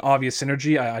there's like an obvious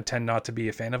synergy, I tend not to be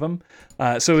a fan of them.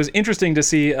 So it was interesting to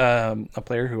see a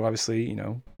player who obviously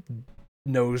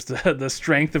knows the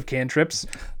strength of cantrips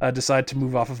decide to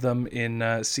move off of them in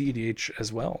CEDH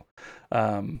as well.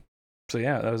 So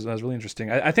yeah, that was really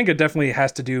interesting. I think it definitely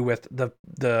has to do with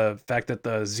the fact that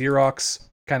the Xerox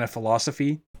kind of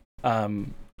philosophy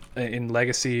in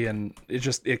Legacy, and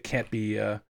it can't be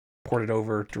ported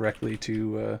over directly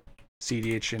to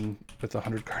CDH in with a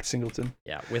 100 card singleton.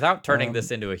 Yeah, without turning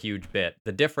this into a huge bit,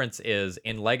 the difference is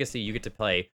in Legacy you get to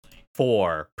play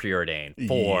 4 Preordain,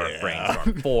 4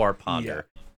 Brainstorm, 4 Ponder.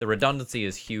 The redundancy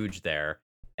is huge there.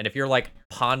 And if you're like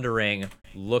pondering,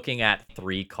 looking at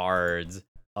 3 cards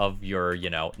of your,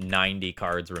 90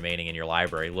 cards remaining in your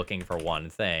library, looking for one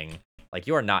thing, like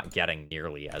you are not getting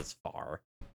nearly as far.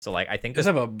 So like I think Does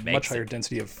this have a much higher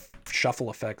density of shuffle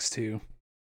effects too.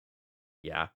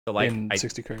 Yeah. So like in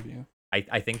 60 card, yeah.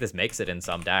 I think this makes it in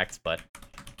some decks, but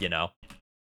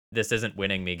this isn't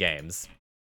winning me games.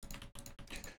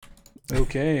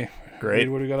 Okay. Great.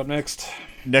 What do we got up next?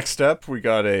 Next up, we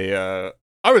got a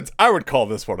I would call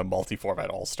this one a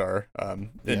multi-format all-star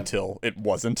until it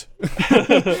wasn't.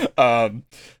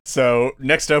 So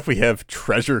next up we have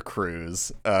Treasure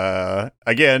Cruise.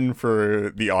 Again,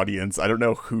 for the audience, I don't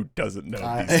know who doesn't know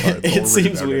these cards. It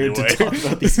seems weird to talk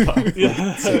about these cards.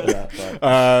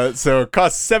 So it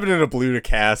costs 7 and a blue to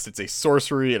cast. It's a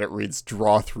sorcery and it reads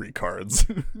draw 3 cards.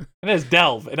 It has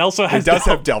Delve. It also has. It does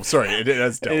have Delve. Sorry, it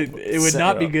has Delve. It would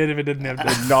not be good if it didn't have It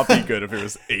Delve. would not be good if it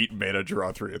was 8 mana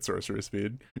draw 3 at sorcery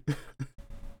speed.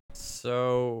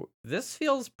 So this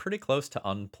feels pretty close to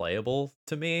unplayable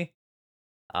to me.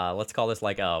 Let's call this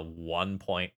like a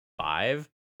 1.5.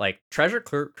 Like Treasure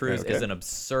Cruise is an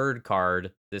absurd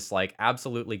card. This like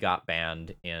absolutely got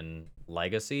banned in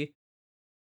Legacy.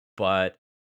 But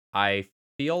I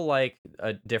feel like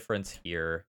a difference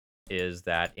here is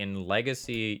that in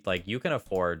Legacy, like you can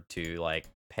afford to like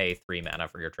pay 3 mana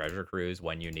for your Treasure Cruise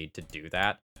when you need to do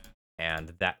that.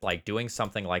 And that like doing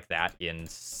something like that in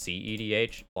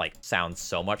CEDH like sounds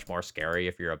so much more scary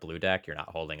if you're a blue deck. You're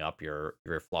not holding up your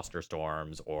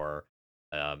Flusterstorms or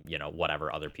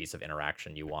whatever other piece of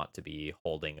interaction you want to be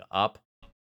holding up.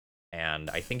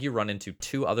 And I think you run into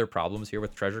 2 other problems here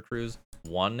with Treasure Cruise.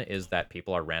 One is that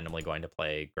people are randomly going to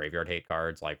play graveyard hate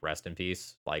cards like Rest in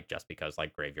Peace, like just because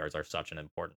like graveyards are such an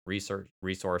important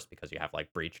resource because you have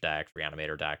like Breach decks,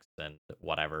 Reanimator decks, and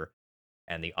whatever.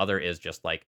 And the other is just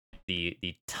like the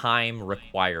time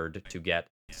required to get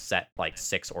set like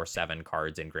 6 or 7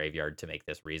 cards in graveyard to make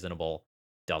this reasonable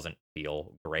doesn't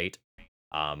feel great.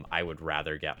 I would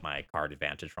rather get my card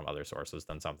advantage from other sources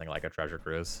than something like a Treasure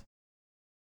Cruise.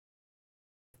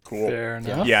 Cool. Fair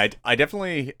enough. Yeah, I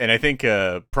definitely, and I think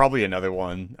probably another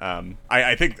one.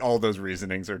 I think all those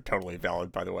reasonings are totally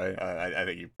valid. By the way, I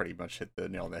think you pretty much hit the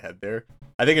nail on the head there.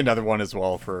 I think another one as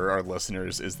well for our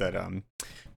listeners is that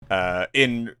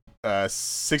in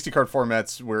 60 card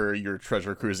formats where you're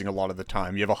treasure cruising a lot of the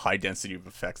time, you have a high density of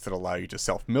effects that allow you to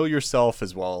self-mill yourself,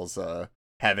 as well as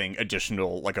having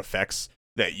additional like effects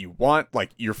that you want.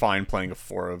 Like you're fine playing a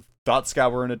 4 of Thought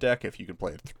Scour in a deck if you can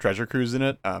play Treasure Cruise in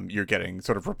it. You're getting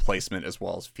sort of replacement as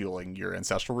well as fueling your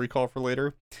Ancestral Recall for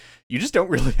later. You just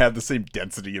don't really have the same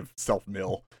density of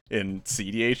self-mill in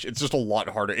CDH. It's just a lot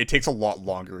harder. It takes a lot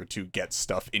longer to get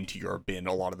stuff into your bin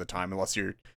a lot of the time, unless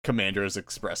your commander is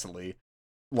expressly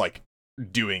like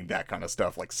doing that kind of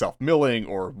stuff, like self-milling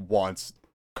or wants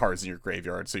cards in your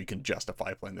graveyard so you can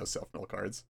justify playing those self-mill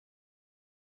cards.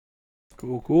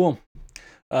 Cool.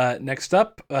 Next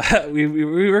up, we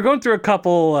were going through a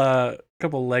couple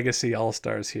legacy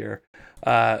all-stars here.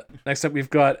 Next up, we've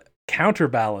got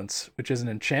Counterbalance, which is an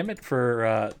enchantment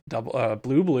for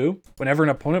blue. Whenever an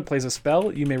opponent plays a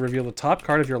spell, you may reveal the top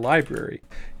card of your library.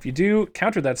 If you do,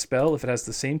 counter that spell if it has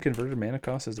the same converted mana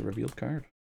cost as the revealed card.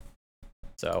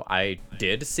 So I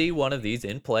did see one of these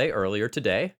in play earlier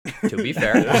today, to be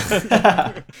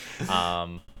fair.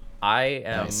 I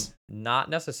am not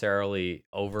necessarily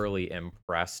overly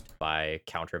impressed by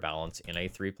Counterbalance in a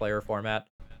 3-player format.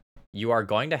 You are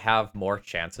going to have more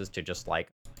chances to just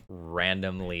like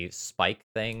randomly spike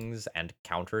things and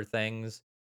counter things,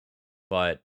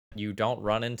 but you don't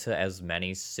run into as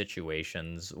many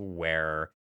situations where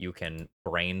you can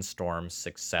brainstorm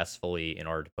successfully in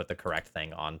order to put the correct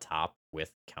thing on top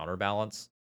with Counterbalance.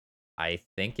 I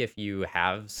think if you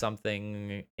have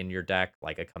something in your deck,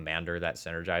 like a commander that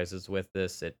synergizes with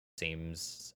this, it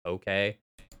seems okay.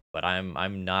 But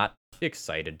I'm not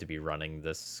excited to be running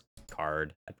this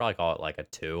card. I'd probably call it like a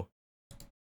 2.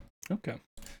 Okay.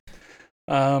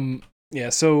 Yeah,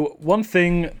 so one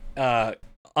thing,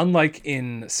 unlike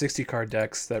in 60 card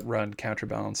decks that run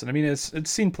Counterbalance, and I mean it's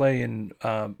seen play in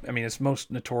it's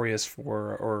most notorious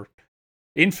for, or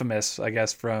infamous, I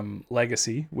guess, from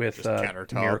Legacy with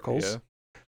Miracles.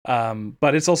 Yeah.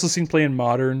 But it's also seen play in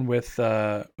Modern with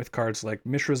cards like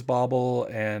Mishra's Bauble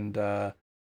and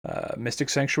Mystic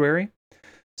Sanctuary.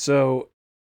 So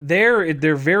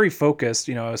they're very focused,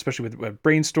 especially with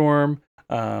Brainstorm.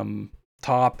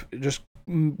 top, just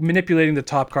manipulating the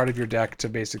top card of your deck to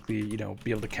basically,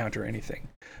 be able to counter anything.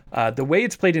 The way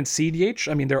it's played in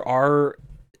CDH, I mean, there are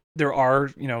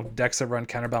decks that run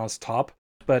counterbalance top,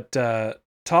 but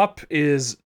top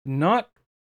is not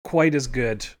quite as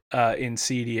good in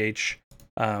CDH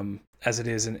as it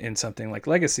is in something like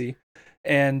Legacy.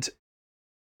 And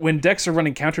when decks are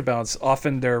running counterbalance,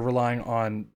 often they're relying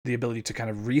on the ability to kind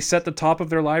of reset the top of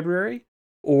their library,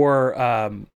 or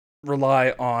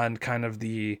rely on kind of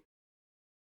the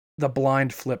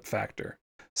blind flip factor.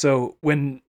 So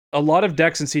when a lot of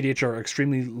decks in CDH are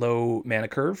extremely low mana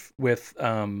curve, with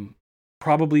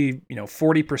probably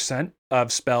 40%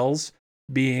 of spells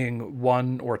being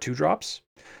 1 or 2 drops.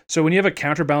 So when you have a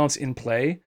counterbalance in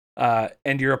play,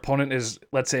 and your opponent is,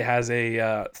 let's say, has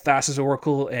a Thassa's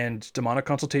Oracle and Demonic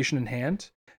Consultation in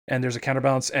hand, and there's a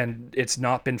counterbalance and it's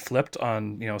not been flipped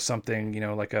on something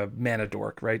like a Mana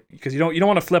Dork, right? Because you don't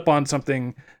want to flip on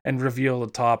something and reveal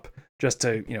the top just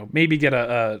to maybe get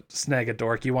a snag a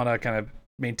dork. You want to kind of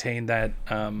maintain that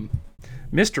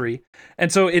mystery,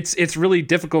 and so it's really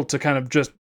difficult to kind of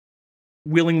just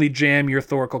willingly jam your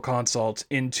Thoracle Consult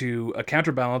into a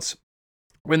counterbalance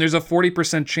when there's a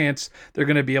 40% chance they're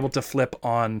going to be able to flip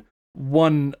on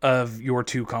one of your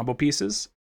 2 combo pieces,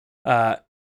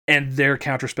 and their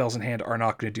counter spells in hand are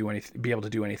not going to be able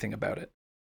to do anything about it.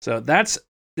 So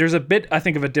there's a bit, I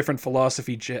think, of a different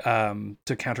philosophy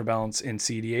to counterbalance in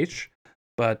CDH,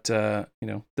 but the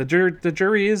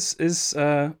jury is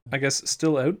I guess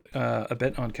still out a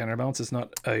bit on counterbalance. It's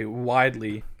not a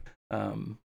widely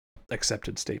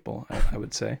accepted staple, I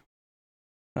would say.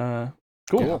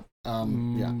 Cool.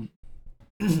 Yeah.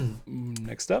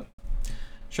 Next up.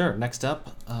 Sure. Next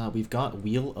up, we've got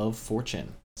Wheel of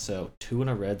Fortune. So 2 and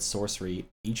a red sorcery.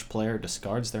 Each player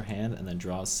discards their hand and then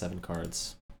draws 7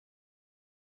 cards.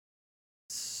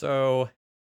 So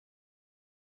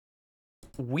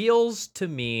wheels to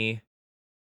me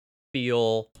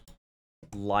feel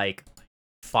like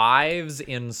 5s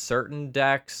in certain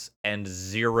decks and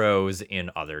 0s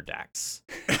in other decks.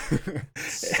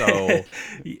 So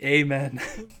amen.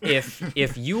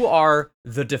 if you are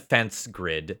the defense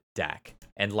grid deck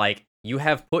and you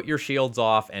have put your shields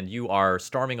off and you are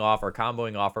storming off or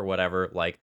comboing off or whatever,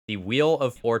 the Wheel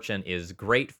of Fortune is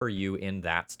great for you in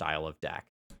that style of deck.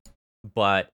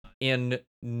 But in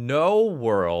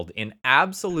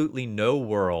absolutely no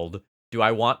world do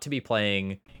I want to be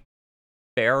playing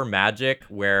Fair Magic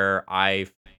where I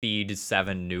feed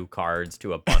 7 new cards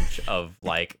to a bunch of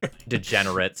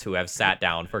degenerates who have sat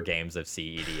down for games of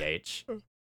CEDH.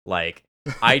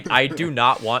 I do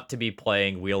not want to be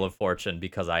playing Wheel of Fortune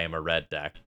because I am a red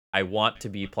deck. I want to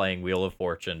be playing Wheel of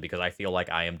Fortune because I feel like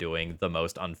I am doing the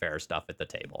most unfair stuff at the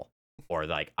table, or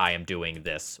I am doing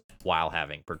this while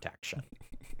having protection.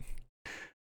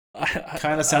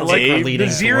 Kind of sounds like we're leading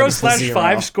the towards the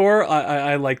 0/5 score.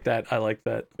 I like that. I like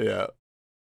that. Yeah.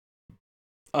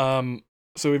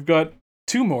 So we've got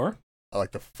 2 more. I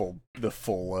like the full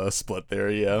split there.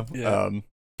 Yeah. Yeah.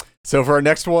 So for our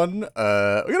next one, we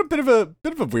got a bit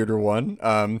of a weirder one.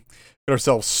 Got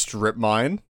ourselves Strip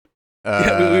Mine. We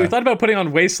thought about putting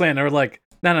on Wasteland, and we're like,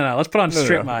 no, let's put on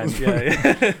Strip Mine.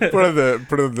 Yeah. Put on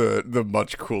the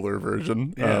much cooler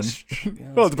version.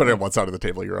 Well, depending on what side of the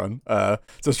table you're on.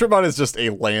 So Strip Mine is just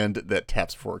a land that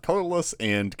taps for colorless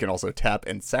and can also tap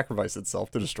and sacrifice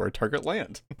itself to destroy target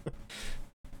land.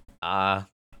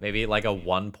 Maybe a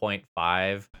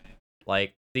 1.5.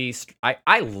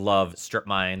 I love Strip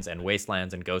Mines and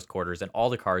Wastelands and Ghost Quarters and all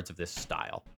the cards of this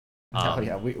style.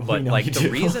 we But know you the do.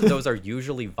 reason those are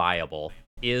usually viable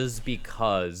is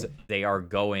because they are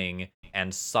going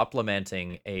and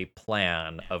supplementing a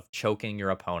plan of choking your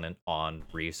opponent on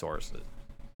resources.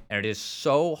 And it is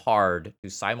so hard to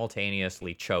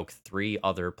simultaneously choke 3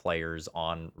 other players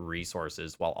on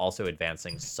resources while also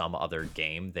advancing some other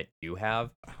game that you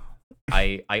have.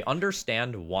 I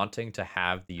understand wanting to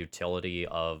have the utility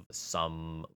of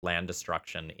some land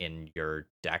destruction in your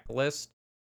deck list,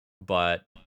 but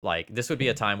this would be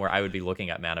a time where I would be looking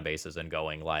at mana bases and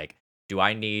going do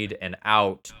I need an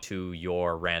out to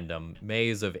your random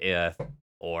Maze of Ith,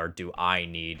 or do I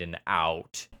need an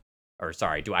out, or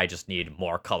sorry, do I just need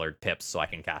more colored pips so I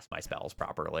can cast my spells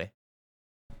properly?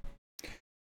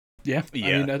 Yeah. I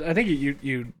mean, I think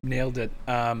you nailed it.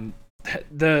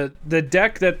 The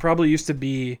deck that probably used to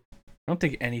be, I don't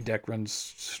think any deck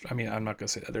runs. I mean, I'm not gonna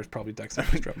say that. There's probably decks that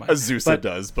run Strip Mine. Azusa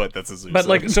does, but that's Azusa. But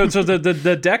so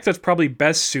the deck that's probably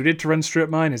best suited to run Strip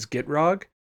Mine is Gitrog,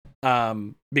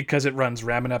 because it runs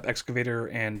Ramunap, Excavator,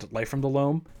 and Life from the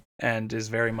Loam, and is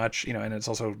very much, and it's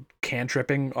also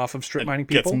cantripping off of strip mining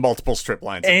Gets people. multiple strip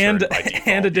lines And by default,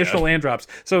 and additional land drops.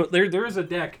 So there is a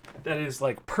deck that is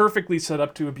like perfectly set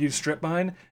up to abuse strip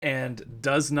mine and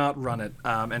does not run it.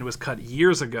 And was cut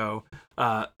years ago,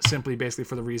 simply basically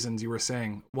for the reasons you were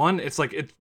saying. One, it's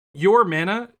like your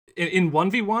mana in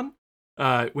 1v1,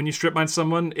 when you strip mine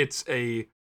someone, it's a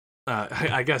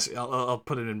I guess I'll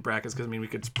put it in brackets because we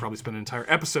could probably spend an entire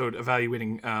episode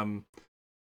evaluating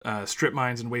strip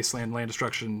mines and wasteland land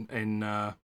destruction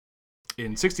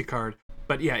in 60 card.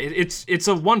 But yeah, it's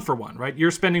a 1-for-1, right?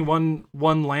 You're spending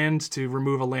one land to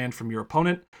remove a land from your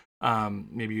opponent.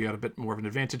 Maybe you got a bit more of an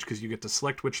advantage because you get to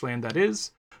select which land that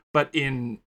is. But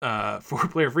in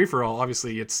 4-player free-for-all,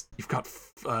 obviously you've got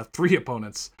 3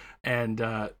 opponents, and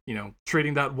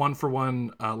trading that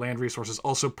 1-for-1 land resource is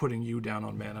also putting you down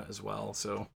on mana as well.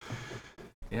 So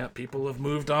yeah, people have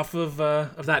moved off of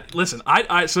that. Listen,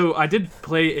 I did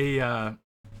play a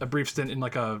brief stint in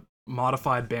like a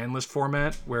modified ban list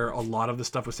format where a lot of the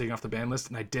stuff was taken off the ban list,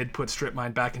 and I did put strip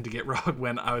mine back into Gitrog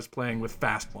when I was playing with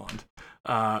Fast Bond,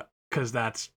 because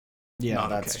that's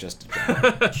that's okay. just a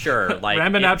job. Sure, like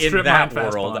in that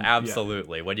world,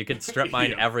 absolutely. Yeah. When you can strip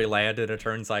mine every land in a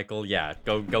turn cycle,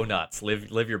 go nuts,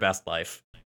 live your best life.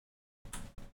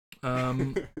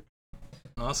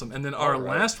 Awesome. And then our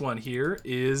last one here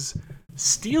is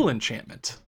Steel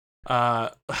Enchantment.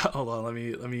 Hold on, let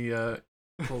me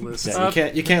pull this up.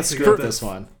 You can't screw up this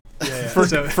one.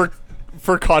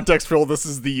 For context, Phil, this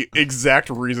is the exact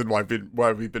reason why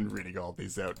we've been reading all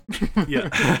these out. Yeah.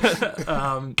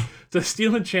 The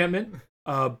Steel Enchantment,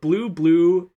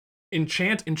 blue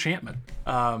enchantment.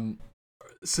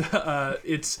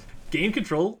 It's gain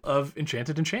control of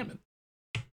enchanted enchantment.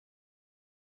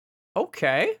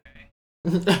 Okay.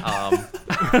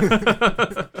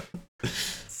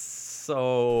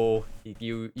 So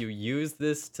you use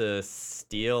this to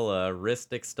steal a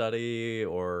Rhystic Study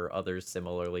or other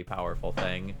similarly powerful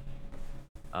thing.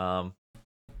 I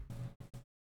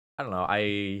don't know.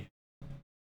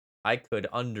 I could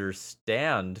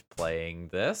understand playing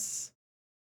this.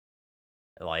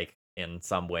 Like, in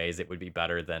some ways, it would be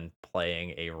better than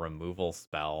playing a removal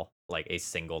spell, like a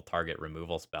single target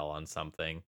removal spell on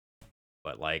something.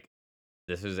 But like,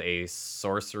 this is a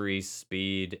sorcery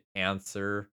speed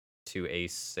answer to a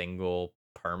single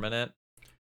permanent,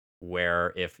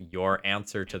 where if your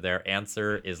answer to their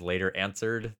answer is later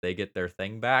answered, they get their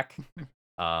thing back.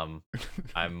 I'm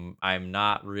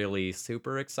not really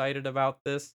super excited about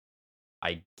this.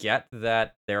 I get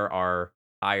that there are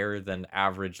higher than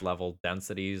average level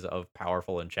densities of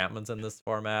powerful enchantments in this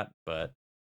format, but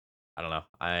I don't know.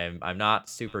 I'm not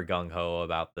super gung-ho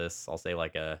about this. I'll say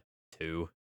like a 2.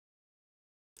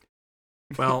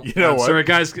 Well, sorry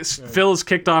guys, Phil's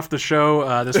kicked off the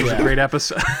show. This was a great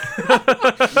episode.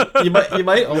 you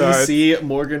might only see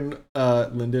Morgan,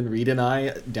 Lyndon, Reed, and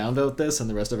I downvote this, and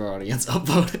the rest of our audience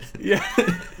upvote it. Yeah.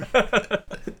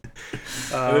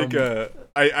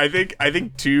 I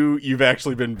think too, you've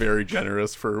actually been very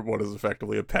generous for what is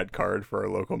effectively a pet card for our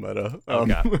local meta. I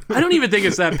don't even think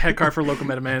it's that pet card for local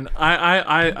meta, man.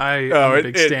 I'm a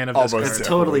big stan of this card. It's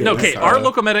totally our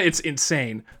local meta, it's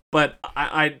insane. But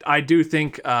I do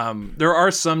think there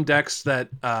are some decks that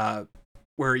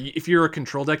where if you're a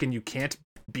control deck and you can't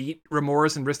beat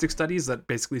Remoras and Rhystic Studies, that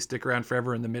basically stick around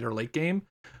forever in the mid or late game.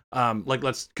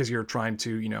 Because you're trying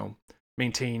to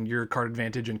maintain your card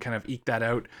advantage and kind of eke that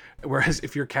out. Whereas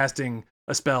if you're casting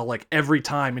a spell like every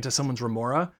time into someone's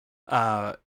Remora,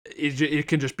 it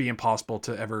can just be impossible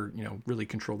to ever really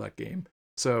control that game.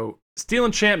 So Steel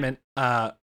Enchantment.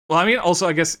 Also,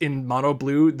 I guess in mono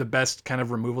blue, the best kind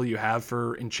of removal you have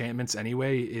for enchantments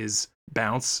anyway is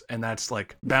bounce, and that's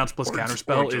like bounce plus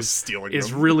counterspell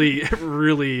is really,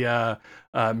 really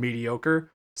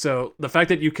mediocre. So the fact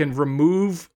that you can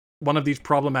remove one of these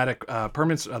problematic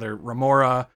permanents, either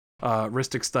Remora,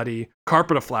 Rhystic Study,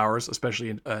 Carpet of Flowers, especially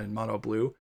in mono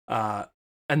blue, and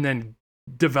then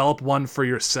develop one for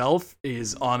yourself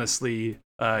is honestly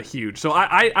huge. So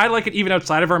I like it even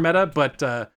outside of our meta,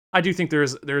 but I do think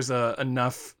there's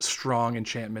enough strong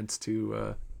enchantments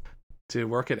to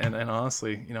work it, and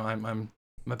honestly, I'm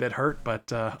a bit hurt,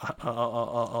 but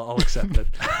I'll accept it.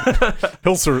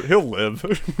 He'll live.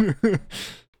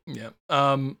 Yeah.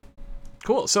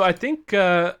 Cool. So I think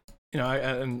I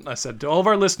said to all of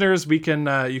our listeners, we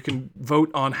can you can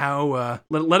vote on how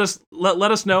let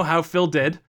us know how Phil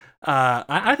did.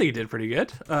 I think he did pretty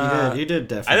good. He did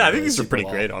definitely. I think these are pretty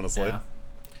great, honestly. Yeah.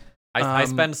 I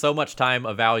spend so much time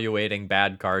evaluating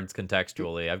bad cards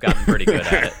contextually. I've gotten pretty good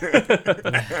at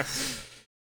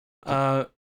it.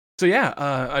 So yeah,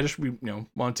 I just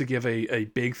wanted to give a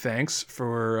big thanks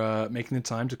for making the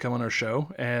time to come on our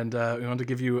show, and we wanted to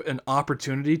give you an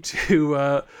opportunity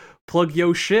to plug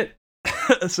yo shit.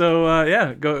 So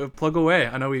yeah, go plug away.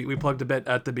 I know we plugged a bit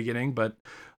at the beginning, but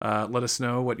let us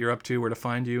know what you're up to, where to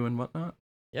find you, and whatnot.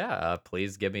 Yeah,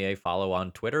 please give me a follow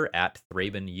on Twitter at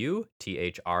ThrabenU,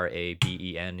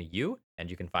 THRABENU,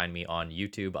 and you can find me on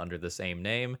YouTube under the same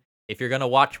name. If you're going to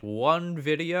watch one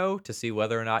video to see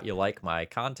whether or not you like my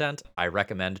content, I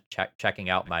recommend checking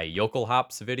out my Yokel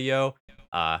Hops video.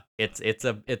 It's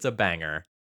a banger,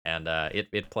 and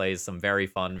it plays some very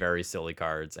fun, very silly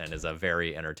cards, and is a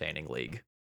very entertaining league.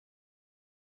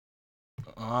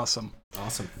 Awesome.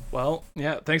 Well,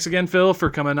 yeah, thanks again, Phil, for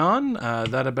coming on.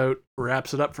 That about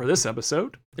wraps it up for this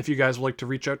episode. If you guys would like to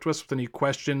reach out to us with any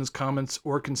questions, comments,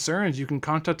 or concerns, you can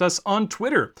contact us on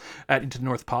Twitter at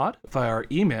IntoNorthPod, via our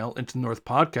email,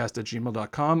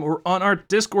 intonorthpodcast@gmail.com, or on our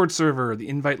Discord server, the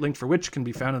invite link for which can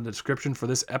be found in the description for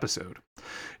this episode.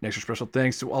 An extra special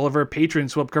thanks to all of our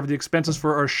patrons who help cover the expenses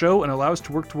for our show and allow us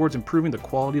to work towards improving the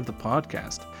quality of the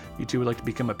podcast. If you too would like to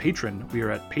become a patron, we are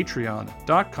at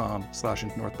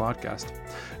patreon.com/IntoNorthPodcast.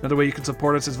 Another way you can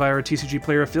support us is via our TCG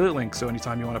Player affiliate link, so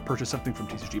anytime you want to purchase something from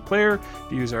TCG Player,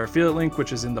 you use our affiliate link,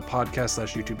 which is in the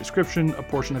podcast/YouTube description. A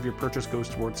portion of your purchase goes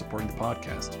towards supporting the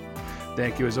podcast.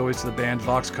 Thank you, as always, to the band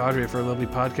Vox Cadre for our lovely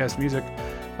podcast music,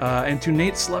 and to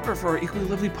Nate Slupper for our equally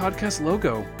lovely podcast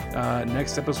logo.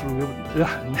 Next episode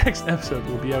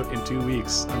will be out in 2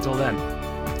 weeks. Until then,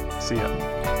 see ya.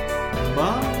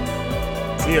 bye.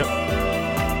 See ya.